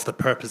evolve the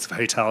purpose of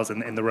hotels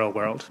in the real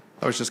world.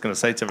 I was just going to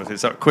say, Timothy,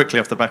 so quickly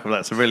off the back of that,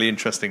 it's a really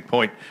interesting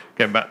point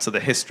going back to the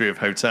history of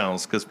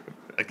hotels, because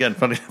again,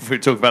 funny enough, we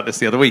talked about this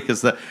the other week,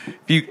 is that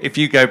if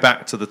you go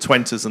back to the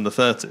 20s and the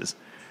 30s,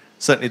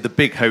 certainly the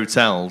big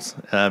hotels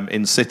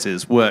in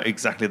cities were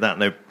exactly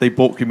that. They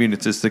brought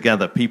communities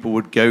together. People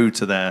would go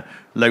to their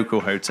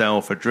local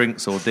hotel for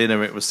drinks or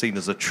dinner. It was seen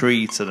as a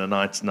treat and a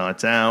night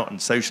out and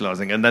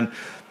socialising. And then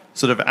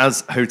sort of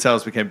as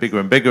hotels became bigger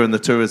and bigger and the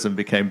tourism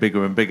became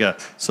bigger and bigger,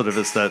 sort of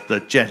as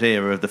the jet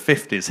era of the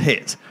 50s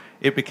hit,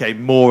 it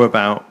became more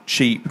about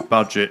cheap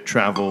budget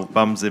travel,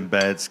 bums in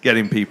beds,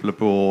 getting people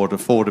abroad,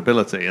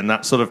 affordability, and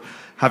that sort of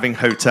having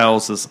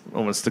hotels as,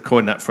 almost to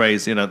coin that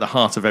phrase, the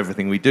heart of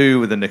everything we do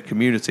within the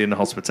community and the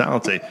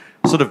hospitality,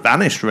 sort of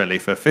vanished really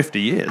for 50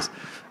 years.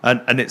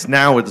 And it's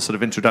now with the sort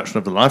of introduction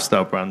of the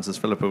lifestyle brands, as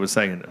Philippa was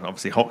saying,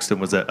 obviously Hoxton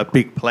was a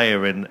big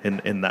player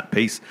in that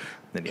piece.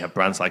 Then you have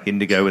brands like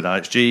Indigo with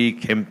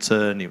IHG,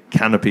 Kimpton,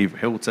 Canopy,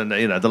 Hilton.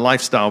 The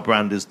lifestyle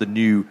brand is the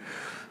new,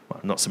 well,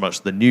 not so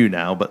much the new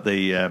now, but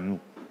the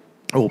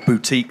or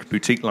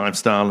boutique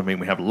lifestyle. I mean,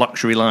 we have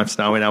luxury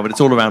lifestyle now, but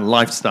it's all around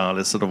lifestyle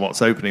is sort of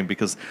what's opening,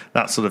 because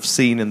that's sort of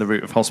seen in the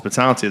route of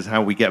hospitality is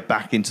how we get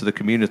back into the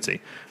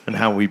community and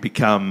how we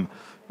become,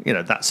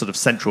 that sort of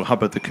central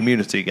hub of the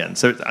community again.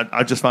 So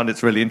I just find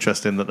it's really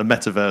interesting that the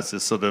metaverse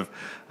is sort of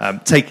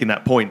taking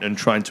that point and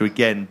trying to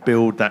again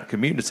build that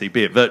community,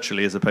 be it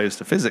virtually as opposed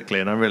to physically.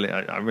 And I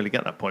really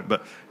get that point.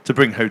 But to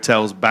bring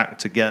hotels back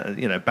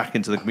together, back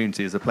into the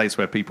community as a place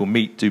where people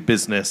meet, do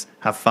business,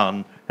 have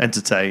fun,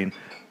 entertain,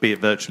 be it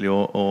virtually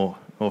or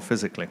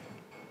physically.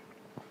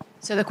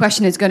 So the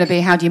question is going to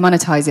be, how do you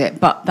monetize it?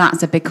 But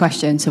that's a big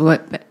question. So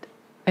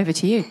over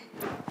to you.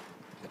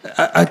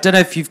 I don't know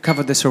if you've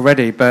covered this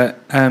already,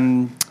 but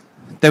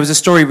there was a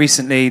story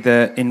recently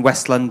that in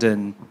West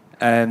London,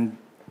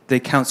 the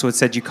council had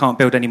said you can't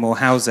build any more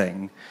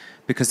housing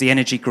because the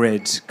energy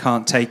grid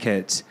can't take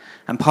it.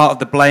 And part of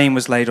the blame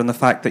was laid on the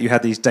fact that you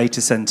had these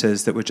data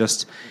centres that were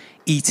just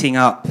eating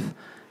up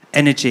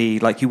energy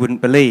like you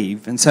wouldn't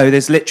believe. And so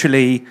there's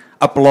literally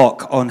a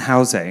block on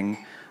housing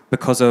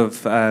because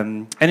of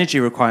energy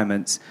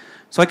requirements.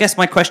 So I guess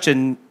my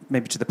question,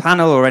 maybe to the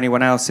panel or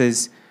anyone else,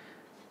 is,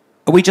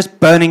 are we just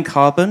burning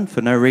carbon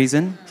for no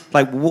reason?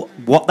 Like,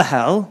 what the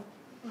hell?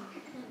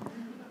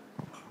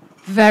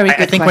 Very good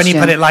I think question. When you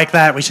put it like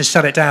that, we should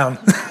shut it down.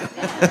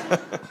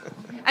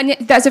 And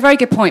that's a very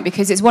good point,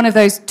 because it's one of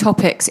those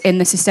topics in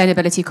the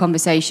sustainability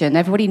conversation.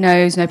 Everybody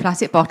knows no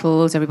plastic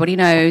bottles, everybody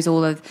knows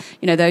all of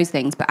those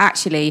things, but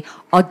actually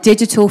our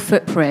digital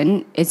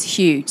footprint is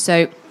huge.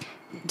 So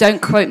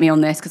don't quote me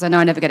on this because I know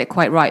I never get it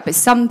quite right, but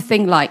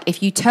something like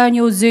if you turn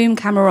your Zoom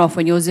camera off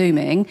when you're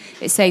Zooming,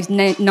 it saves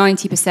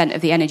 90%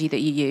 of the energy that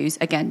you use.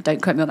 Again,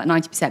 don't quote me on that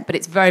 90%, but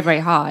it's very, very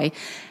high.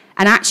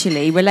 And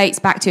actually relates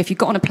back to if you've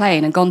got on a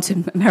plane and gone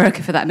to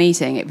America for that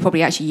meeting, it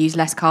probably actually used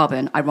less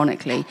carbon,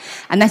 ironically.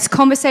 And this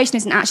conversation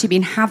isn't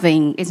being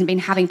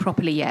having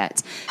properly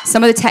yet.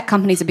 Some of the tech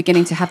companies are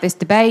beginning to have this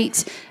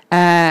debate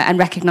and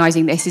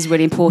recognizing this is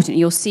really important.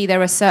 You'll see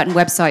there are certain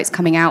websites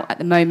coming out at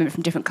the moment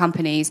from different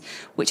companies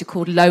which are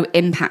called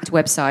low-impact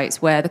websites,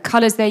 where the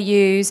colors they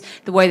use,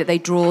 the way that they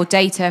draw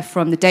data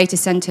from the data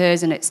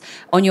centers, and it's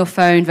on your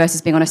phone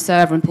versus being on a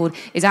server and board,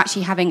 is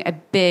actually having a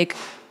big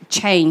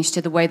change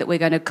to the way that we're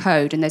going to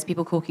code. And there's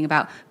people talking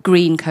about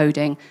green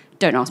coding.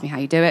 Don't ask me how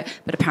you do it,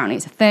 but apparently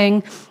it's a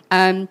thing.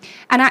 And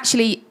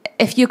actually,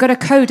 if you're going to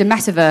code a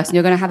metaverse and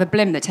you're going to have a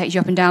blimp that takes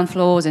you up and down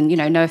floors, and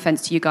no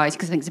offense to you guys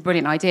because I think it's a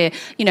brilliant idea,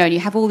 and you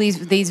have all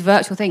these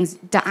virtual things,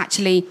 that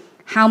actually,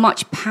 how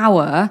much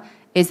power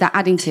is that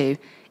adding to?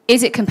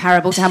 Is it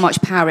comparable to how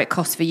much power it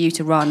costs for you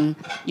to run,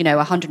 a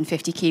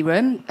 150 key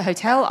room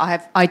hotel?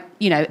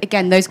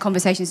 Again, those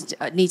conversations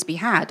need to be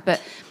had.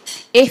 But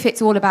if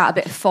it's all about a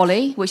bit of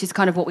folly, which is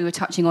kind of what we were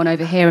touching on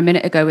over here a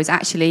minute ago, is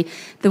actually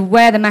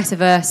where the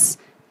metaverse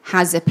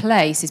has a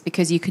place is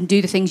because you can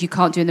do the things you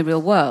can't do in the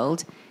real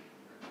world.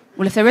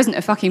 Well, if there isn't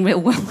a fucking real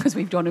world because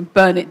we've gone and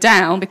burn it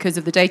down because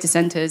of the data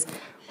centres,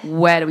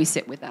 where do we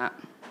sit with that?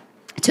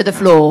 To the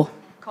floor.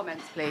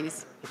 Comments,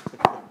 please.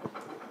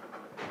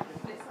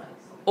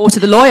 Or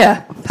to the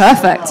lawyer.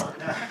 Perfect.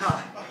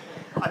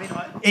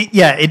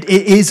 It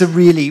is a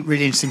really,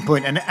 really interesting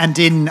point. And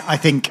in, I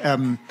think,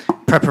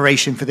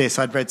 preparation for this,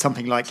 I'd read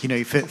something like,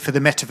 for the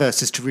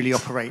metaverses to really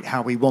operate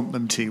how we want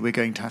them to, we're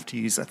going to have to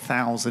use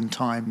 1,000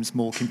 times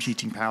more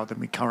computing power than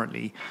we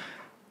currently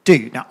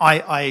do. Now,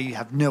 I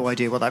have no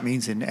idea what that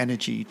means in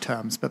energy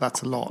terms, but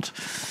that's a lot.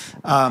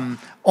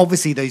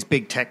 Obviously, those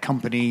big tech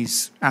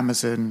companies,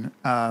 Amazon,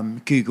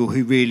 Google,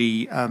 who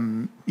really,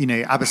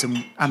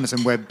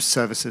 Amazon Web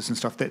Services and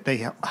stuff, that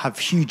they have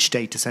huge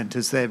data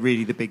centers. They're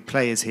really the big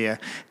players here.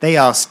 They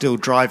are still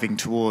driving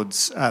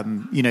towards,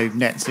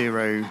 net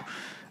zero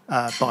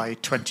by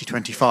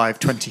 2025,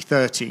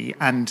 2030.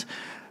 And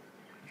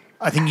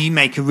I think you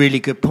make a really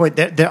good point.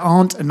 There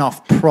aren't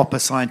enough proper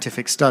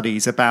scientific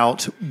studies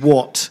about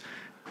what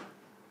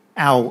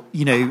our,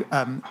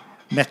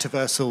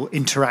 metaversal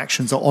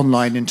interactions or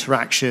online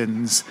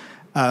interactions,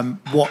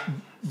 what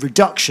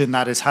reduction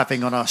that is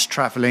having on us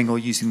traveling or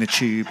using the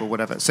tube or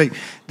whatever. So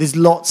there's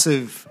lots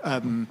of,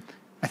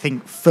 I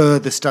think,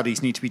 further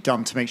studies need to be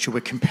done to make sure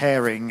we're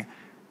comparing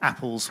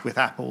apples with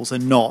apples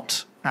and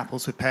not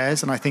apples with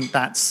pears. And I think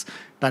that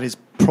is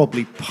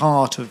probably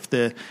part of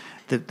the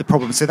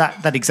problem. So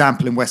that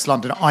example in West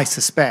London, I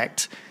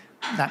suspect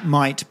that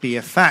might be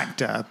a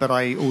factor, but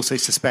I also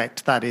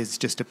suspect that is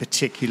just a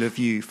particular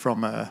view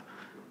from a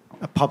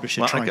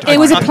publisher trying to... It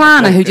was a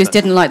planner who just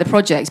didn't like the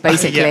project,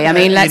 basically. Yeah, I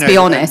mean, let's be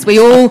honest.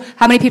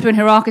 How many people in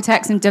here are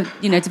architects and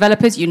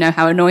developers? You know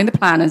how annoying the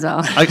planners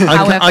are.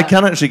 I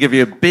can actually give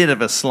you a bit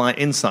of a slight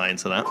insight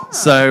into that.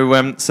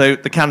 Oh. So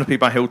the Canopy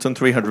by Hilton,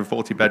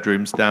 340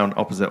 bedrooms down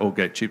opposite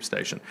Aldgate Tube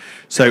Station.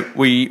 So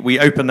we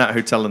opened that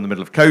hotel in the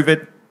middle of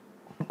COVID.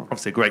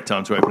 Obviously a great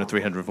time to open a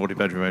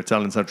 340-bedroom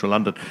hotel in central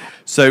London.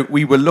 So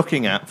we were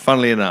looking at,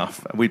 funnily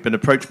enough, we'd been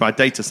approached by a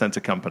data center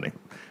company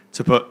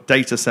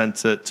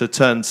to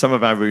turn some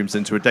of our rooms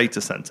into a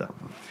data center.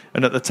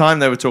 And at the time,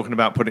 they were talking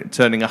about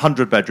turning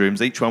 100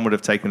 bedrooms. Each one would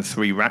have taken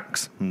 3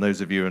 racks. And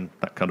those of you in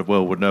that kind of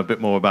world would know a bit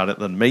more about it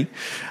than me.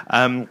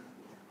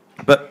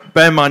 But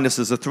bear in mind, this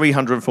is a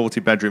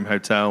 340-bedroom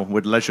hotel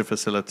with leisure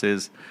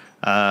facilities.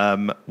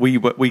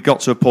 We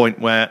got to a point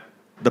where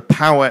the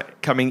power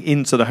coming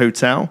into the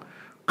hotel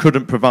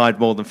couldn't provide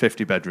more than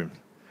 50 bedrooms.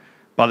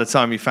 By the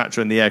time you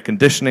factor in the air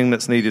conditioning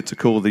that's needed to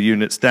cool the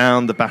units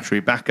down, the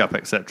battery backup,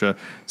 etc.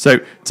 So,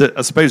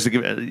 I suppose to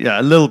give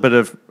a little bit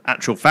of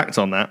actual fact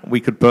on that, we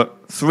could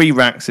put 3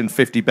 racks in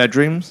 50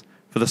 bedrooms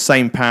for the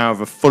same power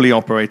of a fully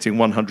operating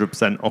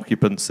 100%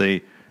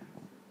 occupancy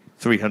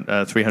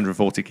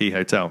 340 key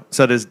hotel.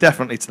 So there's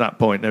definitely, to that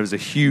point, there is a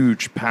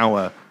huge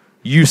power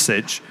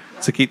usage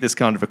to keep this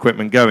kind of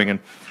equipment going.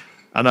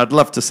 And I'd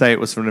love to say it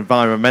was for an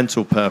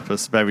environmental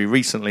purpose very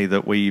recently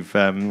that we've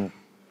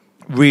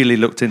really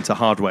looked into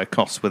hardware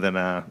costs within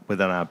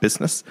our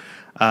business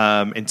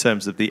in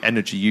terms of the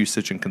energy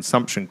usage and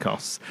consumption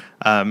costs.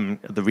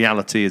 The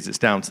reality is it's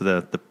down to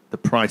the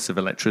price of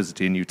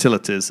electricity and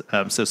utilities.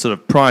 So sort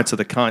of prior to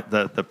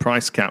the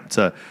price cap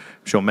to,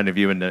 I'm sure many of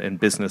you in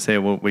business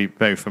here will be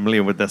very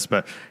familiar with this,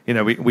 but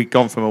we've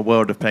gone from a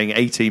world of paying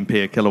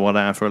 18p a kilowatt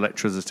hour for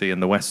electricity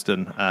in the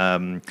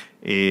Western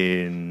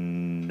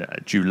in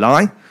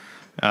July.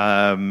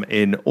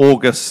 In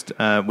August,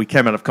 we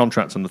came out of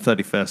contract on the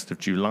 31st of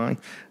July.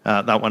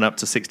 That went up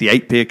to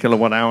 68p a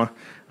kilowatt hour.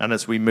 And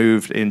as we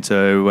moved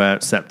into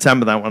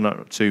September, that went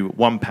up to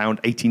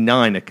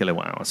 £1.89 a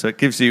kilowatt hour. So it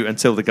gives you,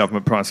 until the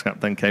government price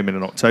cap then came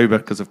in October,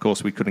 because of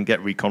course we couldn't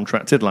get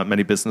recontracted like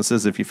many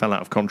businesses. If you fell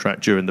out of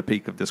contract during the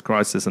peak of this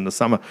crisis in the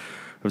summer,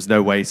 there was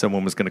no way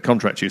someone was going to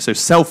contract you. So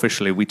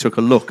selfishly, we took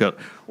a look at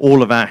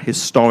all of our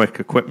historic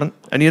equipment.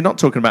 And you're not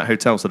talking about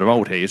hotels that are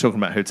old here. You're talking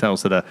about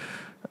hotels that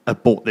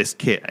bought this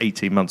kit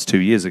 18 months, 2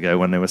 years ago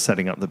when they were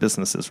setting up the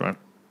businesses, right?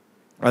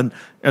 And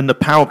the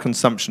power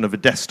consumption of a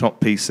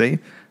desktop PC,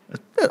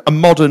 a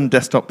modern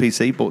desktop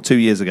PC bought 2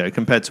 years ago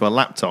compared to a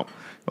laptop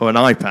or an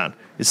iPad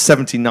is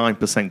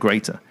 79%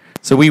 greater.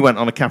 So we went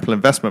on a capital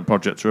investment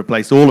project to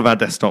replace all of our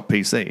desktop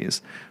PCs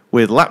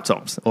with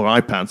laptops or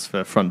iPads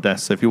for front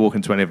desk. So if you walk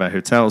into any of our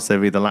hotels,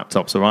 they're either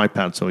laptops or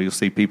iPads, or you'll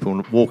see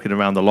people walking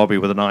around the lobby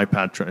with an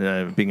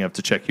iPad, being able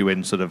to check you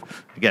in, sort of,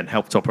 again,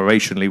 helped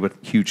operationally with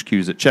huge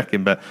queues at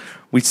check-in. But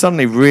we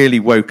suddenly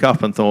really woke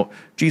up and thought,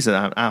 geez,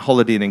 our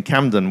Holiday Inn in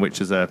Camden, which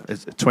is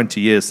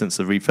 20 years since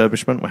the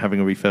refurbishment, we're having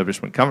a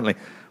refurbishment currently,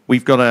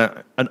 we've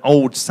got an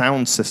old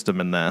sound system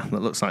in there that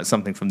looks like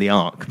something from the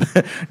Ark.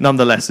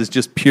 Nonetheless, it's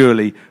just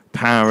purely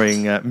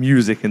powering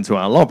music into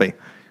our lobby.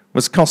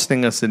 Was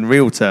costing us in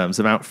real terms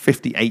about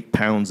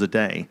 £58 a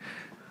day.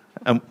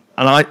 And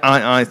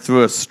I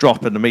threw a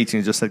strop in the meeting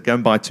and just said, go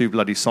and buy 2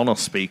 bloody Sonos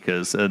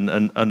speakers and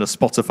a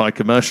Spotify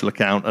commercial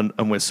account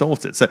and we're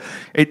sorted. So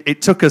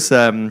it took us,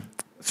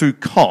 through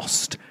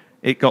cost,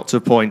 it got to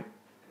a point,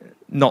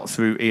 not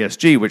through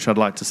ESG, which I'd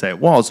like to say it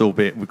was,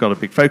 albeit we've got a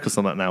big focus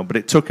on that now, but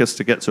it took us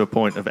to get to a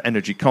point of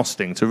energy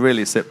costing to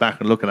really sit back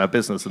and look at our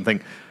business and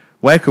think,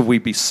 where could we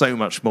be so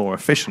much more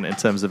efficient in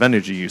terms of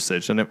energy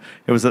usage? And it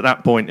was at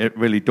that point it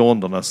really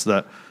dawned on us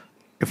that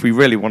if we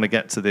really want to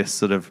get to this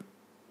sort of,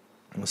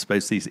 I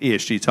suppose, these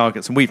ESG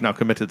targets, and we've now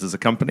committed as a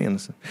company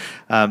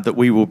that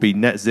we will be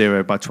net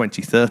zero by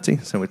 2030.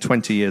 So we're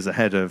 20 years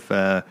ahead of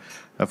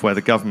of where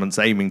the government's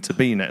aiming to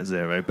be net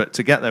zero. But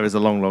to get there is a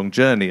long, long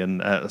journey.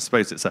 And I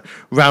suppose it's a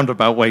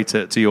roundabout way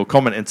to your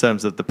comment in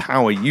terms of the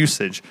power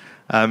usage.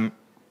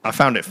 I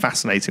found it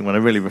fascinating when I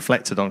really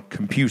reflected on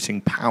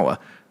computing power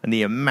and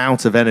the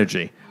amount of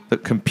energy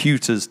that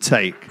computers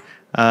take.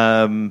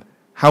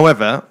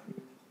 However,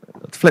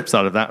 the flip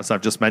side of that, as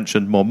I've just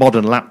mentioned, more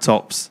modern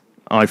laptops,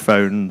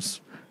 iPhones,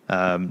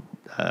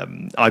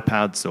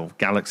 iPads or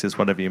Galaxies,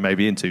 whatever you may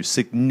be into,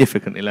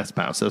 significantly less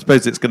power. So I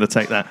suppose it's going to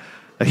take that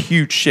a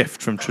huge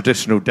shift from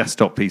traditional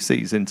desktop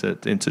PCs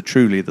into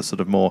truly the sort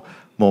of more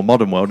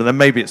modern world. And then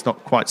maybe it's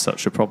not quite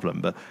such a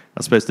problem, but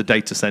I suppose the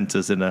data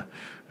centers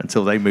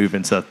until they move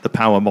into the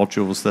power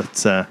modules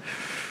that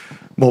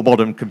more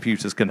modern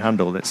computers can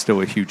handle, it's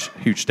still a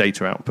huge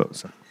data output.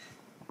 So.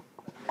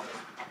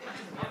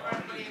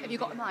 Have you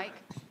got a mic?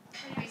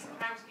 Maybe some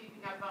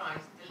housekeeping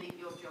advice: delete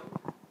your junk.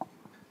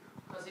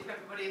 Because if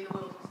everybody in the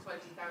world has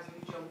 20,000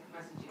 junk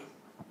messages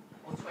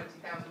or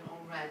 20,000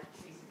 unread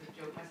pieces of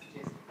junk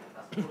messages,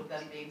 that's all of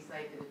them being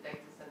saved in a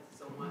data center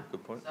somewhere.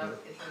 Good point. So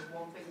if there's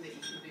one thing that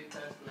you can do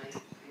personally is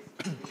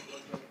delete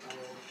your junk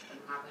mail and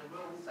have a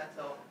rule set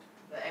up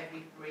that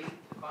every 3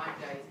 to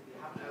 5 days, if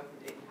you haven't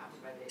opened it, you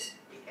haven't read it,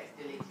 it gets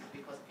deleted,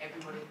 because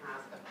everybody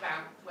has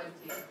about 20,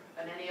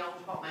 and any old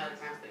Hotmail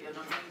accounts that you're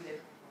not using,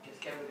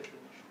 just get rid of them.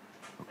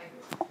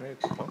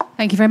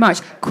 Thank you very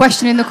much.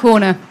 Question in the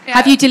corner. Yeah.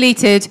 Have you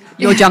deleted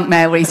your junk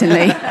mail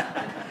recently?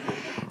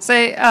 So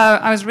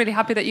I was really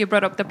happy that you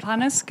brought up the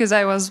planners, because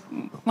I was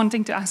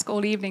wanting to ask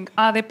all evening,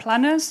 are there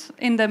planners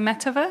in the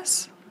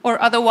metaverse?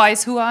 Or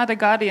otherwise, who are the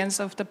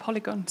guardians of the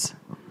polygons?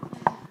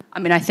 I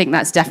mean, I think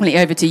that's definitely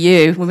over to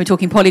you when we're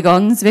talking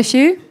polygons,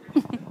 Vishu.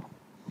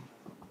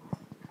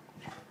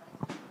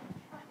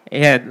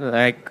 Yeah,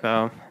 like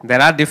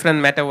there are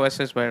different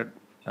metaverses where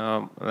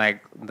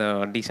like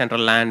the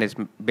Decentraland is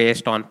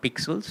based on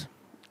pixels.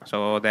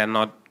 So they're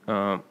not,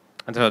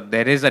 so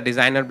there is a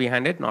designer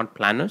behind it, not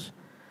planners.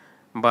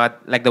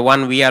 But like the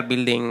one we are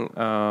building,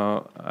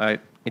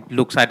 it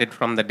looks at it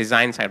from the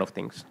design side of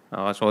things.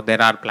 So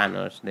there are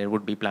planners. There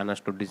would be planners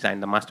to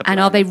design the master plan.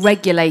 And are they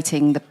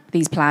regulating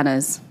these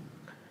planners?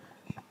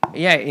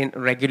 Yeah, in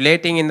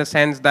regulating in the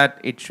sense that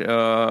it's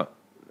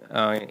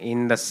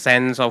in the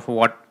sense of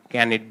what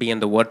can it be in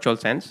the virtual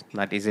sense,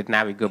 that is it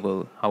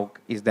navigable, how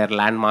is there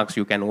landmarks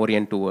you can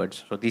orient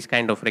towards. So these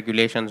kind of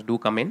regulations do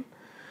come in.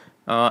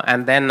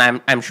 And then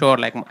I'm sure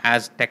like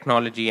as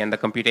technology and the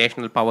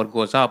computational power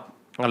goes up,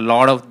 a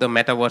lot of the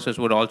metaverses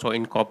would also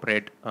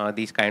incorporate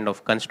these kind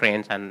of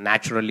constraints, and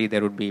naturally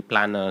there would be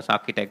planners,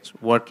 architects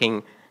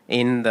working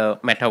in the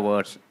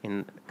metaverse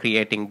in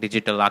creating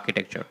digital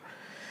architecture.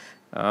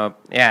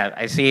 Yeah,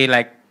 I see,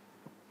 like,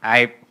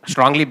 I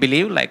strongly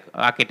believe like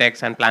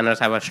architects and planners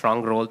have a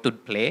strong role to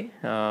play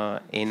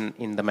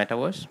in the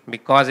metaverse,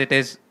 because it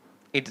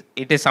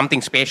is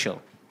something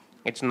spatial.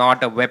 It's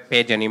not a web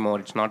page anymore.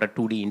 It's not a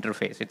 2D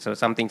interface. It's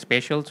something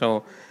spatial.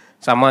 So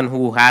someone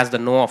who has the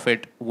know of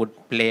it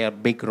would play a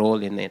big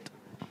role in it.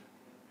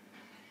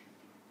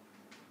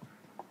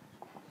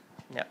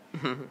 Yeah.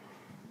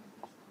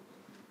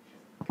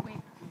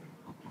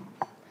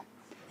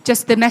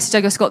 Just the message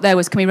I just got there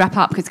was, can we wrap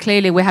up? Because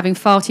clearly we're having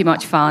far too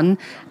much fun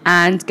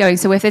and going.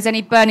 So if there's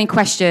any burning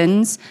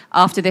questions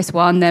after this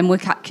one, then we'll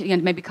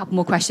maybe a couple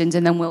more questions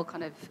and then we'll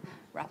kind of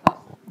wrap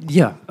up.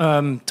 Yeah,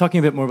 talking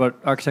a bit more about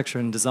architecture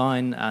and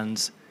design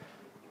and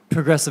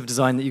progressive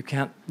design that you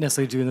can't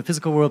necessarily do in the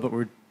physical world, but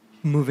we're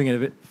moving it a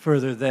bit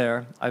further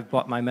there. I've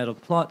bought my meta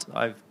plot.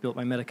 I've built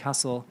my meta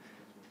castle.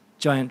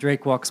 Giant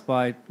Drake walks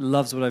by,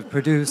 loves what I've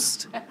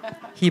produced.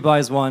 He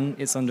buys one.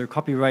 It's under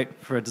copyright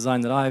for a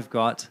design that I've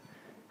got.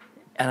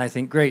 And I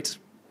think, great,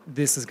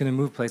 this is going to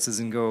move places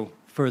and go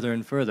further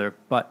and further.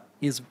 But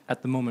is,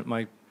 at the moment,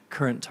 my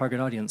current target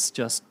audience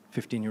just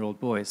 15-year-old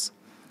boys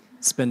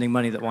spending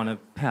money that want a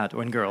pad,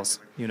 or girls,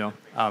 you know?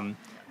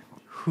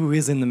 Who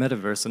is in the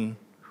metaverse, and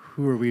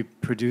who are we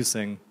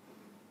producing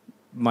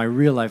my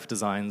real-life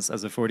designs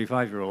as a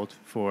 45-year-old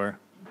for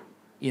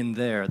in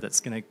there that's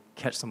going to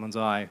catch someone's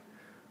eye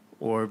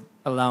or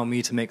allow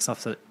me to make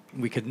stuff that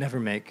we could never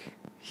make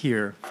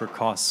here for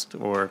cost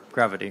or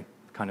gravity,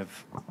 kind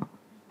of?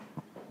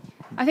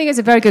 I think it's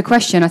a very good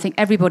question. I think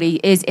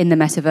everybody is in the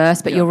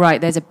metaverse, but you're right,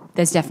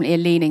 there's definitely a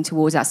leaning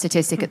towards that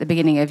statistic at the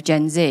beginning of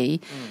Gen Z.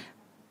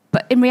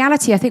 But in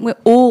reality, I think we're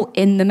all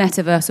in the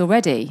metaverse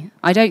already.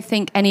 I don't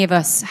think any of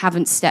us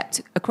haven't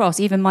stepped across.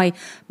 Even my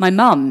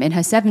mum in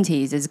her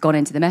 70s has gone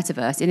into the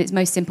metaverse in its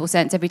most simple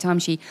sense. Every time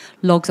she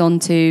logs on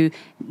to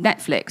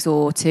Netflix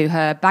or to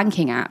her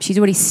banking app, she's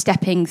already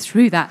stepping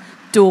through that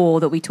door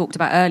that we talked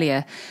about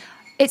earlier.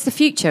 It's the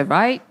future,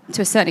 right?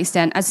 To a certain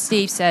extent, as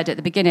Steve said at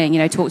the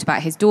beginning, talked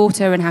about his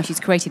daughter and how she's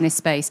creating this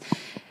space.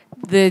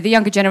 The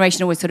younger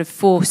generation always sort of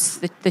force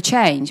the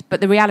change,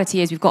 but the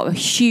reality is we've got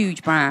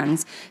huge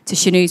brands. To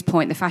Shanu's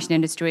point, the fashion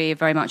industry are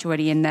very much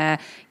already in there.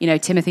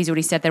 Timothy's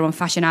already said they're on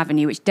Fashion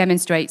Avenue, which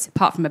demonstrates,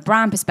 apart from a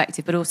brand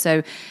perspective, but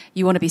also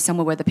you want to be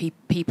somewhere where the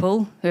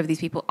people, whoever these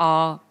people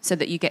are, so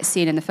that you get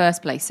seen in the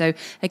first place. So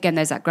again,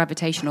 there's that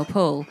gravitational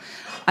pull.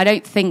 I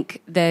don't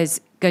think there's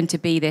going to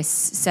be this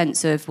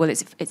sense of, well,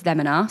 it's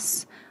them and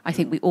us. I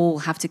think we all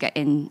have to get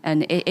in,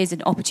 and it is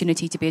an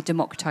opportunity to be a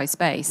democratized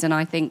space. And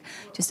I think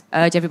just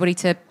urge everybody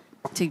to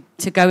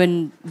go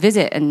and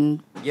visit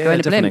and go in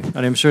a definitely. blimp.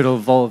 And I'm sure it'll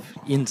evolve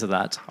into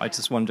that. I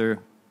just wonder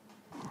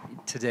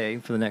today,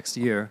 for the next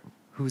year,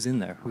 who's in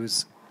there? Who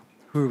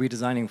are we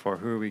designing for?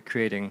 Who are we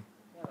creating?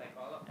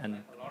 And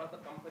a lot of the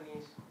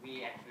companies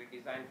we actually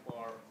design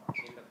for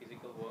in the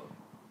physical world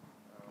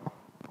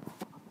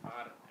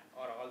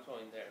are also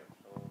in there.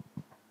 So,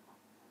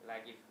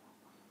 like if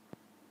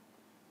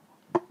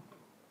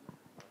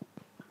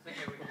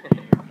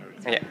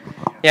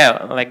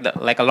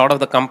like a lot of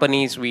the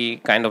companies we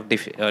kind of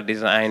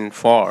design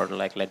for,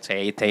 like let's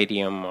say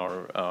Ethereum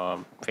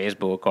or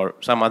Facebook or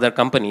some other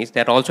companies,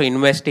 they're also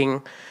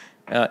investing.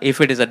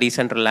 If it is a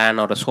decentraland land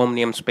or a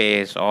Somnium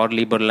space or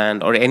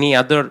Liberland or any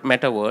other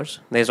metaverse,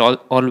 there's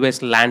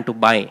always land to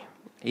buy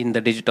in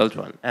the digital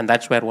one, and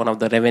that's where one of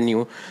the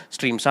revenue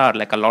streams are.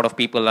 Like a lot of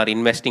people are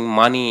investing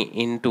money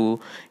into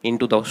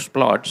those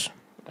plots.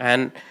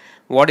 And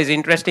what is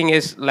interesting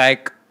is,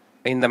 like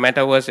in the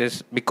metaverse,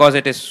 is because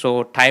it is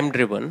so time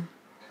driven.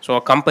 So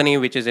a company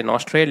which is in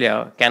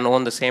Australia can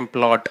own the same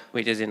plot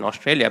which is in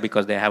Australia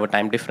because they have a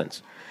time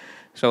difference.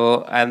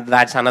 So, and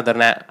that's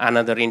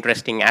another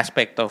interesting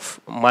aspect of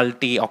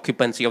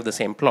multi-occupancy of the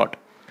same plot.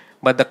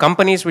 But the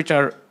companies which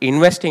are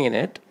investing in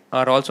it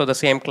are also the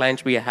same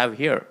clients we have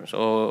here.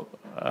 So,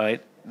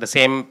 the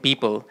same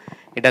people.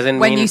 It doesn't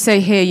When mean... you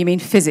say here, you mean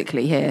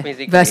physically here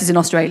versus in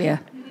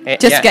Australia?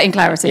 Just getting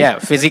clarity. Yeah,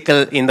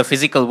 in the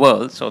physical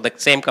world. So the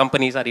same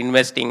companies are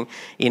investing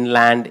in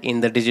land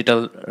in the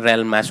digital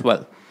realm as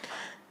well.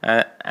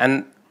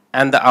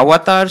 And the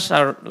avatars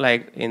are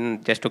like,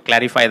 just to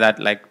clarify that,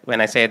 like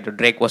when I said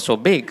Drake was so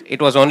big,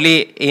 it was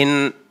only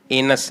in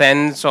a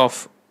sense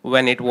of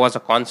when it was a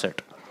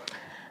concert.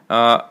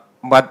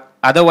 But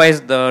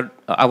otherwise, the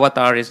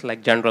avatar is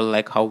like general,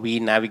 like how we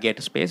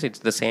navigate space. It's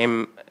the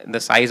same. The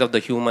size of the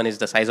human is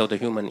the size of the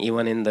human,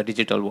 even in the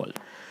digital world.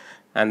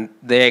 And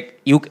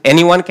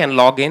anyone can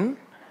log in,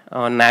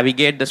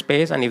 navigate the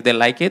space, and if they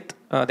like it,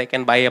 they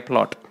can buy a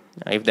plot.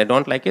 If they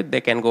don't like it,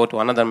 they can go to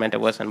another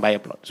metaverse and buy a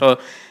plot. So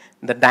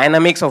the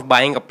dynamics of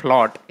buying a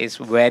plot is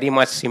very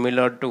much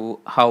similar to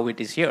how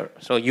it is here.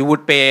 So you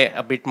would pay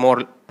a bit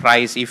more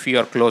price if you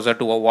are closer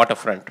to a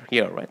waterfront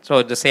here, right?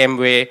 So the same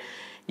way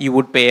you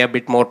would pay a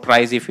bit more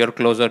price if you're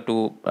closer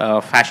to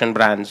fashion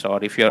brands,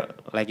 or if you're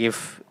like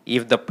if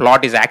the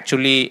plot is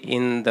actually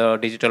in the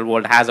digital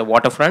world has a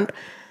waterfront,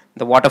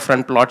 the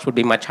waterfront plots would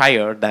be much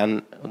higher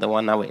than the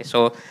one away.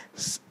 So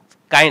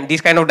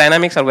these kind of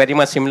dynamics are very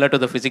much similar to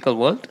the physical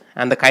world,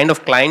 and the kind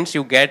of clients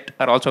you get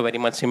are also very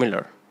much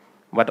similar.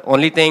 But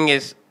only thing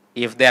is,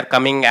 if they are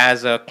coming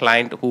as a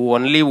client who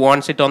only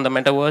wants it on the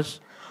metaverse,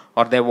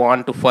 or they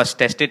want to first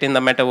test it in the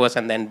metaverse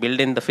and then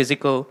build in the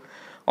physical,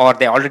 or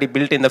they already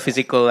built in the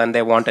physical and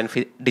they want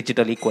a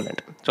digital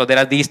equivalent. So there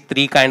are these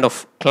three kind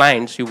of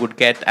clients you would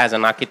get as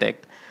an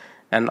architect,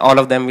 and all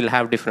of them will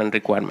have different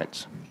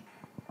requirements.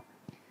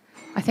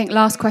 I think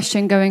last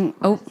question going.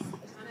 Oh,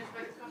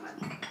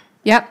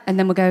 yep, and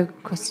then we'll go.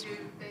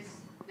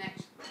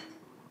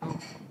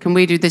 Can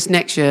we do this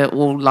next year,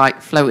 all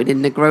like floating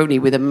in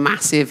Negroni with a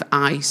massive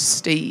ice,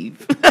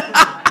 Steve?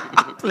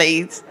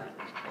 Please.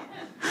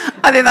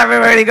 I think that'd be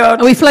really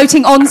good. Are we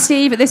floating on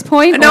Steve at this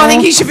point? No, I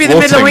think he should be in the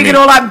middle. We can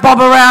all like bob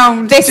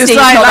around. This just Steve,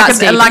 like not a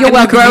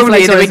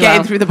Negroni that we're well.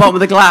 getting through the bottom of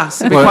the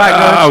glass. It'd be quite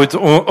good.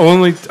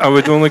 I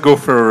would only go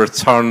for a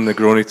return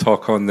Negroni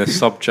talk on this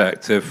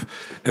subject if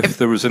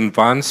there was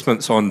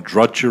advancements on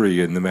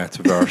drudgery in the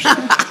metaverse.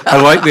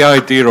 I like the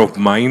idea of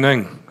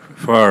mining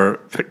for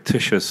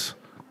fictitious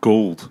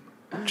gold,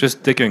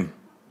 just digging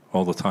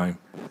all the time.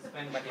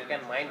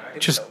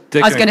 Just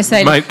digging. I was going to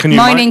say,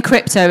 mining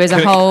crypto is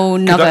a whole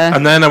nother.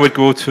 And then I would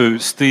go to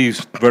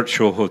Steve's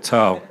virtual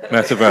hotel,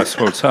 metaverse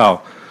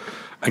hotel,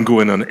 and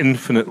go in an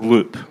infinite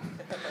loop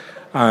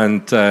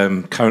and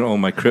count all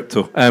my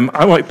crypto. I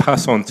might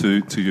pass on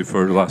to you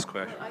for the last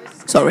question.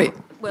 Sorry.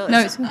 Well, no,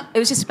 it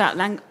was just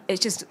about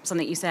it's just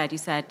something you said. You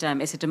said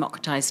it's a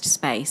democratized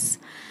space.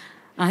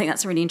 And I think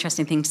that's a really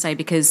interesting thing to say,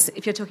 because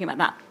if you're talking about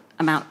that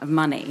amount of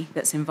money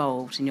that's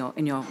involved in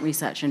your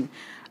research, and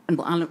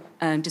what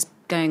Alan, just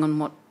going on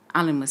what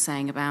Alan was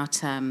saying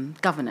about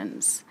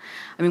governance.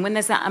 I mean, when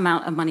there's that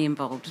amount of money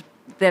involved,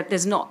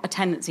 there's not a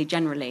tendency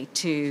generally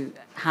to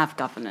have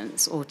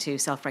governance or to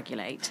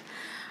self-regulate.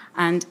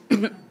 And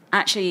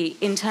actually,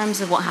 in terms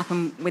of what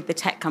happened with the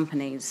tech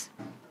companies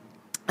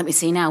that we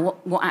see now,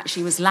 what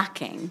actually was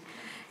lacking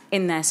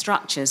in their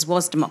structures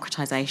was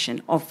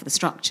democratization of the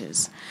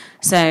structures.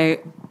 So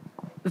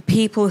the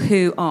people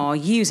who are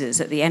users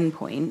at the end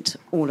point,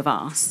 all of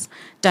us,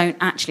 don't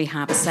actually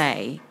have a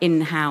say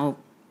in how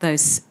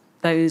those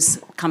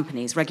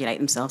companies regulate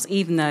themselves,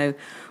 even though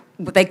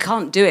they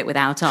can't do it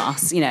without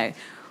us,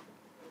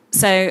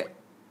 So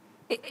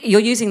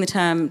you're using the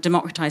term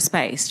democratized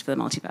space for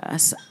the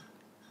multiverse.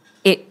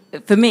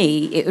 For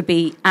me, it would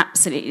be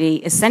absolutely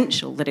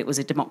essential that it was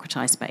a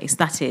democratized space.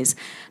 That is,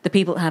 the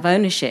people that have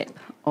ownership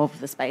of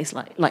the space,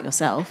 like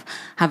yourself,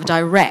 have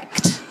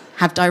direct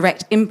have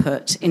direct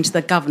input into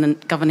the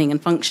governing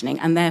and functioning,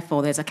 and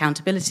therefore there's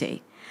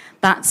accountability.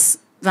 That's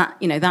how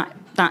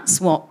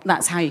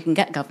you can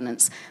get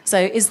governance. So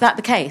is that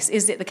the case?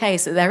 Is it the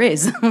case that there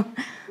is? Well,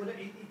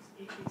 it's interesting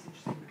because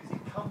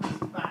it comes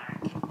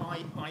back,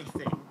 I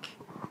think,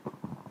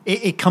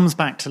 it comes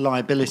back to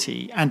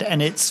liability, and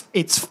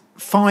it's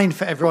fine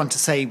for everyone to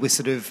say we're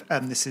sort of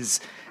this is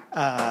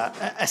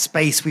a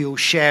space we all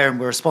share and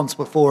we're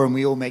responsible for, and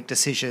we all make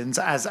decisions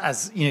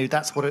as you know,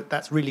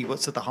 that's really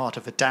what's at the heart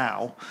of a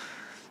DAO.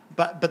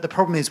 But the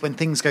problem is when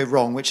things go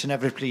wrong, which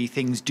inevitably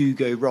things do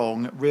go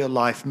wrong, real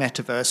life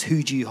metaverse,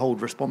 who do you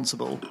hold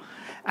responsible?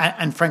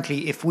 And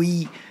frankly, if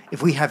we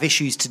have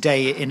issues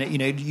today in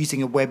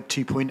using a Web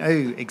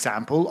 2.0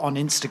 example on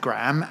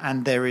Instagram,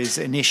 and there is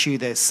an issue,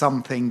 there's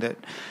something that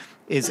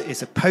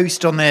is a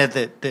post on there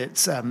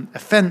that's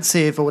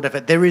offensive or whatever,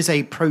 there is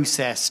a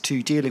process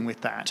to dealing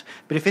with that.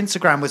 But if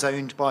Instagram was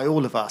owned by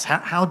all of us,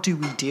 how do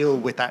we deal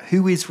with that?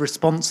 Who is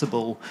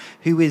responsible?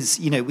 Who is,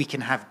 we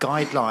can have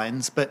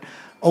guidelines, but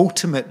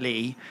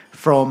ultimately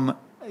from,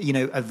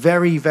 a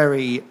very,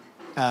 very,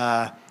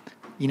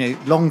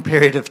 long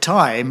period of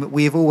time,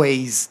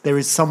 there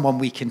is someone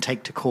we can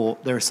take to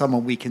court. There is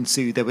someone we can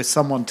sue. There was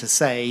someone to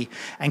say,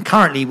 and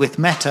currently with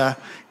Meta,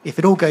 if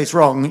it all goes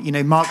wrong,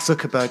 Mark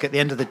Zuckerberg, at the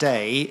end of the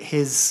day,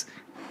 his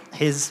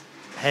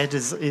head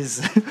is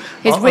his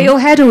real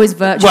head or his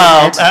virtual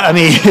head? Well, I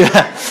mean,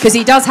 because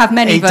he does have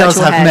many virtual heads.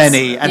 He does have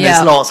many, and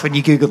there's lots when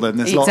you Google them.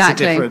 There's lots of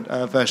different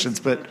versions,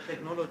 but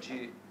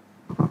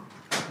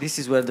this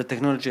is where the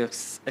technology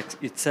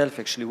itself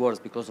actually works,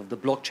 because of the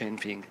blockchain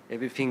thing.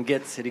 Everything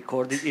gets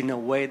recorded in a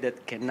way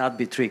that cannot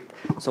be tricked.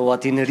 So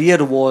what in the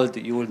real world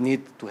you will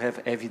need to have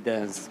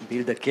evidence,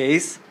 build a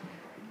case.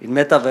 In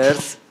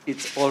metaverse,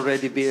 it's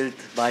already built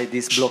by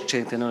this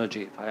blockchain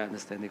technology, if I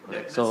understand it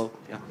correctly. So,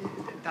 yeah.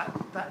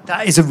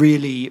 That is a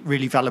really,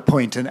 really valid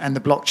point. And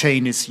the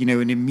blockchain is,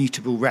 an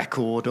immutable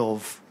record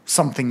of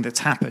something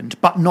that's happened.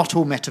 But not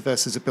all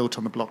metaverses are built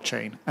on the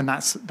blockchain. And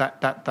that's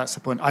the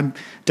point. I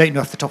don't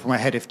know off the top of my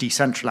head if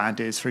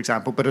Decentraland is, for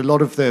example, but a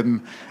lot of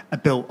them are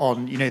built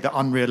on, the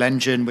Unreal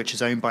Engine, which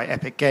is owned by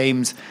Epic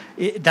Games.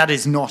 That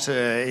is not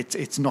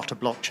it's not a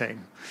blockchain.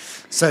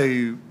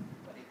 So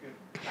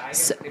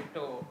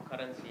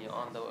cryptocurrency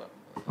on the,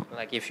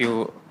 like if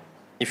you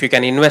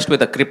can invest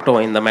with a crypto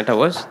in the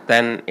metaverse,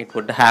 then it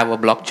would have a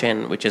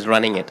blockchain which is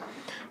running it,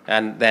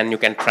 and then you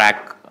can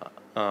track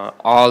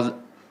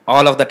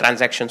all of the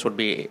transactions would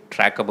be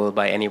trackable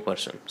by any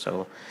person.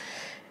 So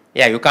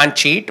yeah, you can't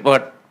cheat,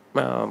 but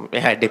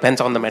it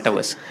depends on the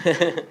metaverse.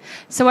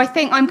 So I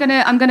think I'm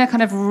gonna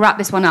kind of wrap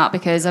this one up,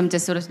 because I'm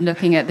just sort of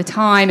looking at the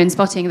time and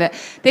spotting that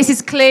this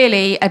is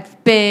clearly a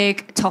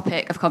big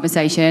topic of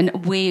conversation.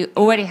 We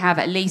already have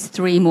at least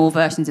 3 more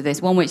versions of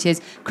this. One which is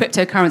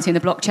cryptocurrency and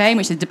the blockchain,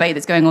 which is a debate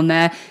that's going on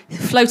there,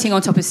 floating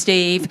on top of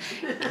Steve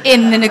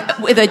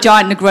with a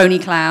giant Negroni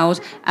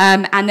cloud,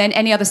 and then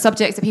any other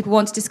subjects that people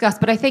want to discuss.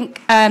 But I think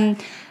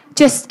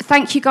just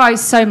thank you guys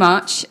so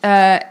much.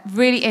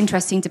 Really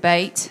interesting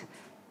debate.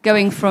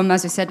 Going from,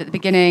 as I said at the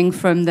beginning,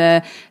 from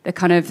the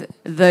kind of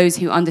those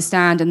who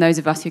understand and those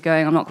of us who are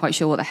going, I'm not quite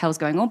sure what the hell's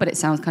going on, but it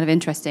sounds kind of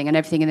interesting, and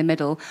everything in the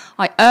middle.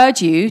 I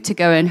urge you to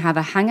go and have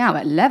a hangout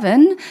at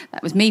 11.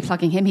 That was me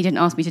plugging him. He didn't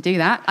ask me to do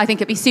that. I think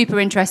it'd be super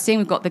interesting.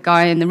 We've got the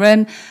guy in the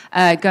room.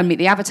 Go and meet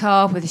the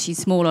avatar, whether she's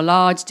small or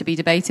large, to be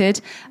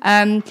debated.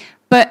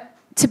 But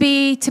to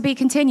be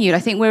continued. I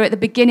think we're at the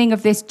beginning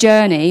of this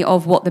journey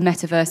of what the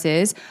metaverse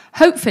is.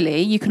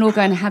 Hopefully, you can all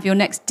go and have your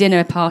next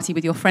dinner party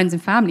with your friends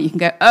and family. You can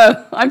go,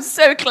 oh, I'm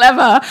so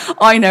clever.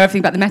 I know everything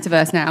about the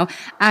metaverse now,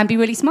 and be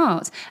really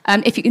smart.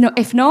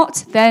 If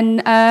not,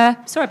 then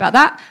sorry about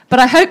that. But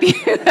I hope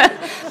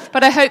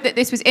that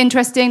this was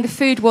interesting. The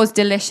food was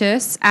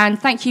delicious,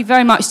 and thank you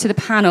very much to the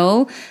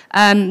panel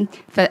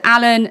for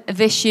Alan,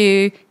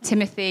 Vishu,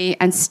 Timothy,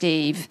 and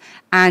Steve.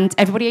 And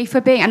everybody for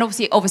being, and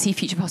obviously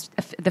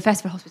the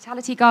Festival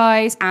Hospitality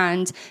guys,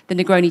 and the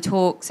Negroni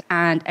Talks,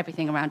 and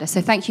everything around us. So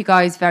thank you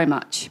guys very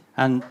much.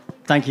 And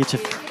thank you to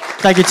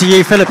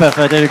you, Philippa,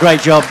 for doing a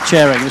great job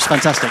chairing. It was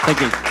fantastic. Thank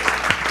you.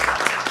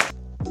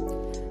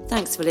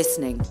 Thanks for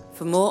listening.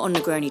 For more on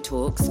Negroni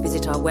Talks,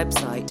 visit our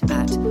website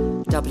at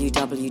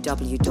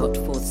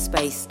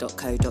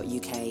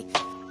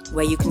www.fourthspace.co.uk,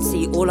 where you can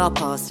see all our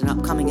past and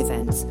upcoming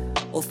events,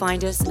 or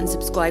find us and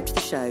subscribe to the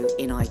show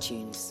in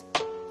iTunes.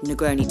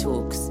 Negroni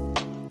Talks,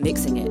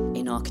 mixing it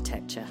in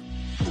architecture.